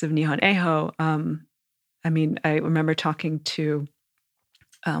techniques of Nihon-eiho. I remember talking to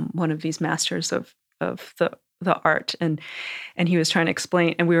one of these masters of the art, and he was trying to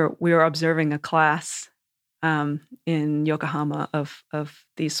explain, and we were observing a class in Yokohama of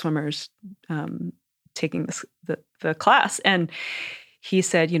these swimmers taking the class, and he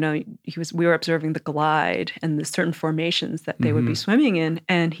said, we were observing the glide and the certain formations that they would be swimming in,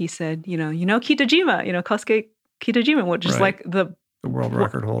 and he said, Kitajima, Kosuke Kitajima, which is like the world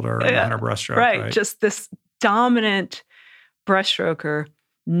record holder in 100 breaststroke, right? Just this dominant breaststroker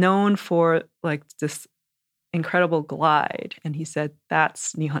known for like this incredible glide. And he said,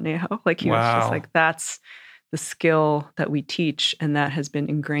 that's Nihon-eiho. Like he was just like, that's the skill that we teach. And that has been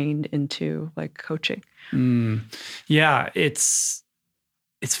ingrained into like coaching. Yeah. It's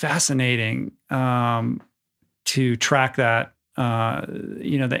fascinating to track that,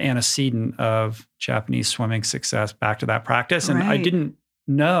 the antecedent of Japanese swimming success back to that practice. And I didn't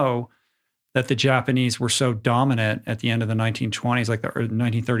know that the Japanese were so dominant at the end of the 1920s, like the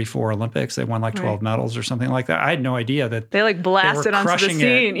 1934 Olympics. They won like 12 medals or something like that. I had no idea that they like blasted onto the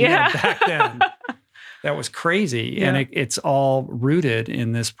scene. Back then. That was crazy. Yeah. And it's all rooted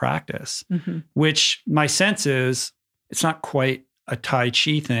in this practice, which my sense is it's not quite a Tai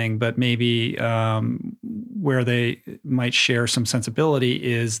Chi thing, but maybe where they might share some sensibility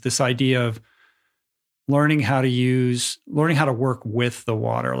is this idea of learning how to work with the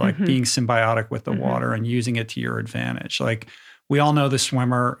water, like being symbiotic with the water and using it to your advantage. Like we all know the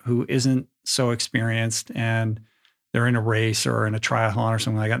swimmer who isn't so experienced and they're in a race or in a triathlon or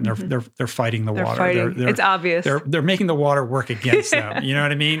something like that, and they're fighting the water. It's obvious. They're making the water work against them. You know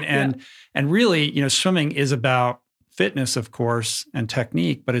what I mean? And really, swimming is about fitness, of course, and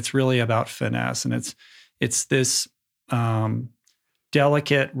technique, but it's really about finesse, and it's this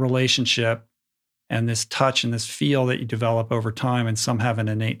delicate relationship and this touch and this feel that you develop over time, and some have an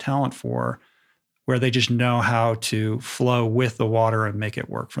innate talent for, where they just know how to flow with the water and make it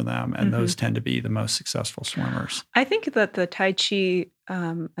work for them. And those tend to be the most successful swimmers. I think that the Tai Chi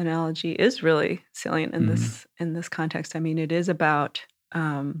analogy is really salient in this context. I mean, it is about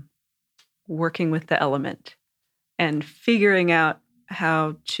working with the element and figuring out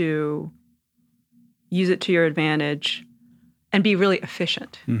how to use it to your advantage and be really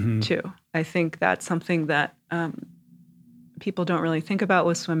efficient too. I think that's something that people don't really think about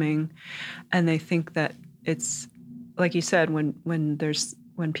with swimming, and they think that it's like you said,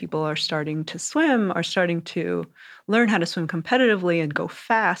 when people are starting to swim, are starting to learn how to swim competitively and go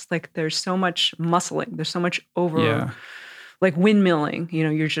fast. Like there's so much muscling, there's so much like windmilling.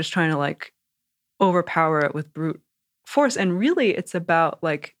 You're just trying to like overpower it with brute force, and really it's about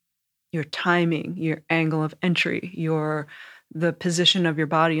like your timing, your angle of entry, your the position of your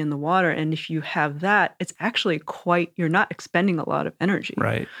body in the water. And if you have that, it's actually you're not expending a lot of energy.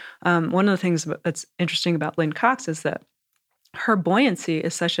 Right. One of the things that's interesting about Lynn Cox is that her buoyancy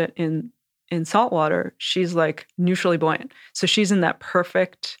is such that in salt water, she's like neutrally buoyant. So she's in that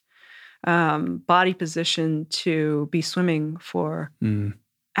perfect body position to be swimming for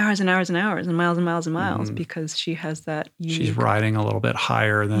hours and hours and hours and miles because she has that unique... She's riding a little bit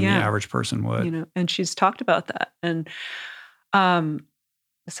higher than the average person would. And she's talked about that. And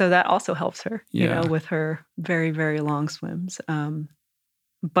so that also helps her, with her very, very long swims.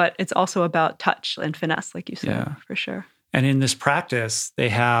 But it's also about touch and finesse, like you said, for sure. And in this practice, they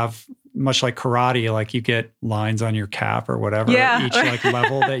have, much like karate, like you get lines on your cap or whatever, each like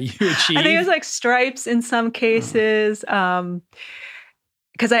level that you achieve. I think there's like stripes in some cases.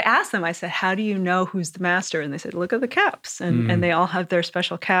 Because I asked them, I said, how do you know who's the master? And they said, look at the caps. And they all have their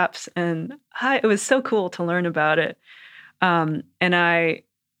special caps. And it was so cool to learn about it. And I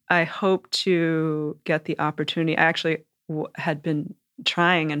hope to get the opportunity. I actually had been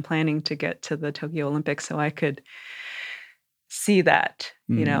trying and planning to get to the Tokyo Olympics so I could see that,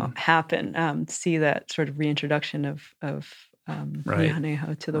 happen, see that sort of reintroduction of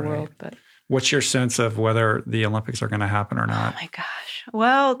Nihoneiho to the world. But what's your sense of whether the Olympics are going to happen or not? Oh my gosh.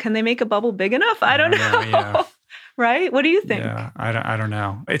 Well, can they make a bubble big enough? I don't know. Yeah. Right? What do you think? Yeah, I don't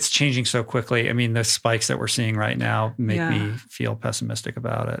know. It's changing so quickly. I mean, the spikes that we're seeing right now make me feel pessimistic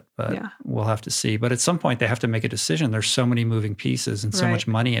about it, but we'll have to see. But at some point, they have to make a decision. There's so many moving pieces and so much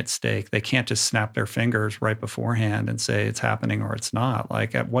money at stake. They can't just snap their fingers right beforehand and say it's happening or it's not.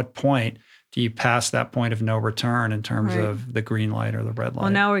 Like, at what point do you pass that point of no return in terms of the green light or the red light?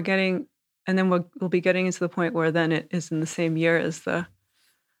 Well, now we're getting, and then we'll be getting into the point where then it is in the same year as the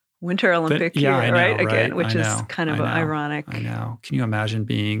Winter Olympic year, right? Again, which is kind of ironic. I know. Can you imagine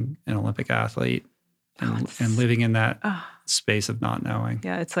being an Olympic athlete and living in that space of not knowing?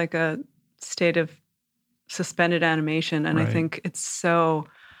 Yeah, it's like a state of suspended animation. And I think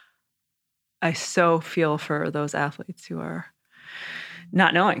I so feel for those athletes who are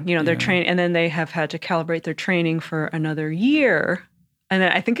not knowing, they're training, and then they have had to calibrate their training for another year. And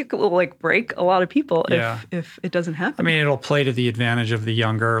I think it will like break a lot of people if it doesn't happen. I mean, it'll play to the advantage of the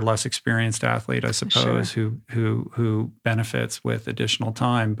younger, less experienced athlete, I suppose, who benefits with additional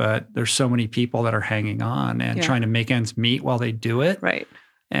time. But there's so many people that are hanging on and trying to make ends meet while they do it. Right.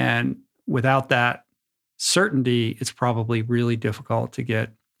 And without that certainty, it's probably really difficult to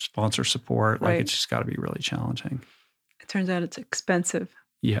get sponsor support. Like, it's just got to be really challenging. It turns out it's expensive.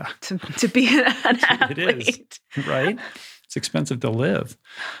 Yeah. To be an athlete. It is, right? It's expensive to live.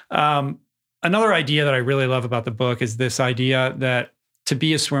 Another idea that I really love about the book is this idea that to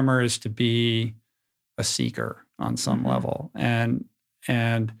be a swimmer is to be a seeker on some level. And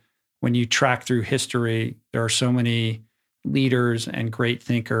when you track through history, there are so many leaders and great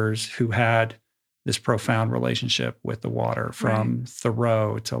thinkers who had this profound relationship with the water, from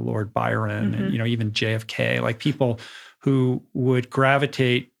Thoreau to Lord Byron and even JFK, like people who would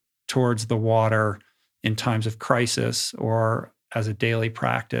gravitate towards the water in times of crisis or as a daily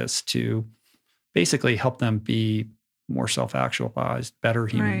practice to basically help them be more self-actualized, better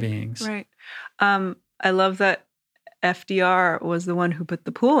human beings. Right. I love that FDR was the one who put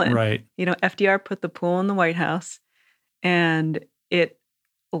the pool in. Right. FDR put the pool in the White House, and it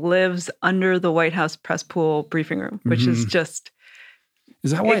lives under the White House press pool briefing room, which is just... Is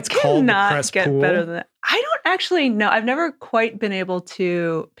that why it's called the press pool? It cannot get better than that. I don't actually know. I've never quite been able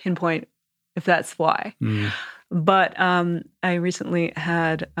to pinpoint if that's why. But I recently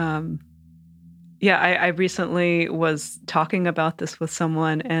had, I recently was talking about this with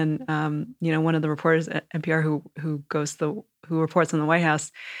someone, and one of the reporters at NPR who reports on the White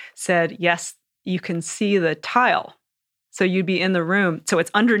House said, yes, you can see the tile. So you'd be in the room, so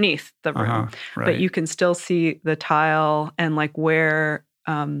it's underneath the room, but you can still see the tile, and like where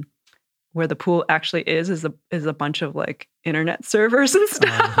the pool actually is a bunch of like internet servers and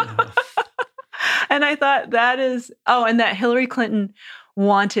stuff. And I thought that is, and that Hillary Clinton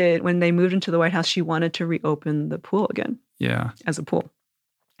wanted, when they moved into the White House, she wanted to reopen the pool again. Yeah. As a pool.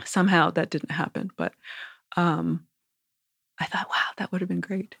 Somehow that didn't happen. But I thought, wow, that would have been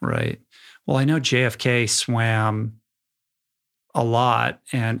great. Right. Well, I know JFK swam a lot.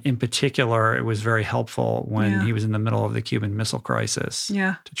 And in particular, it was very helpful when he was in the middle of the Cuban Missile Crisis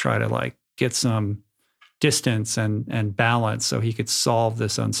to try to like get some distance and balance so he could solve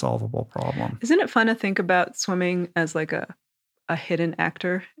this unsolvable problem. Isn't it fun to think about swimming as like a hidden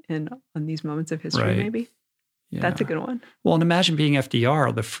actor in these moments of history, maybe? Yeah. That's a good one. Well, and imagine being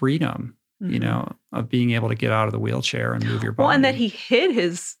FDR, the freedom, of being able to get out of the wheelchair and move your body. Well, and that he hid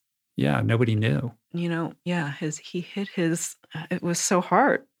his Yeah, nobody knew. He hit his, it was so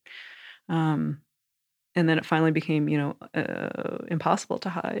hard. And then it finally became, impossible to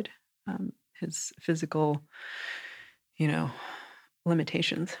hide his physical,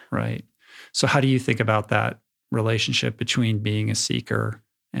 limitations. Right. So how do you think about that relationship between being a seeker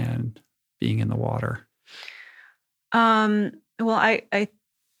and being in the water? Well, I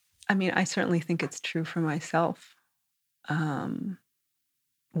certainly think it's true for myself. One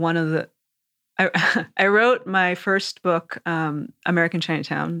of the, I wrote my first book, American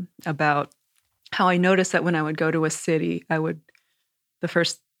Chinatown, about how I noticed that when I would go to a city, the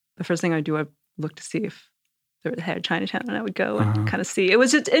first thing I'd do, I'd look to see if they had a Chinatown, and I would go and kind of see. It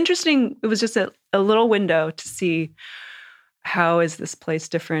was just interesting. It was just a little window to see how is this place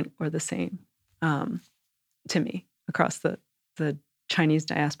different or the same to me across the Chinese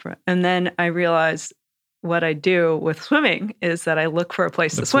diaspora. And then I realized what I do with swimming is that I look for a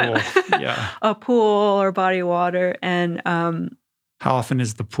place to swim. Yeah. A pool or body of water. And how often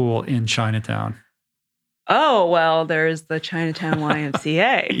is the pool in Chinatown? Oh, well, there's the Chinatown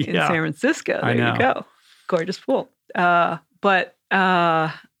YMCA in San Francisco. There you go. Gorgeous pool. But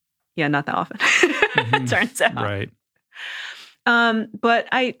not that often. It turns out. Right. But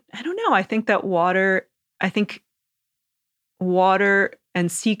I don't know. I think water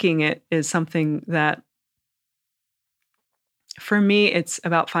and seeking it is something that, for me, it's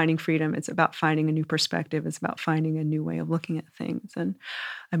about finding freedom. It's about finding a new perspective. It's about finding a new way of looking at things. And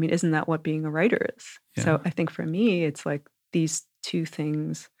I mean, isn't that what being a writer is? Yeah. So I think for me, it's like these two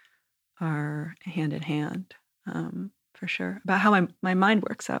things are hand in hand, for sure, about how my mind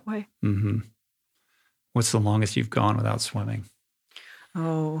works that way. Mm-hmm. What's the longest you've gone without swimming?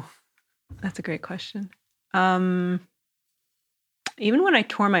 Oh, that's a great question. Even when I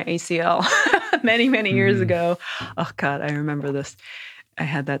tore my ACL many, many years ago, oh God, I remember this. I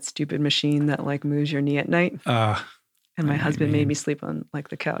had that stupid machine that like moves your knee at night. And my husband made me sleep on like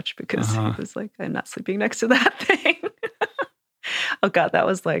the couch because he was like, I'm not sleeping next to that thing. Oh God, that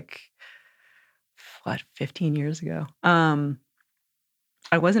was like, 15 years ago. I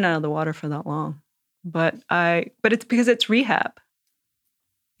wasn't out of the water for that long, but it's because it's rehab.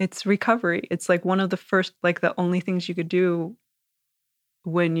 It's recovery. It's like one of the first, like the only things you could do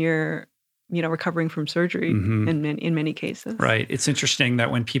when you're, recovering from surgery in many cases. Right. It's interesting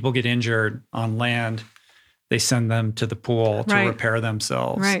that when people get injured on land, they send them to the pool to repair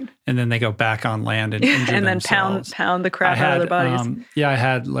themselves. Right. And then they go back on land and injure and then themselves. pound the crap out of their bodies. I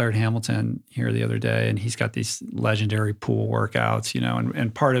had Laird Hamilton here the other day, and he's got these legendary pool workouts,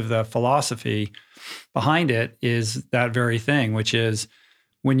 and part of the philosophy behind it is that very thing, which is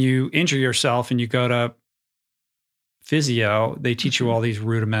when you injure yourself and you go to physio, they teach you all these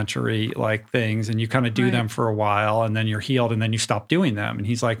rudimentary like things, and you kind of do them for a while, and then you're healed, and then you stop doing them. And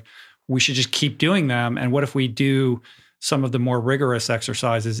he's like, we should just keep doing them. And what if we do some of the more rigorous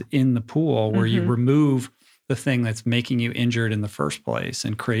exercises in the pool where you remove the thing that's making you injured in the first place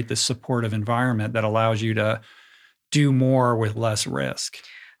and create this supportive environment that allows you to do more with less risk?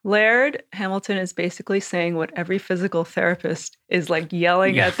 Laird Hamilton is basically saying what every physical therapist is like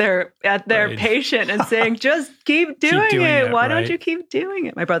yelling at their patient and saying, just keep doing it. Why don't you keep doing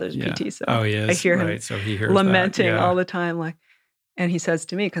it? My brother's a PT, so he is. I hear him so he hears lamenting all the time. Like, and he says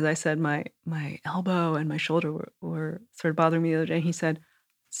to me, because I said my elbow and my shoulder were sort of bothering me the other day. He said,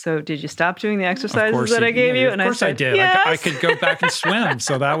 so did you stop doing the exercises that I gave you? And I said, I did. Yes. I could go back and swim.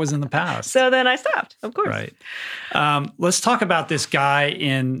 So that was in the past. So then I stopped, of course. Right. Let's talk about this guy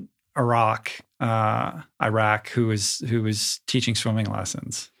in Iraq, who was teaching swimming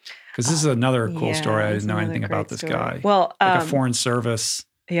lessons. Because this is another cool story. I didn't know anything about this guy. Well, like a foreign service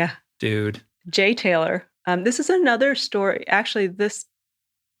dude. Jay Taylor. This is another story. Actually, this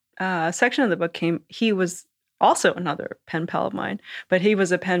section of the book he was also another pen pal of mine, but he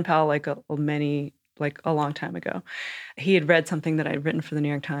was a pen pal like a long time ago. He had read something that I'd written for the New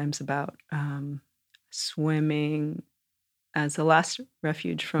York Times about swimming as a last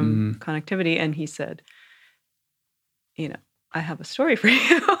refuge from connectivity. And he said, I have a story for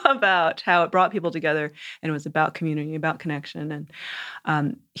you about how it brought people together, and it was about community, about connection.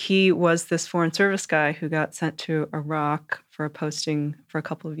 And he was this foreign service guy who got sent to Iraq for a posting for a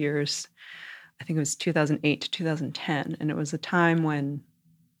couple of years. I think it was 2008 to 2010. And it was a time when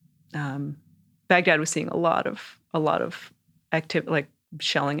Baghdad was seeing a lot of activity, like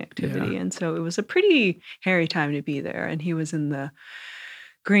shelling activity. And so it was a pretty hairy time to be there. And he was in the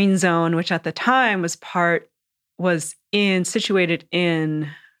green zone, which at the time was situated in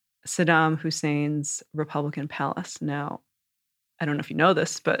Saddam Hussein's Republican palace. Now, I don't know if you know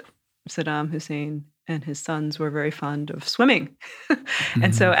this, but Saddam Hussein and his sons were very fond of swimming.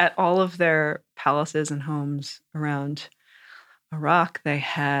 And so at all of their palaces and homes around Iraq, they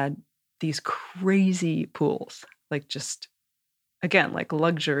had these crazy pools, like just, again, like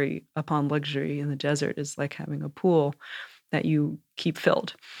luxury upon luxury in the desert is like having a pool that you keep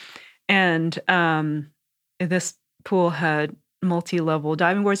filled. And this pool had multi-level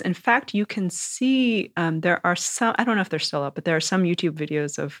diving boards. In fact, you can see there are some, I don't know if they're still up, but there are some YouTube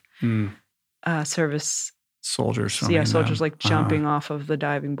videos of service soldiers. Soldiers like jumping off of the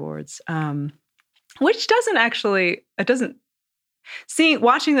diving boards, which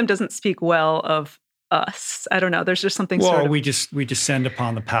watching them doesn't speak well of us. I don't know. There's just something we descend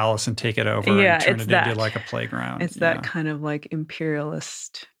upon the palace and take it over and turn it into like a playground. It's that kind of like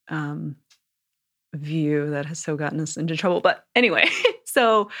imperialist view that has so gotten us into trouble. But anyway,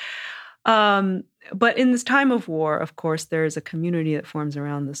 but in this time of war, of course, there is a community that forms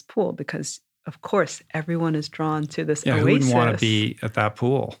around this pool because, of course, everyone is drawn to this oasis. Who wouldn't want to be at that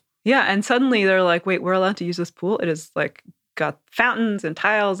pool? Yeah, and suddenly they're like, wait, we're allowed to use this pool? It is like got fountains and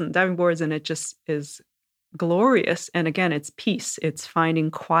tiles and diving boards, and it just is glorious. And again, it's peace. It's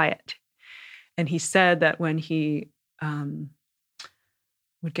finding quiet. And he said that when he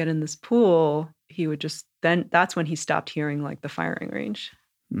would get in this pool, he would that's when he stopped hearing like the firing range.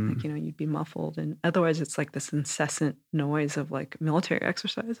 Like, you'd be muffled. And otherwise it's like this incessant noise of like military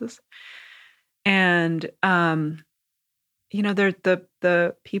exercises. And, the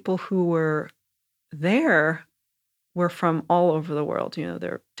people who were there were from all over the world.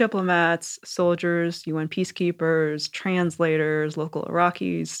 They're diplomats, soldiers, UN peacekeepers, translators, local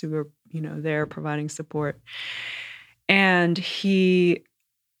Iraqis who were, there providing support. And he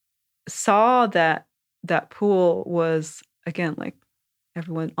saw that pool was, again, like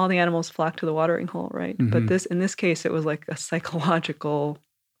all the animals flock to the watering hole, right? But in this case, it was like a psychological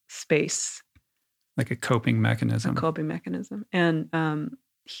space. Like a coping mechanism. And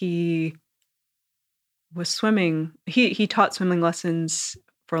he was swimming. He taught swimming lessons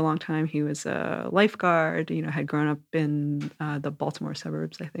for a long time. He was a lifeguard, had grown up in the Baltimore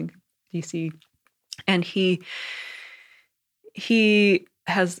suburbs, I think, DC. And he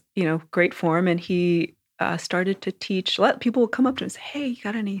has, great form, and he started to teach. People would come up to him and say, hey, you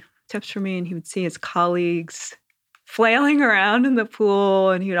got any tips for me? And he would see his colleagues flailing around in the pool,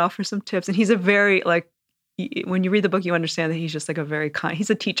 and he would offer some tips. And he's a very, like, when you read the book, you understand that he's just like a very kind, he's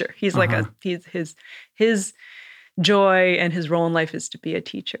a teacher. He's like his joy and his role in life is to be a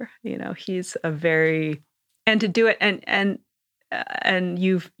teacher. He's a very, and to do it. And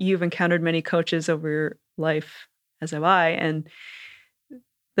you've encountered many coaches over your life, as have I. And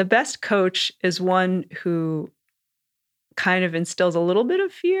the best coach is one who kind of instills a little bit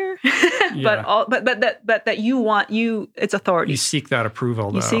of fear, but that it's authority. You seek that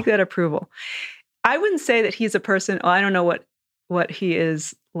approval, though. You seek that approval. I wouldn't say that he's a person, I don't know what he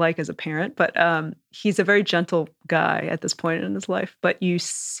is like as a parent, but he's a very gentle guy at this point in his life. But you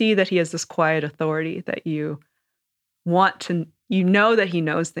see that he has this quiet authority that you want to, that he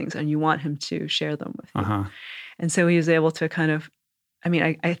knows things and you want him to share them with you. And so he was able to kind of,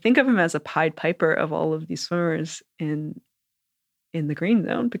 I think of him as a Pied Piper of all of these swimmers in the green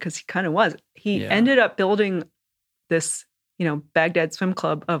zone, because he kind of was. He ended up building this, Baghdad Swim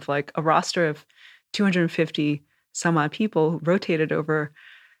Club of like a roster of 250 some odd people who rotated over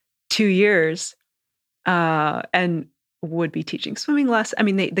 2 years and would be teaching swimming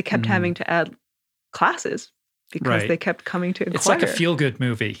lessons. They kept having to add classes because they kept coming to inquire. It's like a feel-good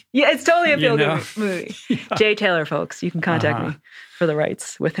movie. Yeah, it's totally a feel-good movie. Jay Taylor, folks, you can contact me for the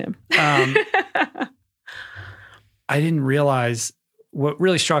rights with him. I didn't realize, what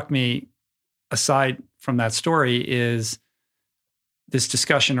really struck me, aside from that story, is this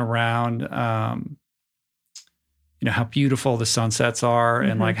discussion around, how beautiful the sunsets are,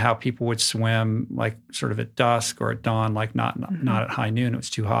 and like how people would swim like sort of at dusk or at dawn, like not at high noon, it was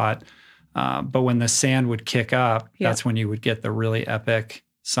too hot. But when the sand would kick up, that's when you would get the really epic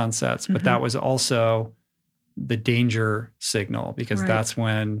sunsets. But that was also the danger signal, because that's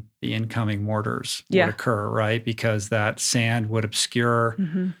when the incoming mortars would occur, right? Because that sand would obscure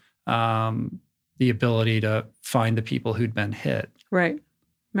the ability to find the people who'd been hit. Right.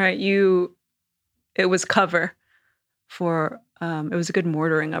 It was cover for, it was a good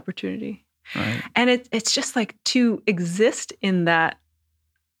mortaring opportunity. Right. And it's just like to exist in that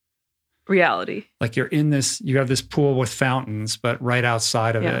reality. Like you have this pool with fountains, but right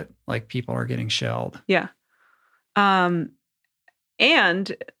outside of it, like people are getting shelled. Yeah. And,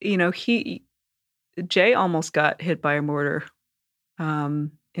 Jay almost got hit by a mortar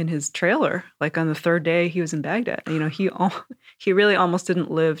in his trailer, like on the third day he was in Baghdad. He really almost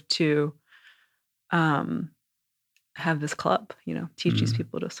didn't live to have this club, teach these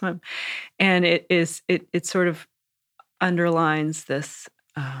people to swim. And it sort of underlines this,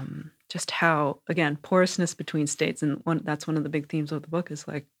 just how, again, porousness between states. And that's one of the big themes of the book is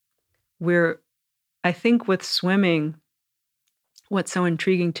like, I think with swimming, what's so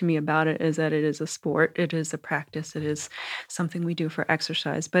intriguing to me about it is that it is a sport, it is a practice, it is something we do for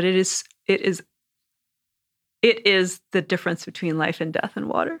exercise, but it is the difference between life and death in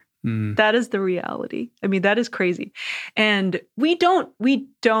water. That is the reality. I mean, that is crazy. And we don't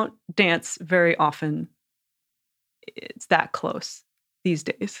dance very often. It's that close these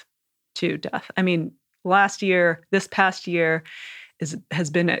days to death. I mean, this past year has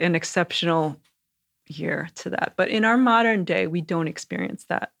been an exceptional year to that. But in our modern day, we don't experience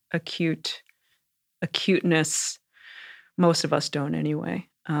that acuteness. Most of us don't anyway.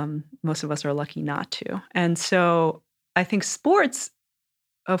 Most of us are lucky not to. And so I think sports,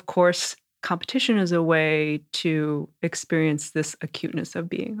 of course, competition is a way to experience this acuteness of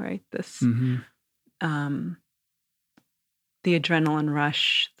being, right? This, the adrenaline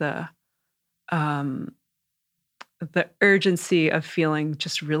rush, the urgency of feeling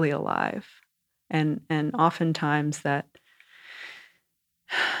just really alive. And oftentimes that,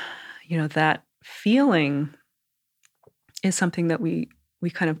 that feeling is something that we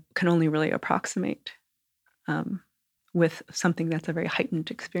kind of can only really approximate with something that's a very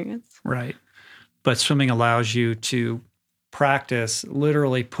heightened experience. Right. But swimming allows you to practice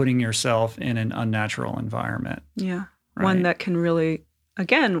literally putting yourself in an unnatural environment. Yeah. Right? One that can really,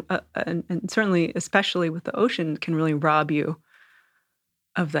 again, and certainly, especially with the ocean, can really rob you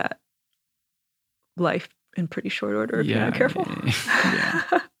of that life in pretty short order if you're not careful. Yeah.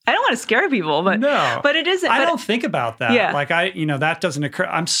 I don't want to scare people, but it is. I don't think about that. Yeah. Like that doesn't occur.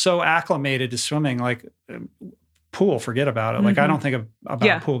 I'm so acclimated to swimming, like pool, forget about it. Like I don't think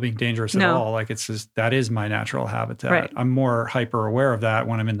about pool being dangerous at all. Like it's just, that is my natural habitat. Right. I'm more hyper aware of that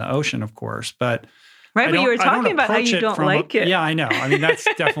when I'm in the ocean, of course, but but you were talking about how you don't like it. Yeah, I know. I mean, that's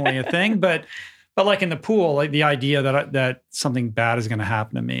definitely a thing, but like in the pool, like the idea that something bad is going to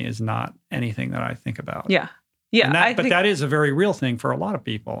happen to me is not anything that I think about. Yeah. Yeah. But that is a very real thing for a lot of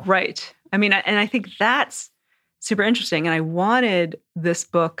people. Right. I mean, and I think that's super interesting. And I wanted this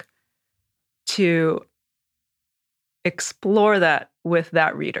book to explore that with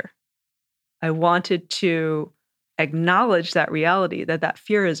that reader. I wanted to acknowledge that reality, that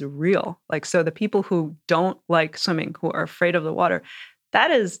fear is real. Like, so the people who don't like swimming, who are afraid of the water,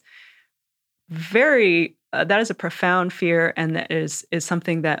 that is that is a profound fear. And that is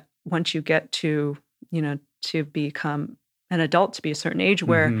something that once you get to, to become an adult, to be a certain age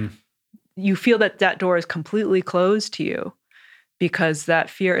where you feel that door is completely closed to you because that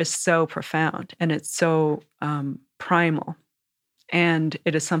fear is so profound and it's so primal. And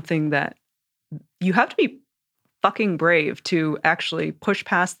it is something that you have to be fucking brave to actually push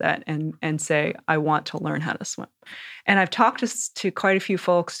past that and say, I want to learn how to swim. And I've talked to quite a few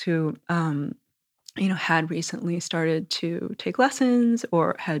folks who, had recently started to take lessons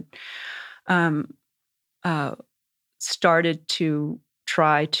or had started to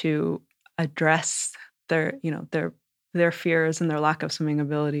try to address their fears and their lack of swimming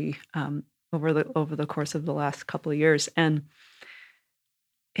ability over the course of the last couple of years. And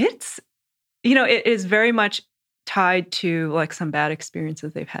it's, it is very much tied to like some bad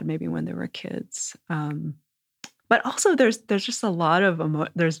experiences they've had maybe when they were kids. But also there's just a lot of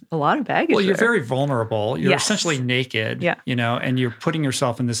baggage. Well, you're very vulnerable. You're essentially naked, yeah. And you're putting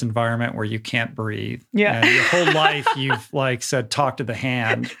yourself in this environment where you can't breathe. Yeah. And your whole life you've like said, talk to the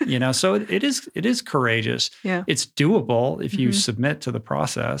hand, so it is courageous. Yeah. It's doable if you submit to the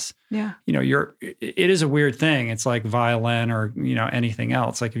process. Yeah. It is a weird thing. It's like violin or, anything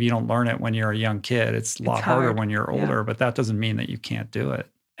else. Like if you don't learn it when you're a young kid, it's a lot harder when you're older, but that doesn't mean that you can't do it.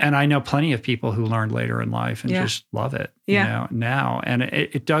 And I know plenty of people who learned later in life and just love it, now. And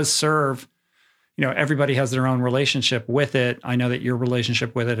it does serve, everybody has their own relationship with it. I know that your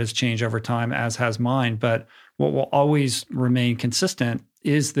relationship with it has changed over time, as has mine. But what will always remain consistent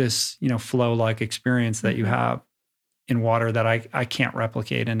is this, flow-like experience that you have in water that I can't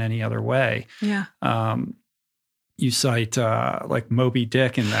replicate in any other way. Yeah. You cite like Moby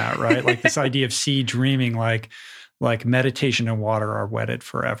Dick in that, right? Like this idea of sea dreaming, like meditation and water are wedded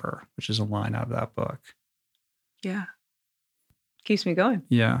forever, which is a line out of that book. Yeah. Keeps me going.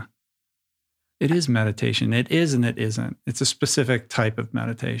 Yeah. It is meditation. It is and it isn't. It's a specific type of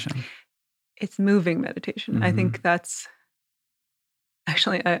meditation. It's moving meditation. I think that's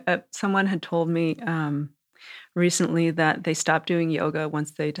actually, someone had told me recently that they stopped doing yoga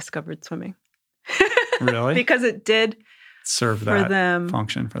once they discovered swimming. Really? Because it did serve that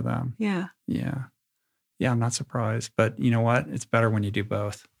function for them. Yeah. Yeah. Yeah, I'm not surprised. But you know what? It's better when you do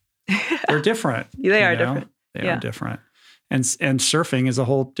both. They're different. They are different. They are different. And surfing is a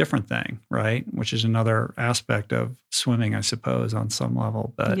whole different thing, right? Which is another aspect of swimming, I suppose, on some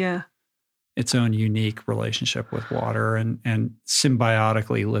level. But its own unique relationship with water and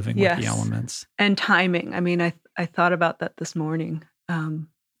symbiotically living with the elements. And timing. I mean, I thought about that this morning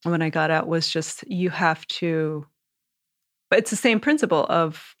when I got out, was just you have to, but it's the same principle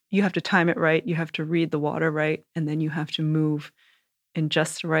of you have to time it right, you have to read the water right, and then you have to move in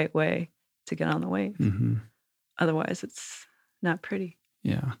just the right way to get on the wave. Mm-hmm. Otherwise, it's not pretty.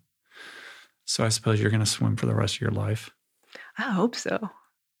 Yeah. So I suppose you're going to swim for the rest of your life. I hope so.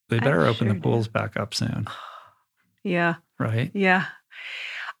 They better open the pools back up soon. Yeah. Right? Yeah.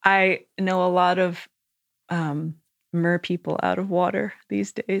 I know a lot of mer people out of water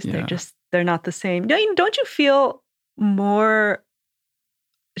these days. Yeah. They're not the same. Don't you feel more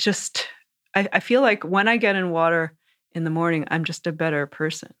just, I feel like when I get in water in the morning, I'm just a better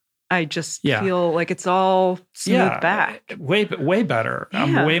person. I just feel like it's all smoothed back. Way better. Yeah.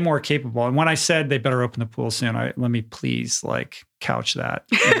 I'm way more capable. And when I said they better open the pool soon, let me please couch that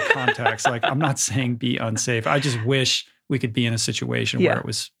in context. I'm not saying be unsafe. I just wish we could be in a situation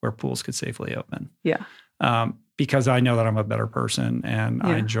where pools could safely open. Yeah. Because I know that I'm a better person and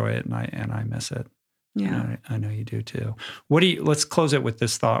I enjoy it and I miss it. Yeah. And I know you do too. Let's close it with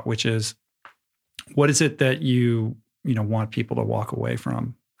this thought, which is, what is it that you want people to walk away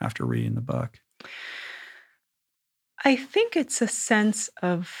from after reading the book? I think it's a sense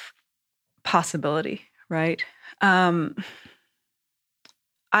of possibility, right? I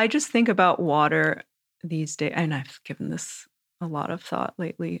just think about water these days, and I've given this a lot of thought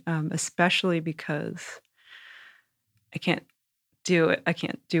lately, especially because I can't do it. I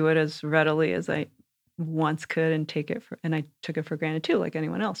can't do it as readily as I once could, and I took it for granted too, like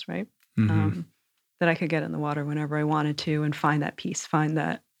anyone else, right? Mm-hmm. That I could get in the water whenever I wanted to and find that peace, find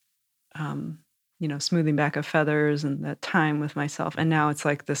that, smoothing back of feathers and that time with myself. And now it's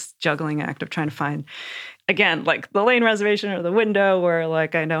like this juggling act of trying to find, again, like the lane reservation or the window where I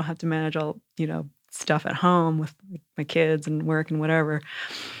don't have to manage all, stuff at home with my kids and work and whatever.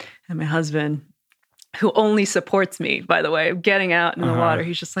 And my husband, who only supports me, by the way, getting out in the water.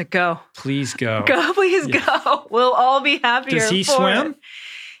 He's just like, go. Please go. Go, please go. We'll all be happier. Does he swim?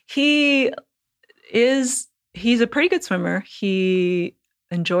 He's a pretty good swimmer. He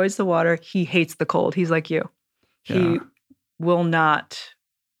enjoys the water. He hates the cold. He's like you. He will not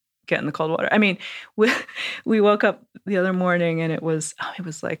get in the cold water. I mean, we woke up the other morning and it was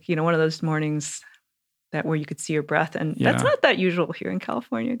like, one of those mornings where you could see your breath. And that's not that usual here in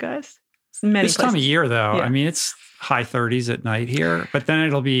California, guys. This time of year, though, I mean, it's high 30s at night here, but then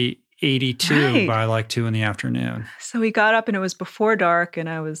it'll be 82 by 2 p.m. So we got up and it was before dark and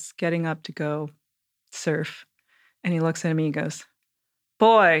I was getting up to go surf. And he looks at me and goes,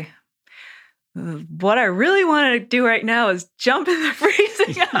 boy, what I really want to do right now is jump in the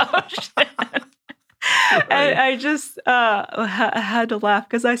freezing ocean. And I just had to laugh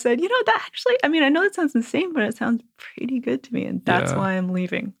because I said, that actually, I mean, I know it sounds insane, but it sounds pretty good to me. And that's why I'm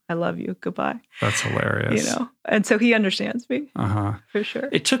leaving. I love you. Goodbye. That's hilarious. And so he understands me for sure.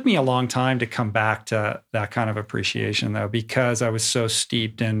 It took me a long time to come back to that kind of appreciation, though, because I was so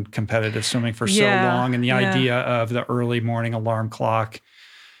steeped in competitive swimming for so long. And the idea of the early morning alarm clock,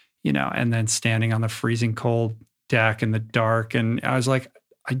 and then standing on the freezing cold deck in the dark. And I was like,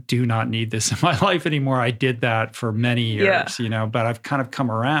 I do not need this in my life anymore. I did that for many years, but I've kind of come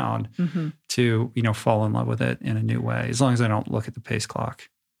around to, fall in love with it in a new way, as long as I don't look at the pace clock.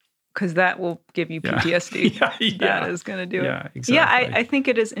 Because that will give you PTSD. That is going to do it. Yeah, exactly. Yeah, I think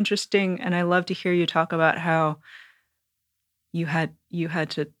it is interesting. And I love to hear you talk about how you had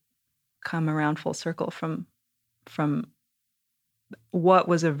to come around full circle from what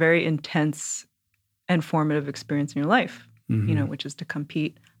was a very intense and formative experience in your life. Which is to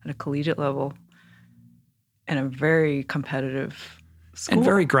compete at a collegiate level in a very competitive school. And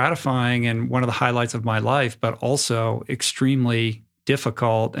very gratifying and one of the highlights of my life, but also extremely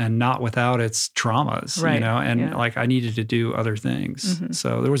difficult and not without its traumas, I needed to do other things.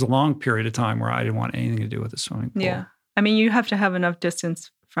 So there was a long period of time where I didn't want anything to do with the swimming pool. Yeah. I mean, you have to have enough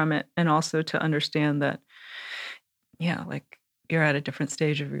distance from it and also to understand that, you're at a different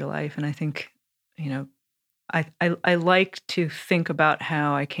stage of your life. And I think, I like to think about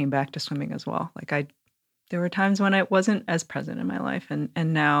how I came back to swimming as well. There were times when I wasn't as present in my life, and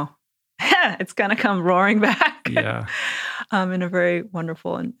now it's gonna come roaring back. Yeah, in a very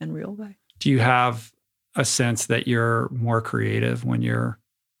wonderful and real way. Do you have a sense that you're more creative when you're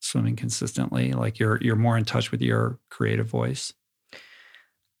swimming consistently? Like you're more in touch with your creative voice?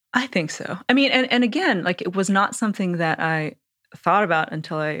 I think so. I mean, and again, like it was not something that I thought about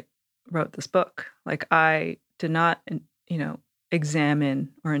until I wrote this book. Like I did not,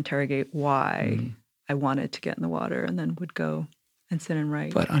 examine or interrogate why I wanted to get in the water and then would go and sit and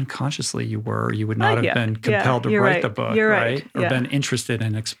write. But unconsciously you would not have been compelled to write the book, You're right? Or been interested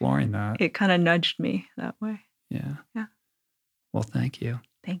in exploring that. It kind of nudged me that way. Yeah. Yeah. Well, thank you.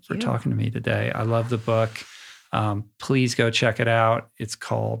 Thank you for talking to me today. I love the book. Please go check it out. It's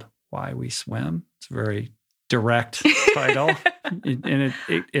called Why We Swim. It's a very direct title, and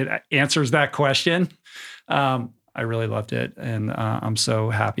it answers that question. I really loved it, and I'm so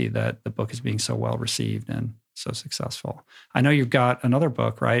happy that the book is being so well received and so successful. I know you've got another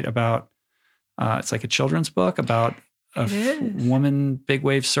book, right? About it's like a children's book about a woman big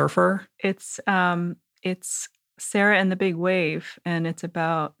wave surfer. It's Sarah and the Big Wave, and it's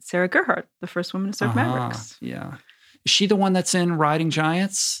about Sarah Gerhardt, the first woman to surf Mavericks. Yeah. Is she the one that's in Riding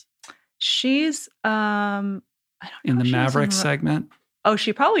Giants? She's, I don't know. In the Mavericks segment? Oh,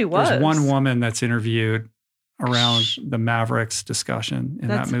 she probably was. There's one woman that's interviewed around the Mavericks discussion in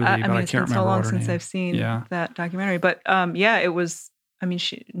that movie, but I can't remember. It's been so long since I've seen that documentary. But it was,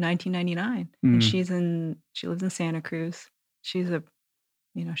 1999, and she lives in Santa Cruz. She's a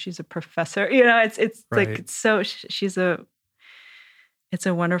professor. It's right. Like it's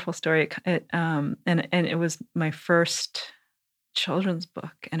a wonderful story. And it was my first children's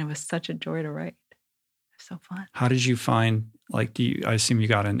book, and it was such a joy to write. It was so fun. How did you find? Like, I assume you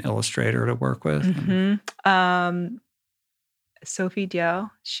got an illustrator to work with? Mm-hmm. Sophie Diao.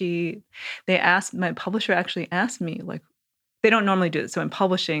 My publisher actually asked me, like, they don't normally do it. So in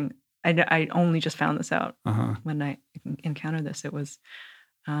publishing, I only just found this out when I encountered this. It was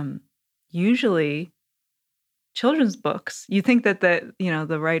usually children's books. You think that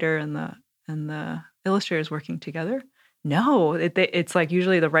the writer and the illustrator is working together. No, it's like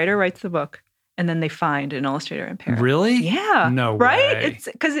usually the writer writes the book, and then they find an illustrator and pair. Really? Yeah. No right? way. It's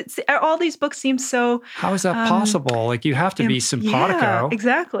because all these books seem so. How is that possible? Like you have to be simpatico. Yeah,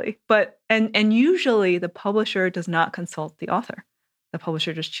 exactly. But and usually the publisher does not consult the author. The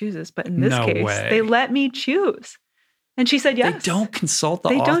publisher just chooses. But in this case, they let me choose. And she said yes. They don't consult the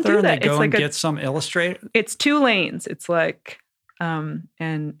author. Don't do that. They go and get some illustrator. It's two lanes. It's like and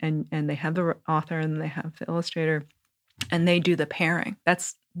they have the author and they have the illustrator, and they do the pairing.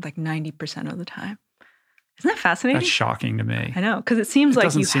 That's like 90% of the time. Isn't that fascinating? That's shocking to me. I know, because it seems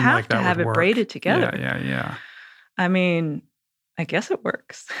like you have to have it braided together. Yeah. I mean, I guess it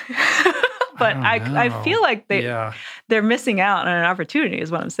works. But I feel like they're missing out on an opportunity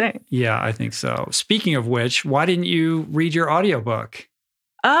is what I'm saying. Yeah, I think so. Speaking of which, why didn't you read your audiobook?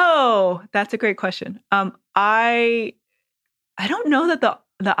 Oh, that's a great question. I don't know that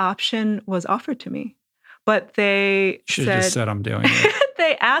the option was offered to me, but they should have just said I'm doing it.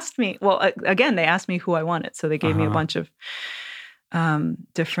 They asked me, again, they asked me who I wanted. So they gave me a bunch of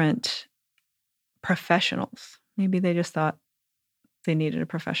different professionals. Maybe they just thought they needed a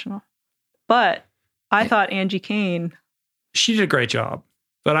professional. But I thought Angie Kane. She did a great job.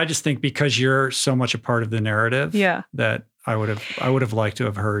 But I just think because you're so much a part of the narrative that I would have liked to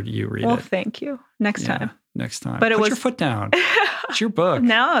have heard you read it. Well, thank you. Next time. But Put your foot down. It's your book.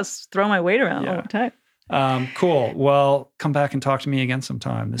 Now I'll throw my weight around all the time. Cool. Well, come back and talk to me again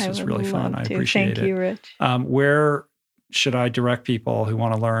sometime. This was really fun. I appreciate it. Thank you, Rich. Where should I direct people who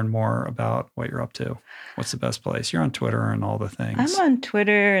want to learn more about what you're up to? What's the best place? You're on Twitter and all the things. I'm on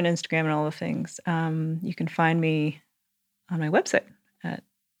Twitter and Instagram and all the things. You can find me on my website at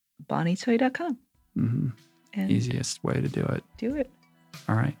bonnietsui.com. Mm-hmm. Easiest way to do it. Do it.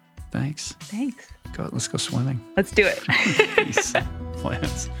 All right. Thanks. Let's go swimming. Let's do it. Peace.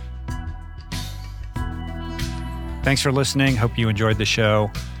 Plans. Thanks for listening. Hope you enjoyed the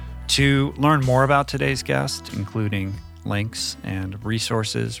show. To learn more about today's guest, including links and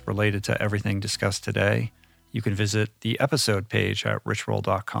resources related to everything discussed today, you can visit the episode page at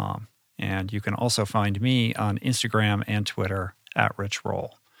richroll.com. And you can also find me on Instagram and Twitter at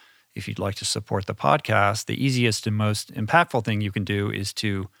richroll. If you'd like to support the podcast, the easiest and most impactful thing you can do is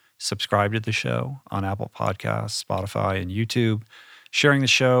to subscribe to the show on Apple Podcasts, Spotify, and YouTube. Sharing the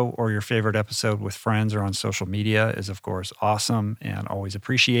show or your favorite episode with friends or on social media is, of course, awesome and always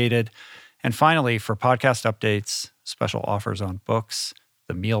appreciated. And finally, for podcast updates, special offers on books,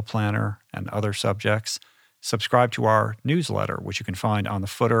 the meal planner, and other subjects, subscribe to our newsletter, which you can find on the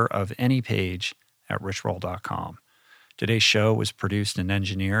footer of any page at richroll.com. Today's show was produced and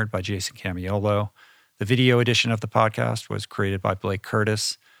engineered by Jason Camiolo. The video edition of the podcast was created by Blake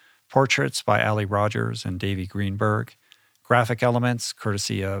Curtis. Portraits by Ali Rogers and Davey Greenberg. Graphic elements,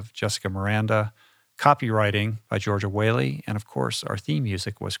 courtesy of Jessica Miranda. Copywriting by Georgia Whaley. And of course, our theme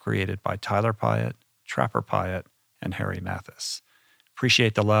music was created by Tyler Pyatt, Trapper Pyatt, and Harry Mathis.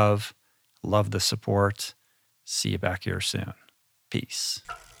 Appreciate the love. Love the support. See you back here soon. Peace.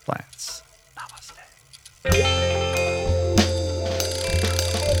 Plants. Namaste.